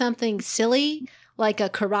take something silly like a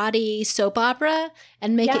karate soap opera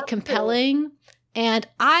and make it compelling. And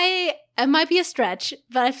it might be a stretch,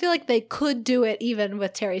 but I feel like they could do it even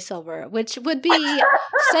with Terry Silver, which would be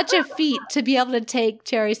such a feat to be able to take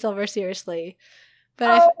Terry Silver seriously.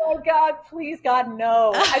 But my God, please God,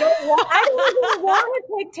 no. I don't even want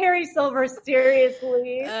to take Terry Silver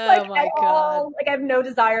seriously. Oh my God. Like, I have no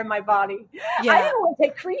desire in my body. Yeah. I didn't want to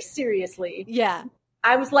take Kreese seriously. Yeah.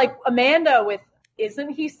 I was like Amanda isn't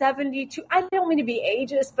he 72? I don't mean to be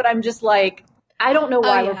ageist, but I'm just like, I don't know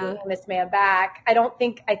why we're bringing this man back. I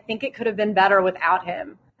think it could have been better without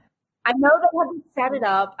him. I know they had to set it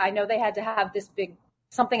up. I know they had to have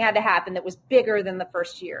something had to happen that was bigger than the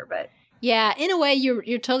first year, but. Yeah, in a way, you're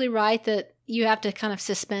totally right that you have to kind of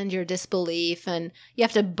suspend your disbelief and you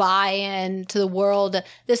have to buy into the world,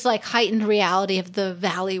 this like heightened reality of the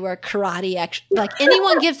valley where karate actually, like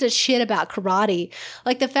anyone gives a shit about karate.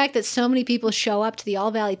 Like the fact that so many people show up to the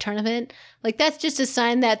All Valley tournament, like that's just a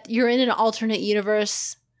sign that you're in an alternate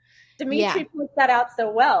universe. Dimitri points that out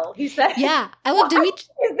so well. He said, I love Dimitri.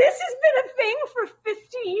 This has been a thing for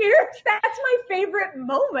 50 years. That's my favorite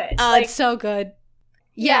moment. Oh, it's so good.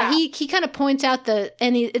 Yeah, he kind of points out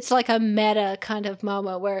it's like a meta kind of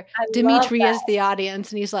moment where Dimitri is the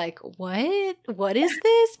audience and he's like, what? What is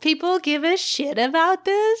this? People give a shit about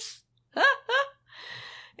this?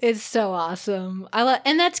 It's so awesome.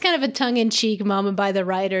 And that's kind of a tongue-in-cheek moment by the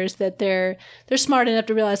writers that they're smart enough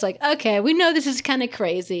to realize, like, okay, we know this is kind of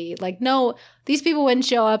crazy. Like, no, these people wouldn't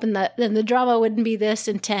show up and the drama wouldn't be this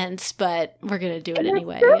intense, but we're going to do it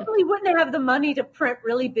anyway. They certainly wouldn't have the money to print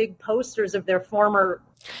really big posters of their former...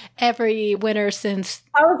 Every winter since.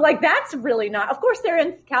 I was like, that's really not. Of course, they're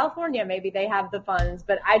in California. Maybe they have the funds,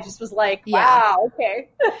 but I just was like, wow, okay.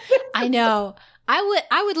 I know.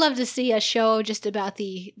 I would love to see a show just about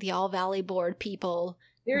the All Valley Board people.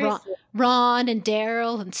 Ron and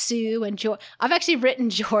Daryl and Sue and George. I've actually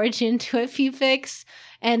written George into a few fics,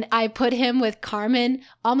 and I put him with Carmen,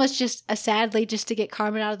 almost just sadly just to get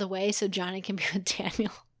Carmen out of the way so Johnny can be with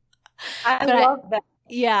Daniel. I love that.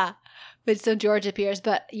 Yeah. But so George appears,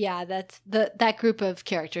 but yeah, that group of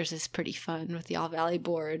characters is pretty fun with the All Valley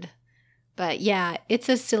Board. But yeah, it's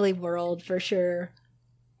a silly world for sure.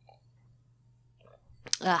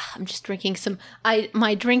 I'm just drinking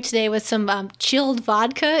my drink today was some chilled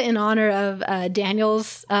vodka in honor of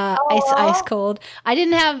Daniel's ice cold. I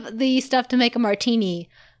didn't have the stuff to make a martini,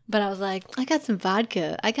 but I was like, I got some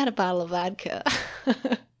vodka. I got a bottle of vodka.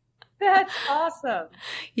 That's awesome.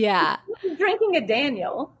 Yeah. You're drinking a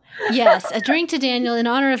Daniel. Yes, a drink to Daniel in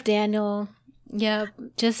honor of Daniel. Yeah,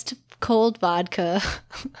 just cold vodka.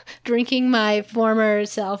 Drinking my former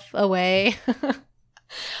self away.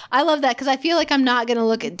 I love that because I feel like I'm not going to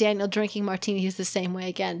look at Daniel drinking martinis the same way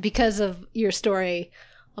again because of your story.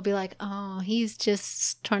 I'll be like, oh, he's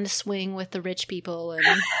just trying to swing with the rich people. And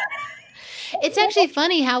It's actually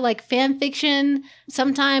funny how like fan fiction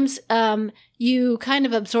sometimes you kind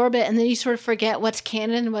of absorb it and then you sort of forget what's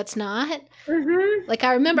canon and what's not. Mm-hmm. Like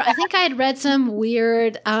I remember, I think I had read some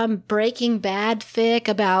weird Breaking Bad fic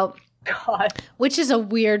about, God, which is a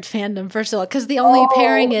weird fandom first of all, because the only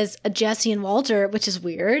pairing is Jesse and Walter, which is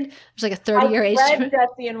weird. There's like a 30-year age. I read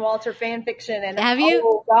Jesse and Walter fan fiction, and have you?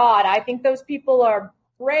 Oh God, I think those people are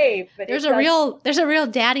brave. But there's a real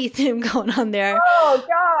daddy theme going on there. Oh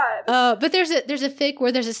God. But there's a fic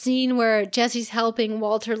where there's a scene where Jesse's helping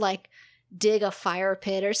Walter like dig a fire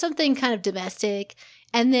pit or something kind of domestic.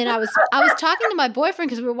 And then I was talking to my boyfriend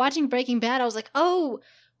because we were watching Breaking Bad. I was like, oh,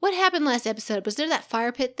 what happened last episode? Was there that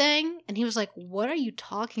fire pit thing? And he was like, what are you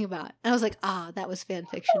talking about? And I was like, that was fan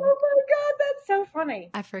fiction. Oh my God, that's so funny.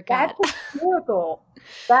 I forgot. That's hysterical.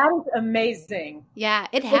 That is amazing. Yeah,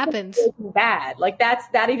 it happens. Bad. Like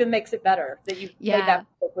that even makes it better that you made that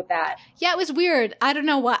with that. Yeah, it was weird. I don't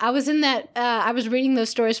know what. I was in that, I was reading those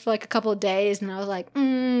stories for like a couple of days and I was like,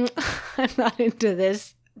 I'm not into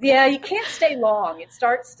this. Yeah, you can't stay long. It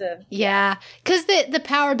starts to... Yeah, because the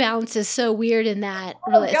power balance is so weird in that.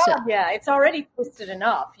 Oh, God, yeah. It's already twisted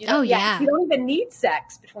enough. You know, You don't even need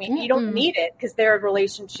sex between... You don't need it because their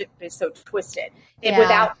relationship is so twisted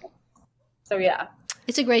without... So, yeah.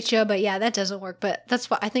 It's a great show, but yeah, that doesn't work. But that's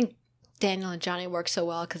why I think Daniel and Johnny work so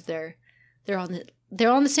well because they're on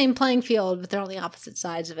the same playing field, but they're on the opposite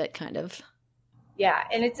sides of it, kind of. Yeah,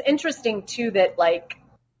 and it's interesting, too, that, like...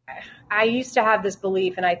 I used to have this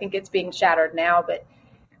belief, and I think it's being shattered now, but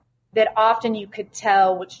that often you could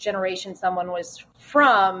tell which generation someone was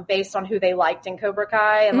from based on who they liked in Cobra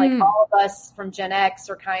Kai. And like all of us from Gen X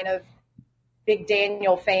are kind of big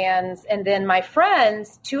Daniel fans. And then my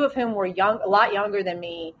friends, two of whom were a lot younger than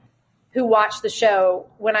me, who watched the show,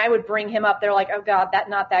 when I would bring him up, they're like, oh God,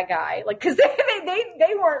 not that guy. Like, cause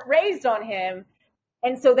they weren't raised on him.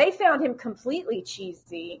 And so they found him completely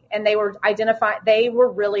cheesy, and they were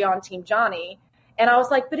really on Team Johnny. And I was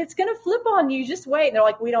like, but it's going to flip on you. Just wait. And they're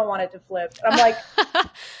like, we don't want it to flip. And I'm like,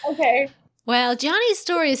 okay. Well, Johnny's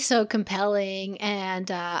story is so compelling. And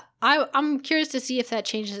I'm curious to see if that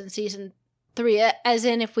changes in season 3, as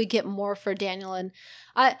in if we get more for Daniel. And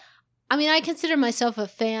I mean, I consider myself a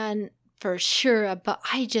fan for sure, but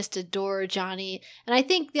I just adore Johnny. And I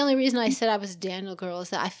think the only reason I said I was a Daniel girl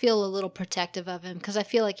is that I feel a little protective of him because I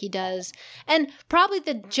feel like he does. And probably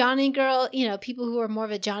the Johnny girl, you know, people who are more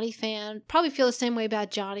of a Johnny fan probably feel the same way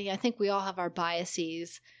about Johnny. I think we all have our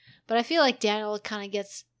biases. But I feel like Daniel kind of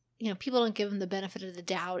gets, you know, people don't give him the benefit of the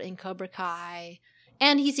doubt in Cobra Kai.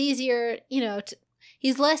 And he's easier, you know,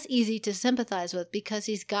 he's less easy to sympathize with because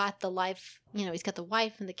he's got the life, you know, he's got the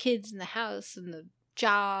wife and the kids and the house and the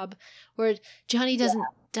job, where Johnny doesn't,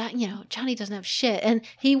 Johnny doesn't have shit. And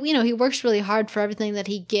he, you know, he works really hard for everything that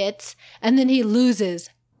he gets and then he loses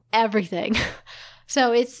everything.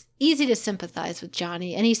 So it's easy to sympathize with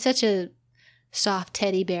Johnny. And he's such a soft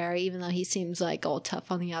teddy bear, even though he seems like all tough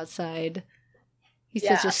on the outside. He's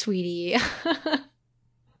such a sweetie.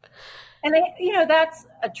 And, you know, that's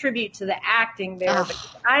a tribute to the acting there. But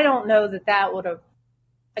I don't know that would have,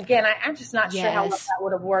 again, I'm just not sure how well that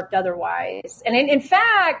would have worked otherwise. And in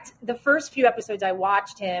fact, the first few episodes I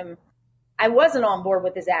watched him, I wasn't on board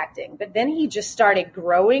with his acting. But then he just started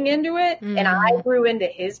growing into it. And I grew into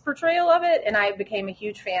his portrayal of it. And I became a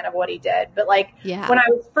huge fan of what he did. But, like, when I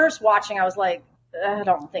was first watching, I was like, I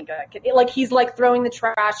don't think I could. Like, he's like throwing the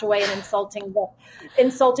trash away and insulting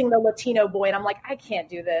the Latino boy, and I'm like, I can't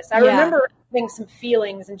do this. I remember having some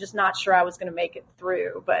feelings and just not sure I was going to make it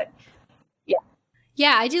through. But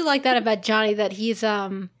yeah, I do like that about Johnny, that he's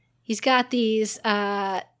got these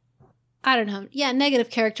I don't know, negative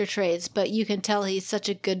character traits, but you can tell he's such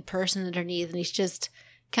a good person underneath, and he's just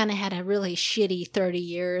kind of had a really shitty 30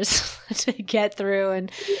 years to get through,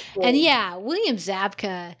 and William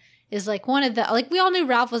Zabka is like one of the, like, we all knew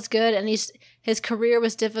Ralph was good and his career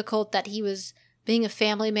was difficult, that he was being a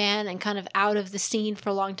family man and kind of out of the scene for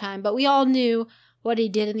a long time. But we all knew what he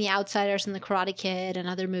did in The Outsiders and The Karate Kid and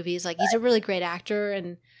other movies. Like, he's a really great actor.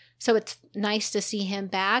 And so it's nice to see him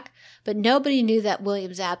back. But nobody knew that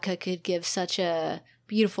William Zabka could give such a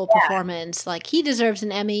beautiful performance. Like, he deserves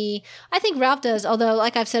an Emmy. I think Ralph does. Although,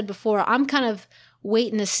 like I've said before, I'm kind of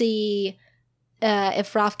waiting to see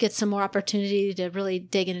if Ralph gets some more opportunity to really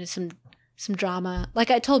dig into some drama. Like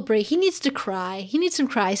I told Brie, he needs to cry. He needs some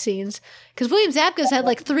cry scenes. Because William Zabka's had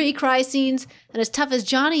like 3 cry scenes, and as tough as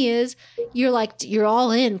Johnny is, you're all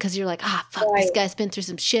in because you're like, fuck, this guy's been through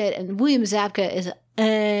some shit. And William Zabka is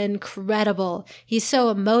incredible. He's so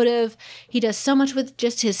emotive. He does so much with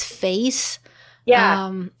just his face.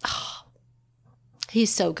 Yeah.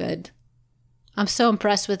 He's so good. I'm so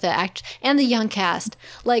impressed with the act and the young cast.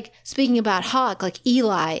 Like, speaking about Hawk, like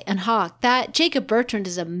Eli and Hawk, that Jacob Bertrand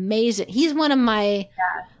is amazing. He's one of my,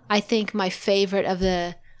 I think, my favorite of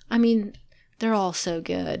the, I mean, they're all so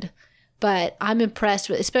good. But I'm impressed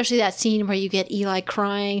with, especially that scene where you get Eli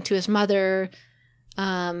crying to his mother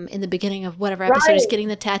in the beginning of whatever episode he's getting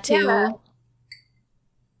the tattoo.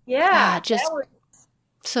 Yeah. Just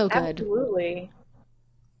so good. Absolutely.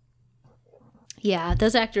 Yeah,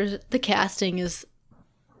 those actors, the casting is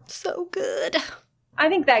so good. I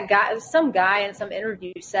think that guy, some guy in some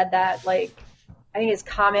interview said that, like, I think his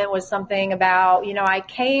comment was something about, I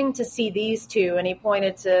came to see these two, and he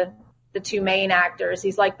pointed to the two main actors.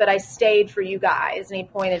 He's like, but I stayed for you guys, and he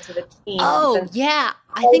pointed to the team. Oh, yeah.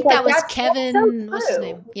 I think that was Kevin, so what's his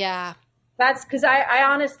name? Yeah. That's because I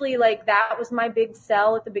honestly, like, that was my big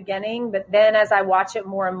sell at the beginning, but then as I watch it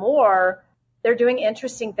more and more, they're doing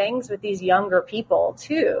interesting things with these younger people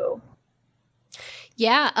too.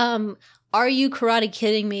 Yeah. Are You Karate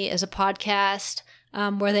Kidding Me is a podcast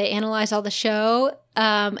where they analyze all the show.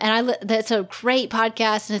 And that's a great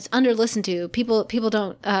podcast and it's under listened to. People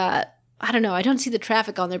don't, I don't know. I don't see the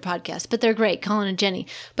traffic on their podcast, but they're great. Colin and Jenny.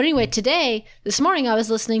 But anyway, this morning I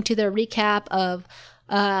was listening to their recap of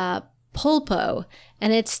Pulpo,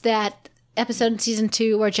 and it's that episode in season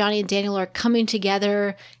 2 where Johnny and Daniel are coming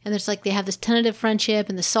together, and there's like they have this tentative friendship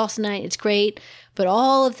and the salsa night. It's great, but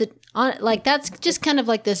all of that's just kind of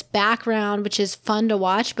like this background, which is fun to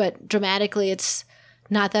watch, but dramatically it's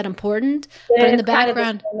not that important. But in the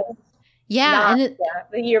background, the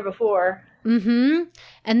year before. Mm-hmm.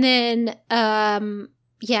 And then,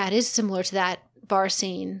 it is similar to that bar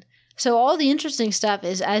scene. So all the interesting stuff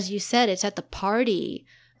is, as you said, it's at the party.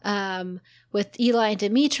 With Eli and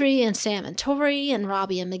Dimitri and Sam and Tori and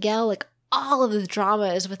Robbie and Miguel, like all of the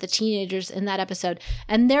drama is with the teenagers in that episode,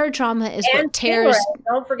 and their drama is what tears.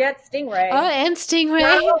 Don't forget Stingray. Oh, and Stingray.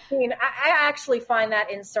 I actually find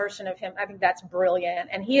that insertion of him. I think that's brilliant,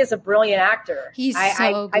 and he is a brilliant actor. He's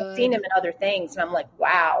so good. I've seen him in other things, and I'm like,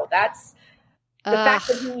 wow, that's. The fact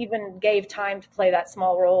that he even gave time to play that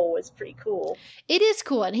small role was pretty cool. It is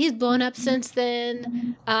cool, and he's blown up since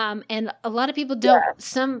then. And a lot of people don't. Yeah.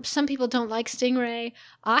 Some people don't like Stingray.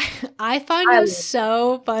 I find him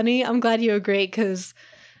so funny. I'm glad you agree because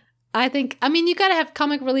I think you got to have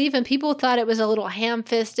comic relief, and people thought it was a little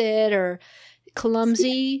ham-fisted or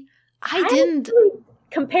clumsy. I didn't.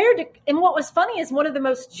 Compared to, and what was funny is one of the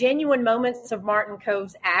most genuine moments of Martin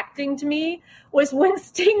Kove's acting to me was when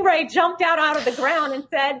Stingray jumped out of the ground and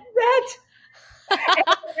said, "Red."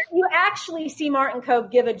 You actually see Martin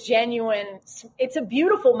Kove give a genuine, it's a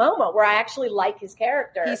beautiful moment where I actually like his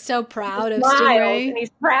character. He's so proud of Stingray. And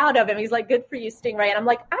he's proud of him. He's like, good for you, Stingray. And I'm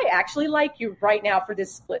like, I actually like you right now for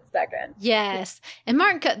this split second. Yes. And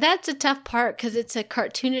Martin Kove, that's a tough part because it's a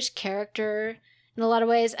cartoonish character in a lot of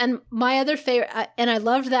ways. And my other favorite, and I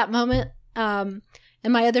loved that moment. And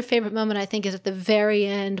my other favorite moment, I think, is at the very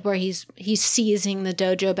end where he's seizing the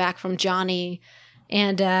dojo back from Johnny.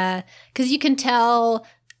 And because you can tell,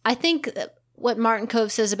 I think what Martin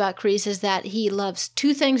Kove says about Kreese is that he loves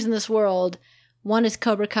two things in this world. One is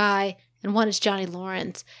Cobra Kai and one is Johnny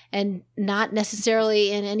Lawrence, and not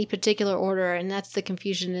necessarily in any particular order. And that's the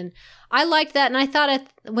confusion. And I liked that. And I thought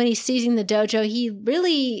when he's seizing the dojo, he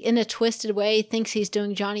really, in a twisted way, thinks he's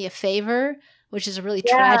doing Johnny a favor, which is a really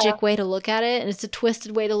tragic way to look at it. And it's a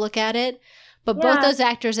twisted way to look at it. But both those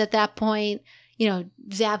actors at that point,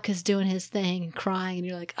 Zabka's doing his thing and crying, and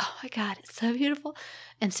you're like, oh my God, it's so beautiful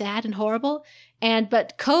and sad and horrible.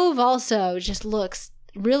 But Kove also just looks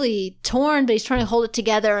really torn, but he's trying to hold it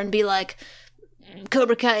together and be like,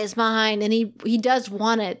 Cobra Kai is mine. And he does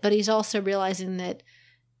want it, but he's also realizing that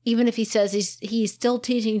even if he says he's still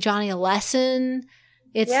teaching Johnny a lesson,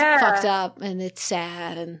 it's fucked up and it's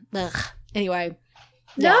sad and anyway.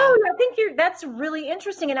 No, I think that's really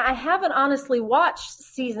interesting. And I haven't honestly watched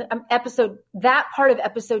that part of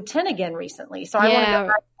episode 10 again recently. So I want to go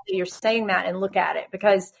back to you're saying that and look at it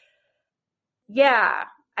because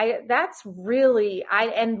that's really,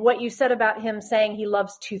 and what you said about him saying he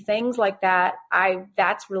loves two things like that,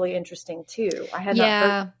 that's really interesting too. I had not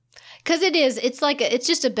heard. Because it's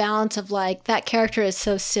just a balance of like, that character is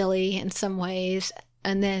so silly in some ways.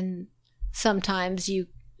 And then sometimes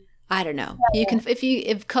I don't know. You can,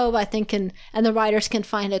 if Kove, I think, and the writers can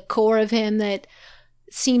find a core of him that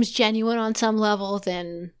seems genuine on some level,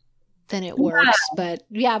 then it works. But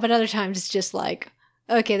other times it's just like,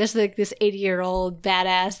 okay, there's like this 80-year-old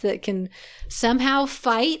badass that can somehow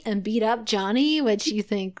fight and beat up Johnny, which you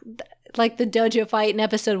think, like the dojo fight in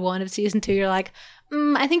episode 1 of season 2, you're like,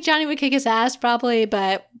 I think Johnny would kick his ass probably,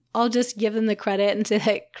 but I'll just give them the credit and say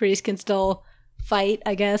that Kreese can still fight,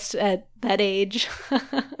 I guess, at that age.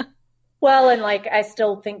 Well, and like I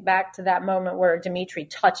still think back to that moment where Dimitri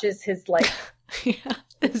touches his like Yeah,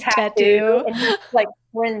 his tattoo and he's like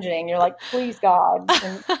cringing. You're like, please God,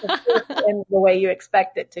 and in the way you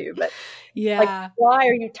expect it to. But Yeah. like, why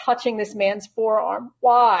are you touching this man's forearm?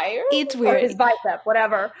 Why? It's Or weird. his bicep,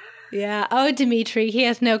 whatever. Yeah. Oh, Dimitri, he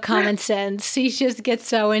has no common sense. He just gets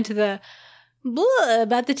so into the blah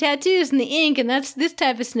about the tattoos and the ink, and that's this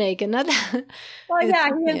type of snake, and not that. Well, yeah,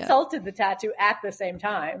 he insulted the tattoo at the same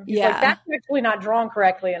time. He's like, that's actually not drawn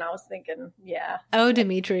correctly. And I was thinking, yeah. Oh,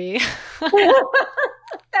 Dimitri.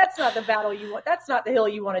 That's not the battle you want. That's not the hill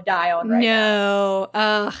you want to die on right now.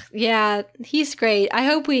 No. Yeah, he's great.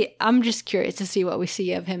 I'm just curious to see what we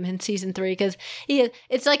see of him in season 3, because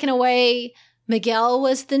it's like in a way Miguel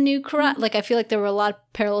was the new karate. Like I feel like there were a lot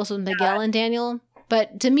of parallels with Miguel and Daniel.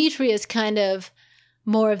 But Dimitri is kind of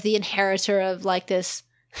more of the inheritor of like this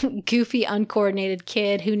goofy, uncoordinated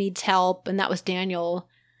kid who needs help, and that was Daniel.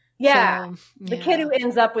 Yeah. So, the kid who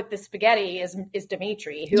ends up with the spaghetti is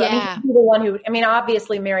Dimitri, who yeah. I mean, the one who, I mean,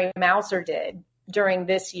 obviously Mary Mouser did during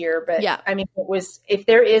this year, but yeah. I mean, it was, if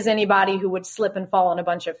there is anybody who would slip and fall on a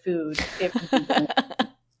bunch of food,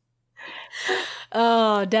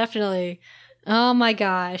 Oh, definitely. Oh my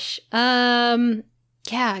gosh.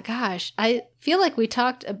 Yeah, gosh. I feel like we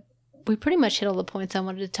pretty much hit all the points I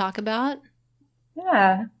wanted to talk about.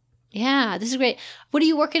 Yeah. Yeah, this is great. What are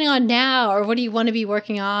you working on now, or what do you want to be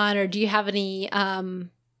working on, or do you have any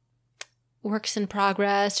works in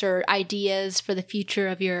progress or ideas for the future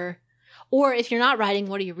of or if you're not writing,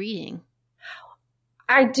 what are you reading?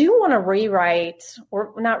 I do want to rewrite,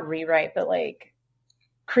 or not rewrite, but like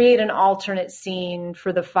create an alternate scene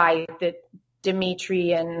for the fight that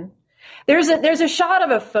Dimitri and there's a shot of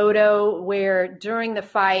a photo where during the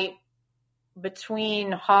fight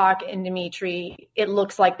between Hawk and Dimitri, it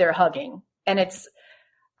looks like they're hugging. And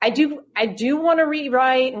I do want to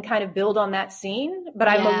rewrite and kind of build on that scene, but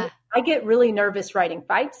I get really nervous writing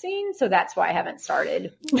fight scenes. So that's why I haven't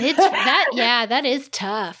started. That is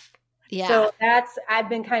tough. Yeah. So I've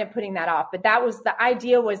been kind of putting that off, but the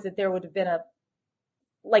idea was that there would have been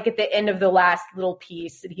like at the end of the last little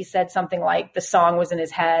piece, he said something like the song was in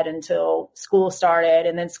his head until school started,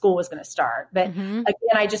 and then school was going to start. But again,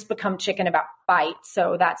 I just become chicken about fights.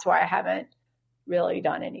 So that's why I haven't really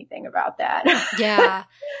done anything about that. Yeah.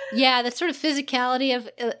 Yeah. The sort of physicality of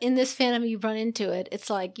in this fandom, you run into it.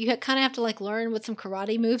 It's like you kind of have to like learn what some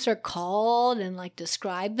karate moves are called and like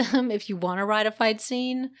describe them if you want to write a fight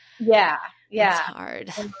scene. Yeah. Yeah. It's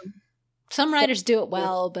hard. Some writers do it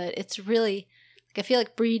well, but it's really, I feel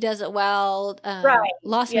like Bree does it well. Right.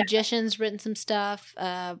 Lost Magician's written some stuff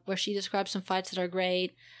where she describes some fights that are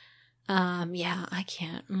great. Yeah, I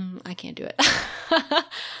can't do it.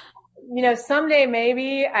 Someday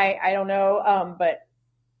maybe, I don't know. But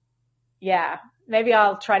yeah, maybe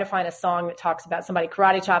I'll try to find a song that talks about somebody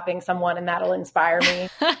karate chopping someone, and that'll inspire me.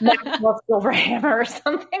 Maxwell Silverhammer or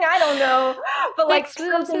something. I don't know. But like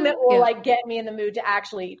something that will like get me in the mood to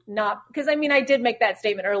actually not, because I mean, I did make that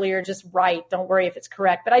statement earlier, just write. Don't worry if it's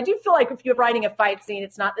correct. But I do feel like if you're writing a fight scene,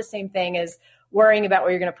 it's not the same thing as worrying about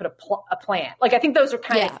where you're going to put a plant. Like I think those are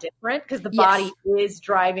kind of different because the body is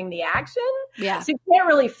driving the action. Yeah. So you can't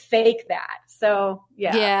really fake that. So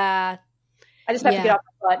yeah. I just have to get off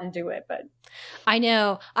my butt and do it. But I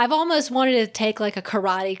know. I've almost wanted to take like a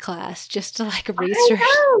karate class just to like research.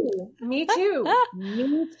 Me too.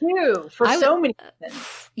 Me too. For so many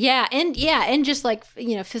reasons. Yeah. And just like,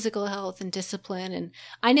 physical health and discipline. And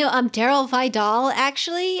I know Daryl Vidal,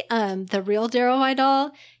 actually, the real Daryl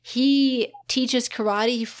Vidal, he teaches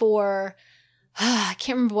karate for, I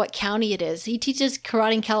can't remember what county it is. He teaches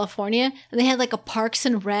karate in California, and they had like a Parks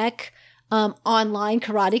and Rec online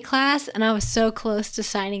karate class, and I was so close to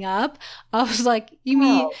signing up. I was like, you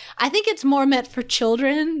mean, I think it's more meant for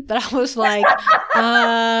children, but I was like,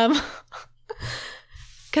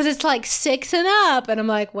 because it's like 6 and up, and I'm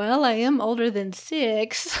like, well, I am older than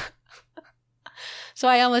 6. So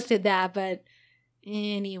I almost did that, but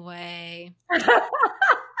anyway.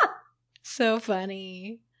 So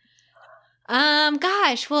funny.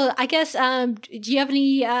 Gosh, well, I guess, do you have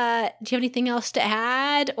anything else to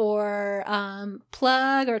add or,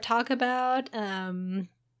 plug or talk about?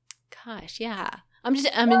 Gosh, yeah.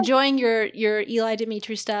 I'm enjoying your Eli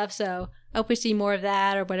Dimitri stuff. So I hope we see more of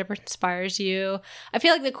that or whatever inspires you. I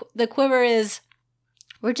feel like the quiver is,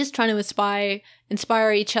 we're just trying to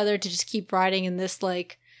inspire each other to just keep writing in this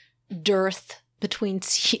like dearth between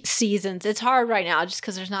seasons. It's hard right now just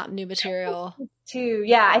because there's not new material.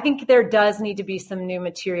 Yeah, I think there does need to be some new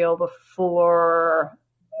material before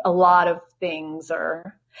a lot of things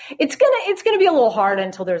are. It's gonna be a little hard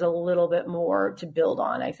until there's a little bit more to build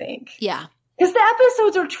on, I think. Yeah. Because the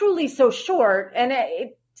episodes are truly so short, and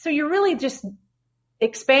so you're really just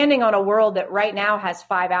expanding on a world that right now has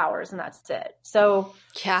 5 hours, and that's it. So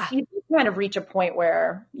yeah, you kind of reach a point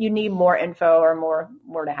where you need more info or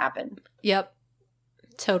more to happen. Yep.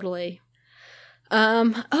 Totally.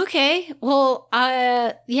 Okay. Well,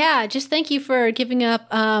 yeah, just thank you for giving up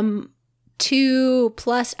 2+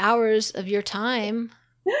 hours of your time.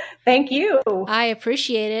 Thank you. I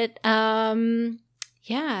appreciate it.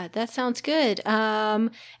 Yeah, that sounds good. And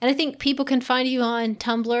I think people can find you on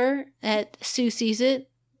Tumblr at Sue Sees It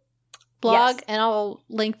blog, Yes. and I'll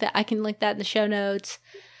link that. I can link that in the show notes.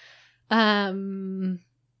 Yeah,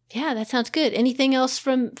 that sounds good. Anything else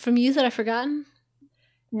from you that I've forgotten?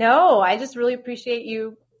 No, I just really appreciate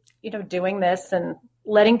you doing this and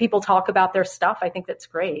letting people talk about their stuff. I think that's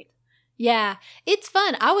great. Yeah, it's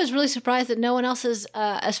fun. I was really surprised that no one else has,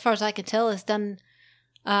 as far as I can tell, has done,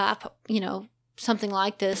 something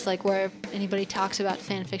like this, like where anybody talks about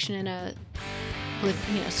fan fiction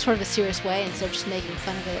with sort of a serious way instead of just making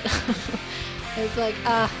fun of it. It's like,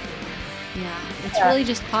 it's really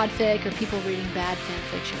just podfic or people reading bad fan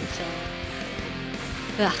fiction. So,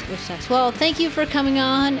 which sucks. Well, thank you for coming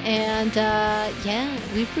on, and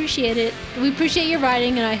we appreciate it. We appreciate your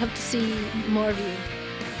writing, and I hope to see more of you.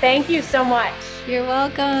 Thank you so much. You're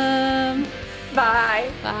welcome. Bye.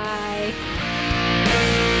 Bye.